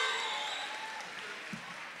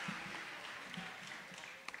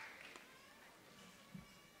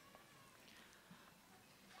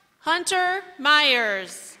 Hunter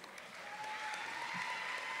Myers.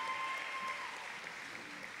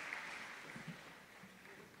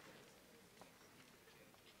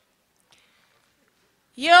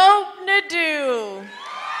 Yo Nadu.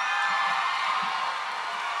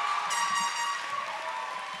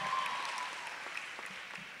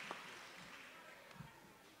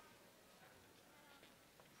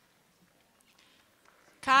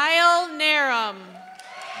 Kyle Narum.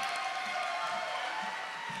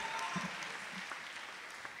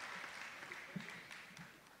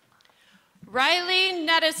 Riley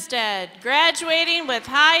Nettestead, graduating with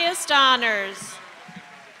highest honors.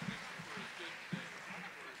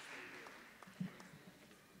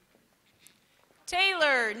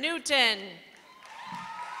 Taylor Newton.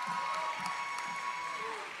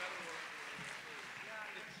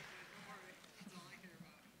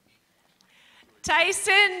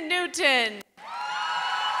 Tyson Newton.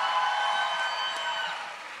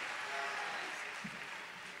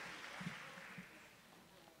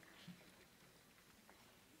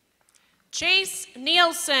 Chase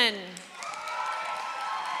Nielsen.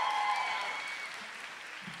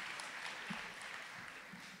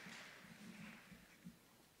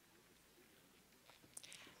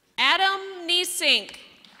 Adam Niesink.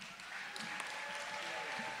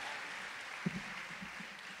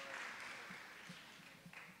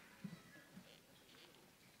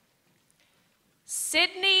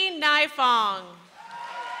 Sydney Nifong.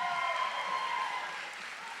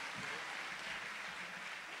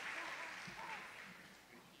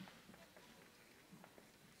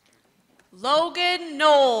 Logan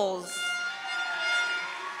Knowles.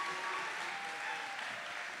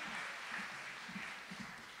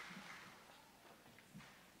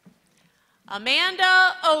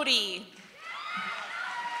 Amanda Odie.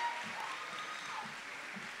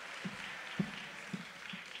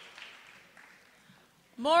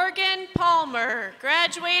 Morgan Palmer,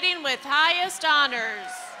 graduating with highest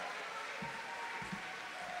honors.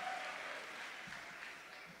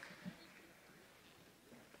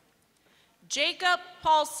 Jacob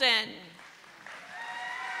Paulson.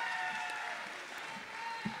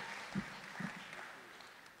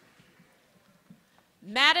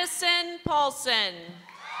 Madison Paulson.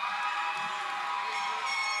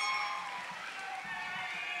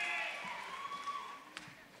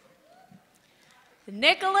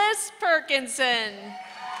 Nicholas Perkinson.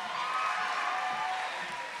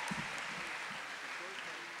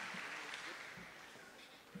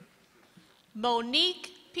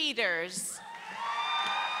 Monique Peters.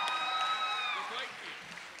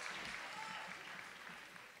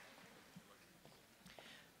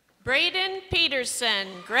 Braden Peterson,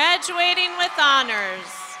 graduating with honors.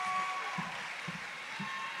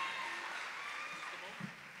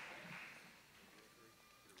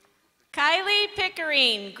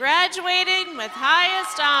 Green, graduating with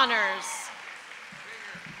highest honors.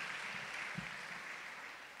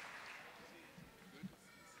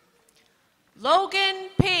 Logan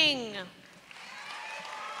Ping.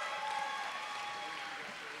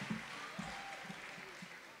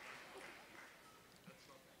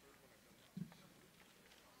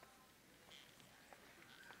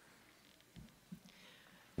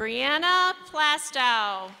 Brianna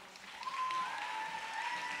Plastow.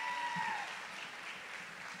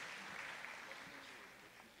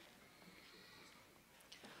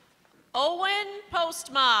 Owen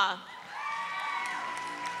Postma.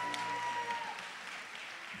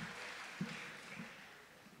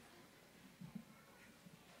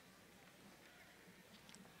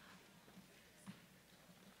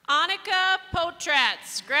 Annika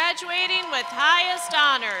Potratz, graduating with highest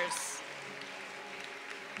honors.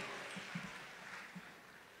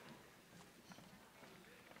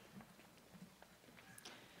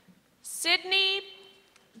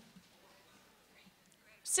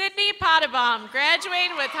 Sydney Potabom,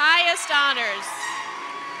 graduating with highest honors.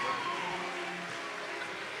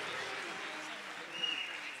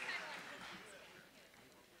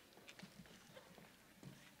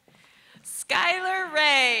 Skylar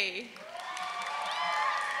Ray.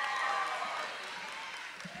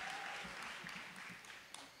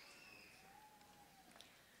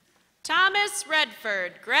 Thomas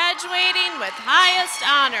Redford, graduating with highest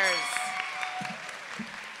honors.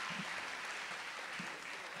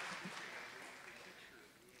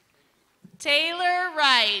 Taylor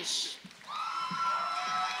Reich.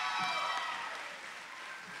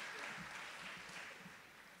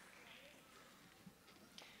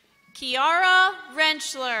 Kiara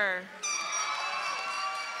Rentschler.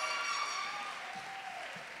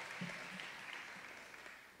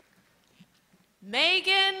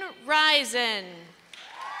 Megan Risen.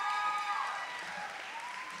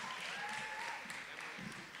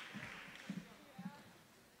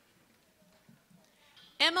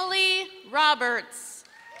 Emily Roberts.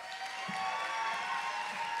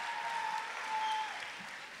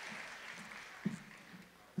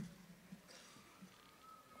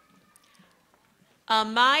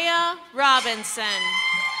 Amaya Robinson.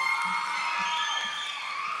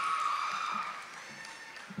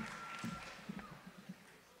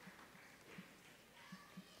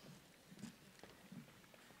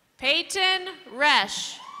 Peyton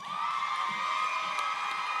Resch.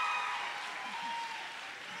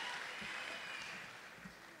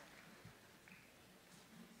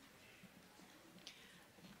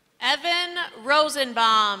 Evan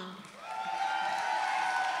Rosenbaum.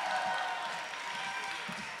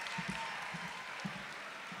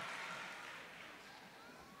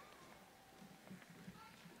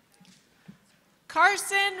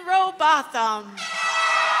 Carson Robotham.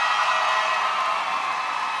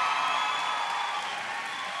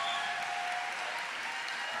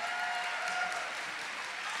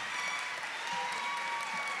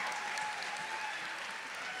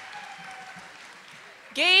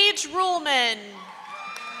 Gage Ruhlman.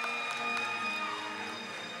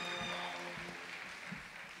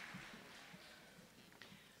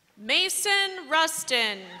 Mason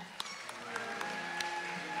Rustin.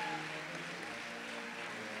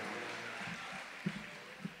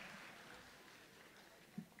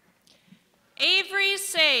 Avery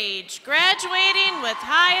Sage, graduating with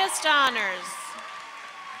highest honors.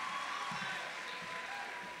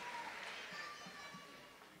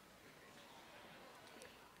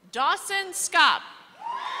 Dawson Scott.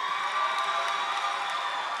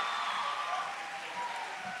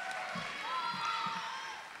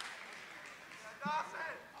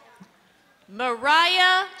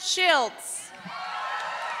 Mariah Schiltz.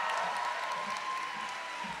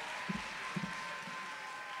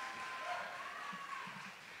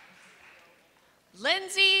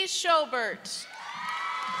 Lindsay Schobert.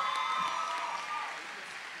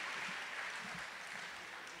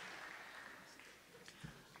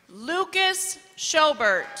 Lucas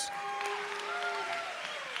Schobert.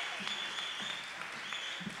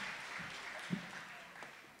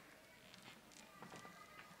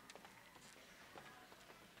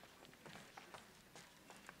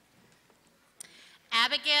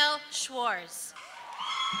 Abigail Schwartz.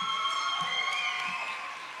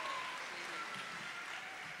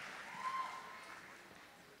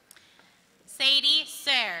 Sadie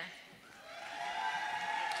Sayre.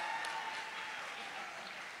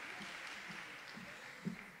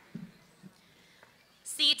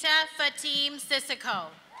 Sita Fatim Sissoko.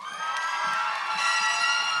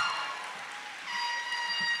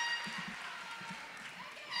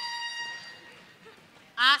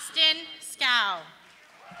 Austin Scow.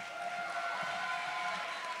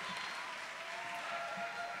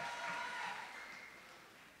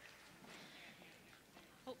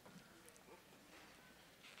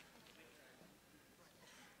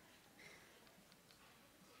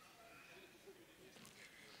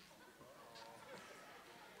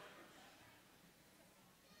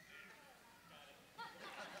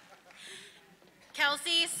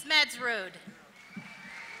 Kelsey Smedsrud.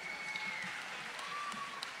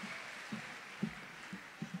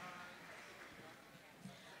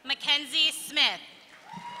 Mackenzie Smith.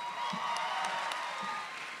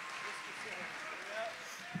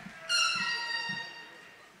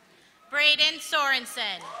 Braden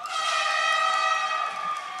Sorensen.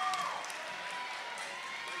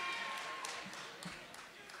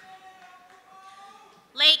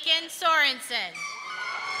 Lakin Sorensen.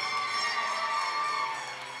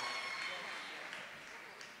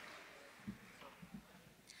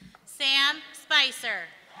 Sam Spicer.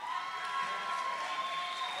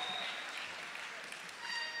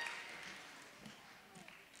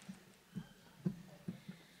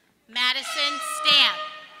 Madison Stamp.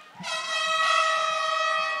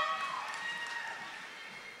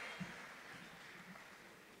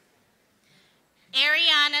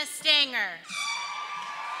 Ariana Stanger.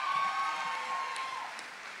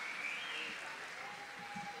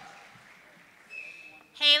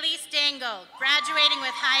 Haley Stengel, graduating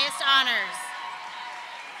with highest honors.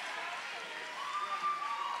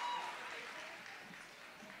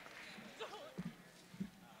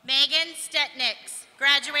 Megan Stetnix,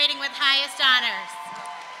 graduating with highest honors.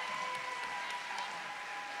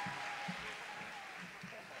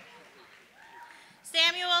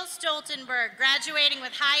 Samuel Stoltenberg, graduating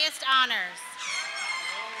with highest honors.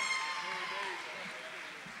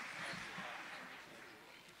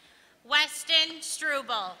 Weston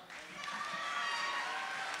Struble.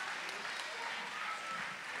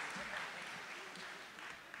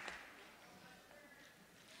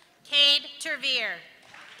 Cade Tervier.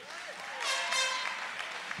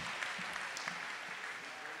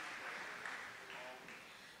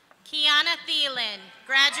 Kiana Thielen,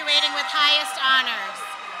 graduating with highest honors.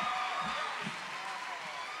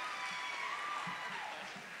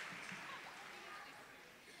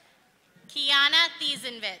 Kiana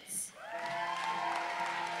Thiesenwitz.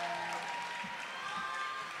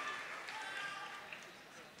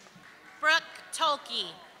 Brooke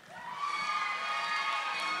Tolke.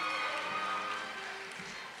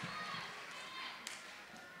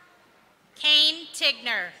 Kane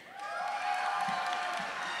Tigner.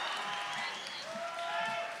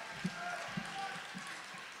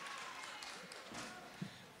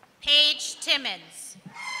 Paige Timmons.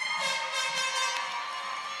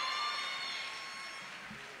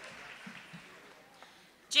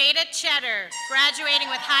 Jada Cheddar, graduating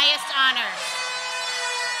with highest honors.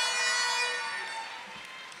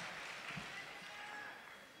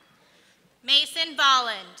 Mason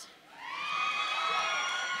Bolland.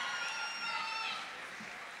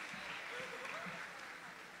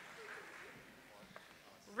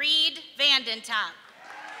 Reed Vandentop.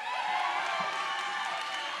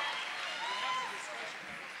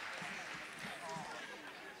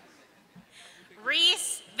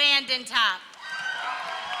 Reese Vandentop.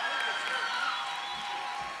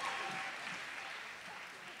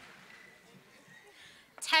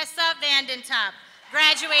 Tessa Vandentop,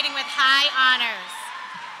 graduating with high honors.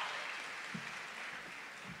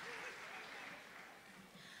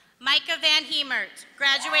 Micah Van Hemert,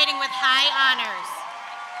 graduating with high honors.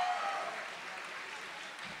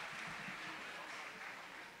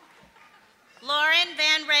 Lauren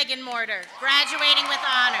Van Regenmorter, graduating with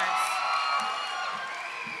honors.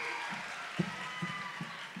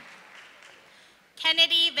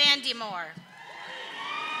 Kennedy Van DeMoor.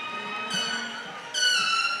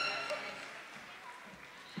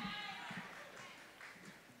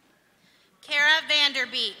 Kara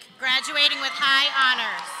Vanderbeek, graduating with high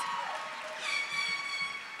honors.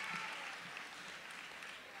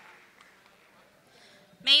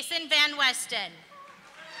 Mason Van Westen.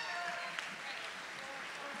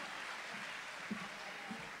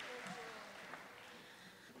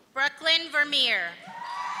 Brooklyn Vermeer.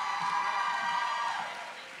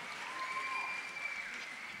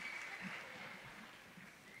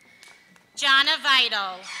 Jonna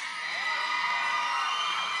Vital.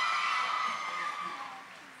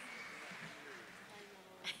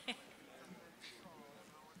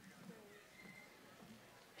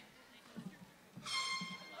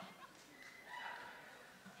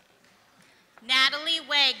 Natalie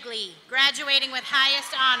Wegley, graduating with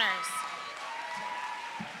highest honors.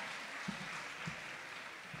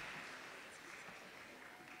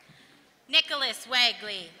 Nicholas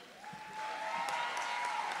Wegley.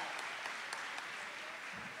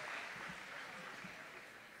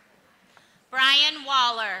 Brian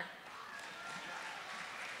Waller.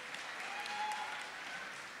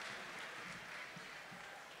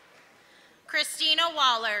 Christina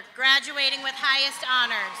Waller, graduating with highest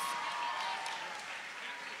honors.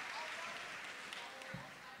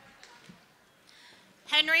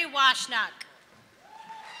 Henry Washnuck.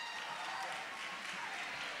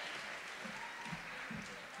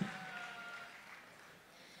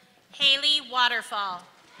 Haley Waterfall.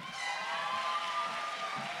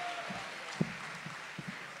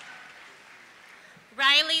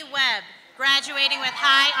 Riley Webb, graduating with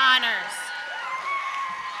high honors.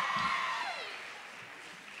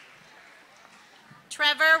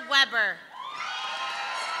 Trevor Weber.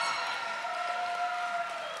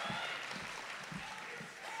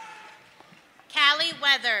 Callie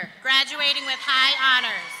Weather, graduating with high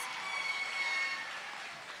honors.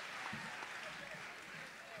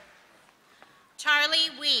 Charlie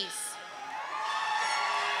Weiss.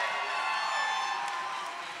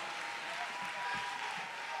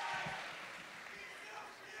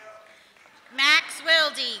 Max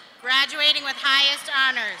Wilde, graduating with highest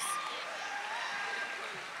honors.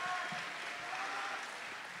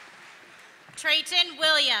 Trayton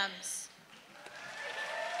Williams.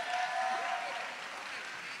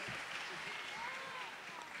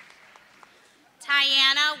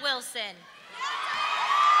 Tiana Wilson.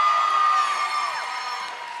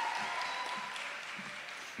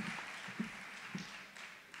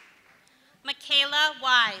 Michaela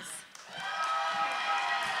Wise.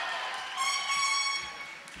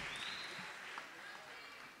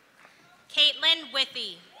 Caitlin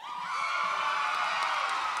Withy.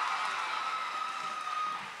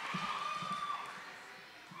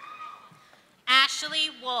 Ashley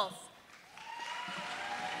Wolf.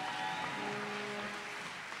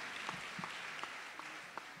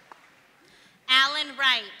 Alan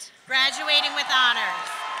Wright, graduating with honors.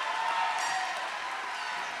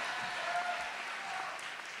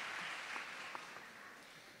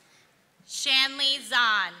 Shanley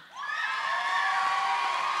Zahn.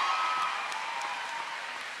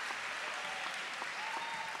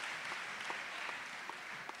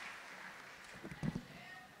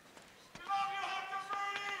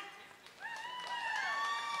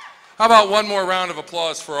 How about one more round of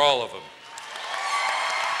applause for all of them?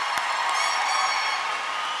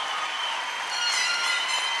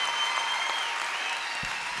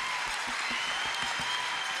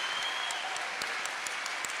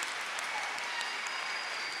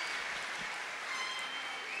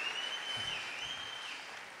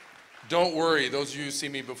 Don't worry, those of you who see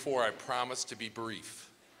me before, I promise to be brief.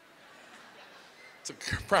 It's a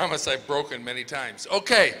promise I've broken many times.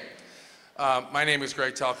 Okay. My name is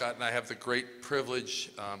Greg Talcott, and I have the great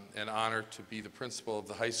privilege and honor to be the principal of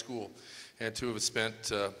the high school and to have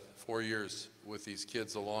spent 4 years with these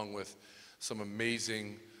kids along with some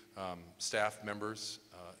amazing staff members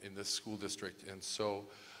in this school district. And so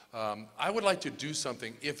I would like to do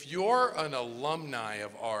something. If you're an alumni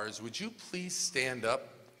of ours, would you please stand up?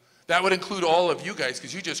 That would include all of you guys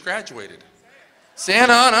because you just graduated. Stand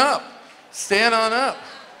on up. Stand on up.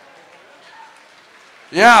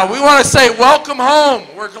 Yeah, we want to say welcome home.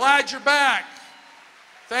 We're glad you're back.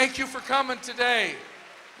 Thank you for coming today.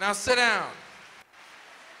 Now sit down.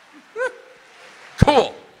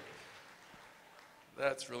 Cool.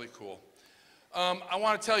 That's really cool. I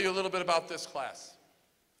want to tell you a little bit about this class.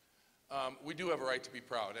 We do have a right to be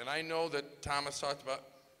proud. And I know that Thomas talked about,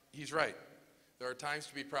 he's right. There are times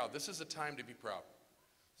to be proud. This is a time to be proud.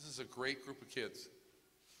 This is a great group of kids.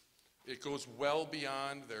 It goes well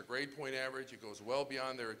beyond their grade point average. It goes well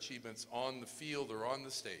beyond their achievements on the field or on the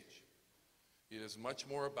stage. It is much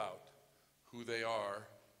more about who they are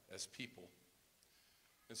as people.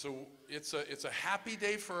 And so it's a happy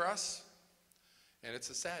day for us, and it's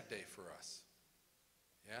a sad day for us.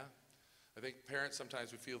 Yeah? I think parents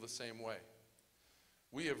sometimes we feel the same way.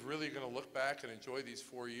 We have really going to look back and enjoy these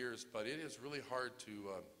 4 years, but it is really hard to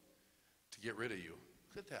get rid of you.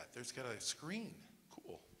 Look at that. There's got a screen.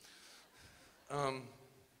 Cool.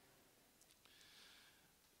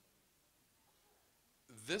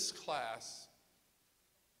 This class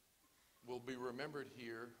will be remembered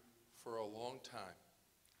here for a long time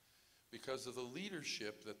because of the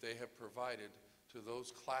leadership that they have provided to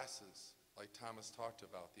those classes like Thomas talked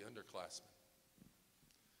about, the underclassmen.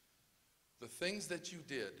 The things that you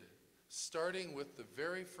did, starting with the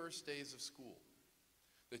very first days of school,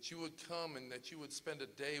 that you would come and that you would spend a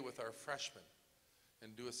day with our freshmen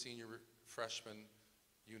and do a senior freshman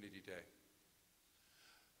Unity Day.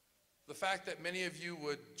 The fact that many of you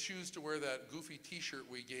would choose to wear that goofy t-shirt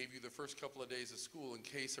we gave you the first couple of days of school in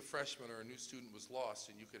case a freshman or a new student was lost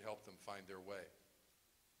and you could help them find their way.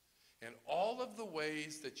 And all of the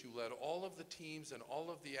ways that you led all of the teams and all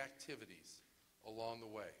of the activities along the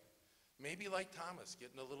way. Maybe like Thomas,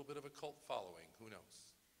 getting a little bit of a cult following, who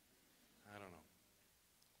knows? I don't know.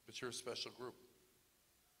 But you're a special group,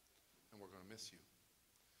 and we're going to miss you.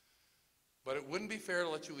 But it wouldn't be fair to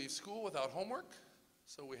let you leave school without homework,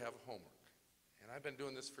 so we have homework. And I've been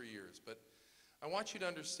doing this for years, but I want you to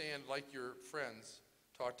understand, like your friends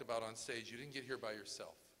talked about on stage, you didn't get here by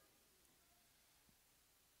yourself.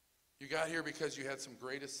 You got here because you had some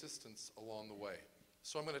great assistance along the way.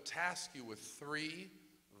 So I'm going to task you with 3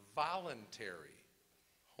 voluntary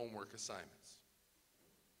homework assignments.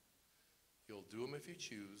 You'll do them if you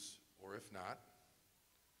choose, or if not,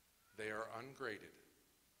 they are ungraded.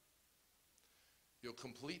 You'll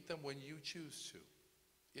complete them when you choose to,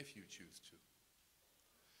 if you choose to.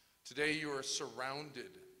 Today you are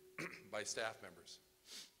surrounded by staff members.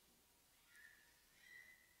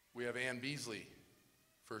 We have Ann Beasley,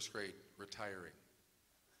 first grade, retiring.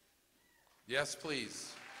 Yes,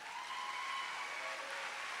 please.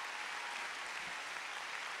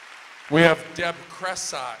 We have Deb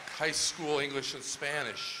Kresak, high school English and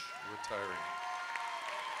Spanish, retiring.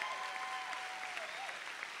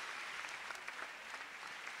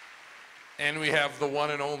 And we have the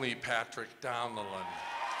one and only Patrick Donlin,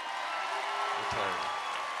 retiring.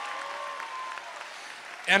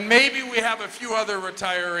 And maybe we have a few other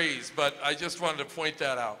retirees, but I just wanted to point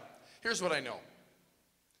that out. Here's what I know.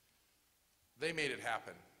 They made it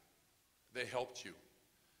happen. They helped you.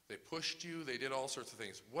 They pushed you. They did all sorts of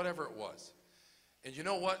things, whatever it was. And you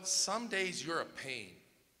know what? Some days you're a pain.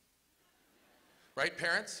 Right,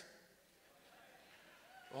 parents?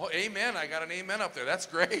 Oh, amen. I got an amen up there. That's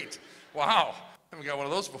great. Wow. I haven't got one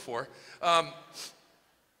of those before.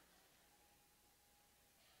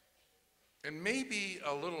 And maybe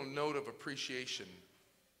a little note of appreciation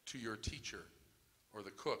to your teacher or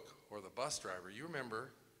the cook or the bus driver. You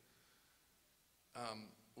remember,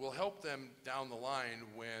 will help them down the line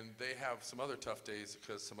when they have some other tough days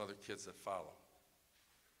because some other kids that follow.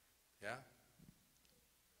 Yeah?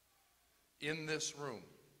 In this room,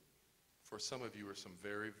 for some of you, are some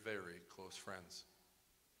very, very close friends.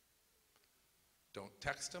 Don't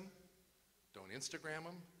text them. Don't Instagram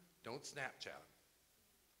them. Don't Snapchat them.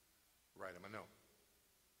 Write them a note.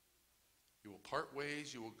 You will part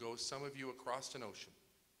ways. You will go, some of you, across an ocean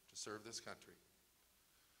to serve this country.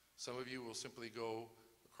 Some of you will simply go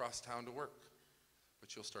across town to work,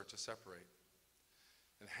 but you'll start to separate.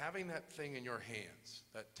 And having that thing in your hands,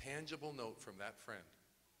 that tangible note from that friend,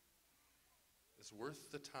 is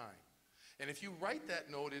worth the time. And if you write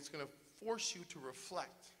that note, it's going to force you to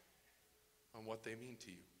reflect on what they mean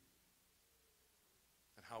to you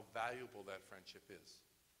and how valuable that friendship is.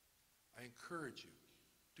 I encourage you,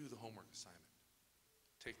 do the homework assignment.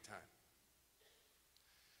 Take time.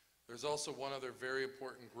 There's also one other very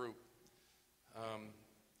important group,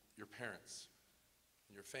 your parents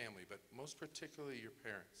and your family, but most particularly your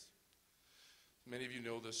parents. Many of you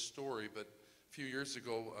know this story, but a few years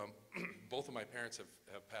ago, both of my parents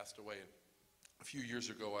have passed away. And a few years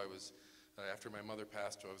ago, I was, after my mother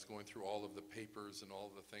passed, I was going through all of the papers and all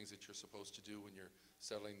of the things that you're supposed to do when you're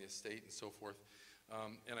settling the estate and so forth.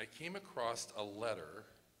 And I came across a letter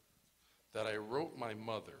that I wrote my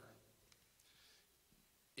mother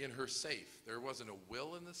in her safe. There wasn't a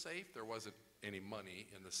will in the safe. There wasn't any money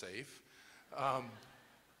in the safe.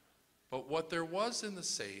 But what there was in the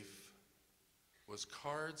safe was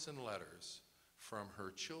cards and letters from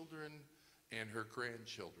her children and her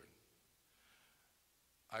grandchildren.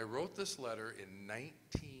 I wrote this letter in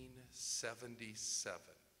 1977.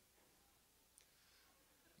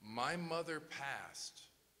 My mother passed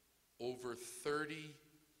over 35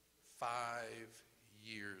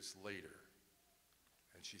 years later,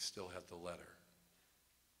 and she still had the letter.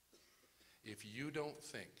 If you don't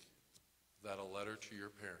think that a letter to your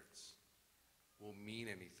parents will mean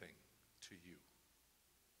anything to you,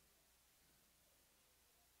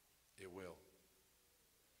 it will.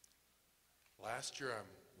 Last year,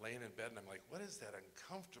 I'm laying in bed, and I'm like, what is that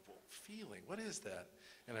uncomfortable feeling? What is that?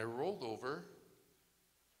 And I rolled over,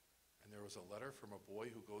 and there was a letter from a boy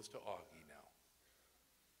who goes to Augie now.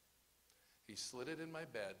 He slid it in my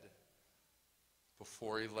bed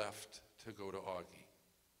before he left to go to Augie.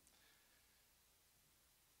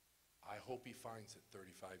 I hope he finds it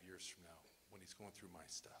 35 years from now when he's going through my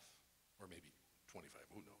stuff. Or maybe 25,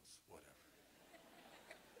 who knows, whatever.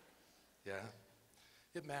 Yeah?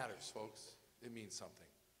 It matters, folks. It means something.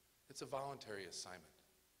 It's a voluntary assignment,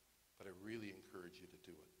 but I really encourage you to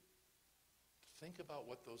do it. Think about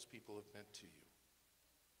what those people have meant to you.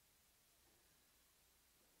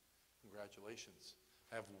 Congratulations.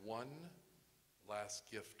 I have one last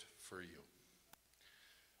gift for you.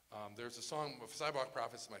 There's a song, Sidewalk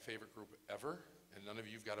Prophets is my favorite group ever, and none of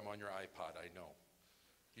you have got them on your iPod, I know.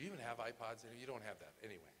 Do you even have iPods? You don't have that.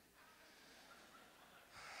 Anyway.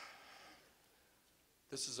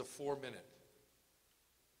 This is a 4-minute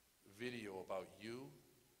video about you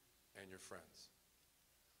and your friends.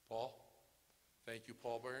 Paul, thank you,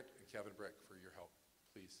 Paul Brandt and Kevin Brick, for your help.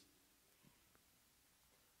 Please.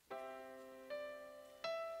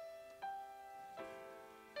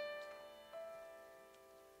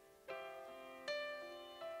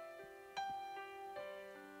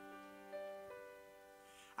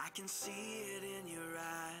 I can see it in your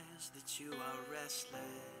eyes that you are restless.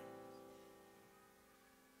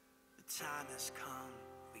 The time has come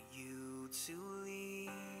for you to leave.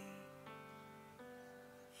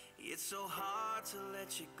 It's so hard to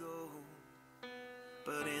let you go,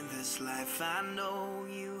 but in this life I know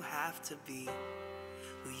you have to be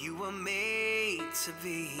who you were made to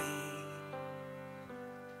be.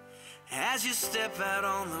 As you step out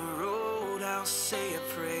on the road, I'll say a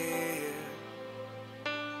prayer,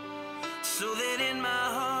 so that in my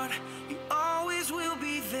heart you always will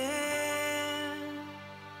be there.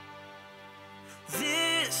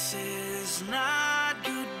 This is not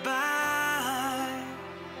goodbye.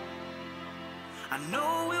 I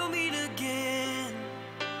know we'll meet again,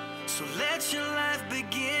 so let your life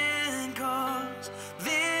begin, 'cause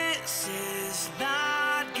this is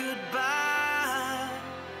not goodbye.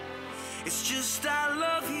 It's just I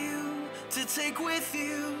love you to take with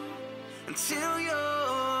you until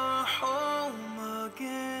you're home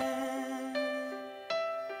again.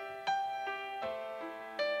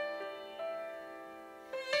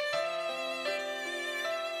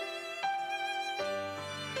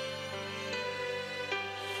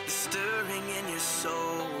 The stirring in your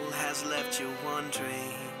soul has left you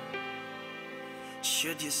wondering,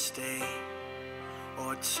 should you stay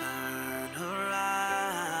or turn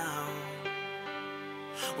around?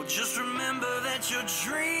 Well, just remember that your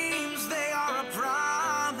dreams, they are a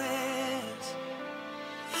promise,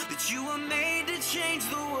 that you were made to change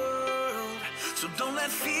the world. So don't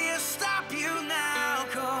let fear stop you now,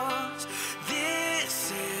 'cause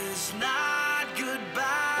this is not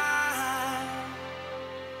goodbye.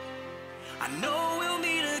 I know we'll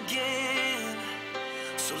meet again,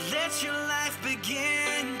 so let your life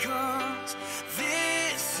begin, 'cause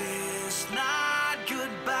this is not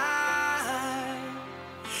goodbye.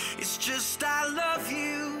 It's just I love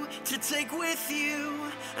you to take with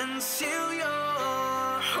you until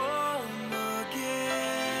you're home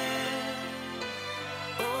again.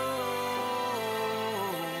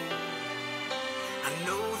 Oh, I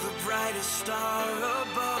know the brightest star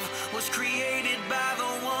above was created by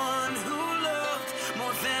the one who loved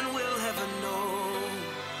more than we'll ever know,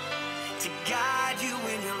 to guide you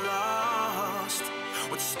when you're lost.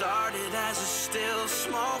 What started as a still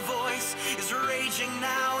small voice is raging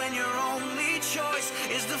now, and your only choice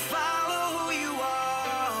is to follow who you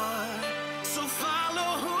are. So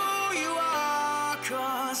follow who you are,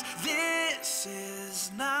 'cause this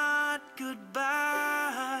is not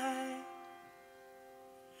goodbye.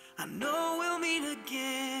 I know we'll meet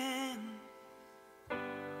again.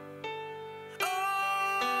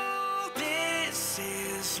 Oh, this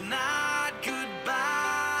is not goodbye.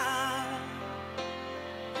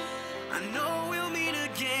 I know we'll meet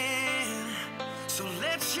again, so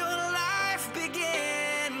let your life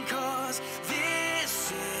begin, 'cause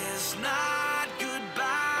this is not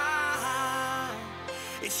goodbye.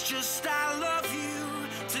 It's just I love you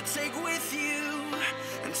to take with you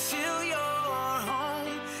until you're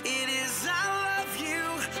home. It is I love you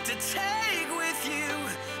to take with you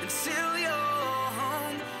until you're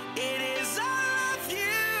home. It is I love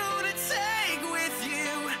you to take with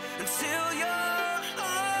you until you're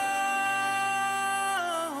home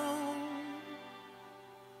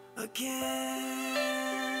again.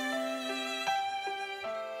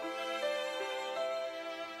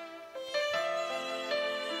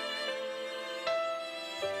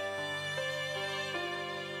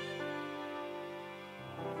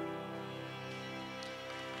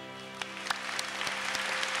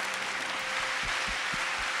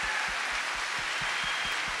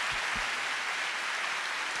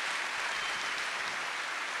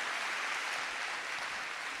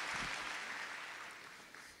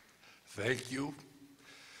 Thank you.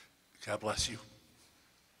 God bless you.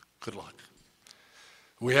 Good luck.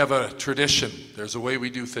 We have a tradition. There's a way we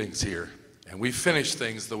do things here, and we finish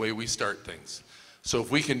things the way we start things. So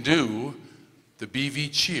if we can do the BV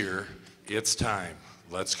cheer, it's time.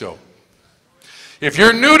 Let's go. If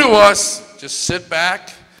you're new to us, just sit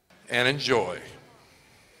back and enjoy.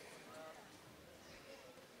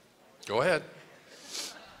 Go ahead.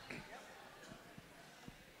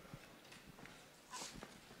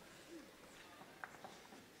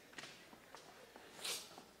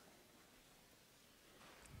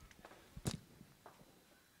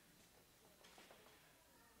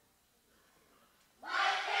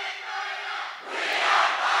 Life can't go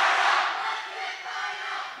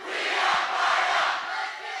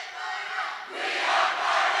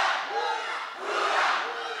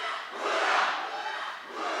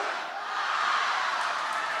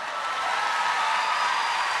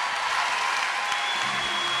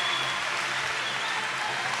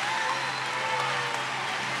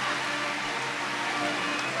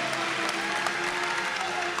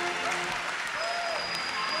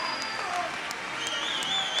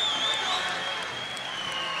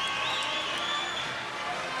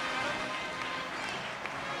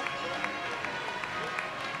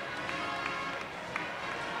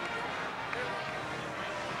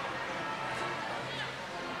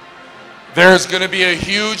There's going to be a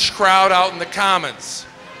huge crowd out in the Commons.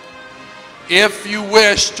 If you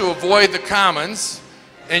wish to avoid the Commons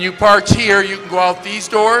and you parked here, you can go out these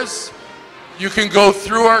doors. You can go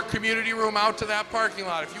through our community room out to that parking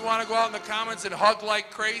lot. If you want to go out in the Commons and hug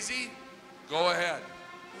like crazy, go ahead.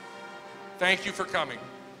 Thank you for coming.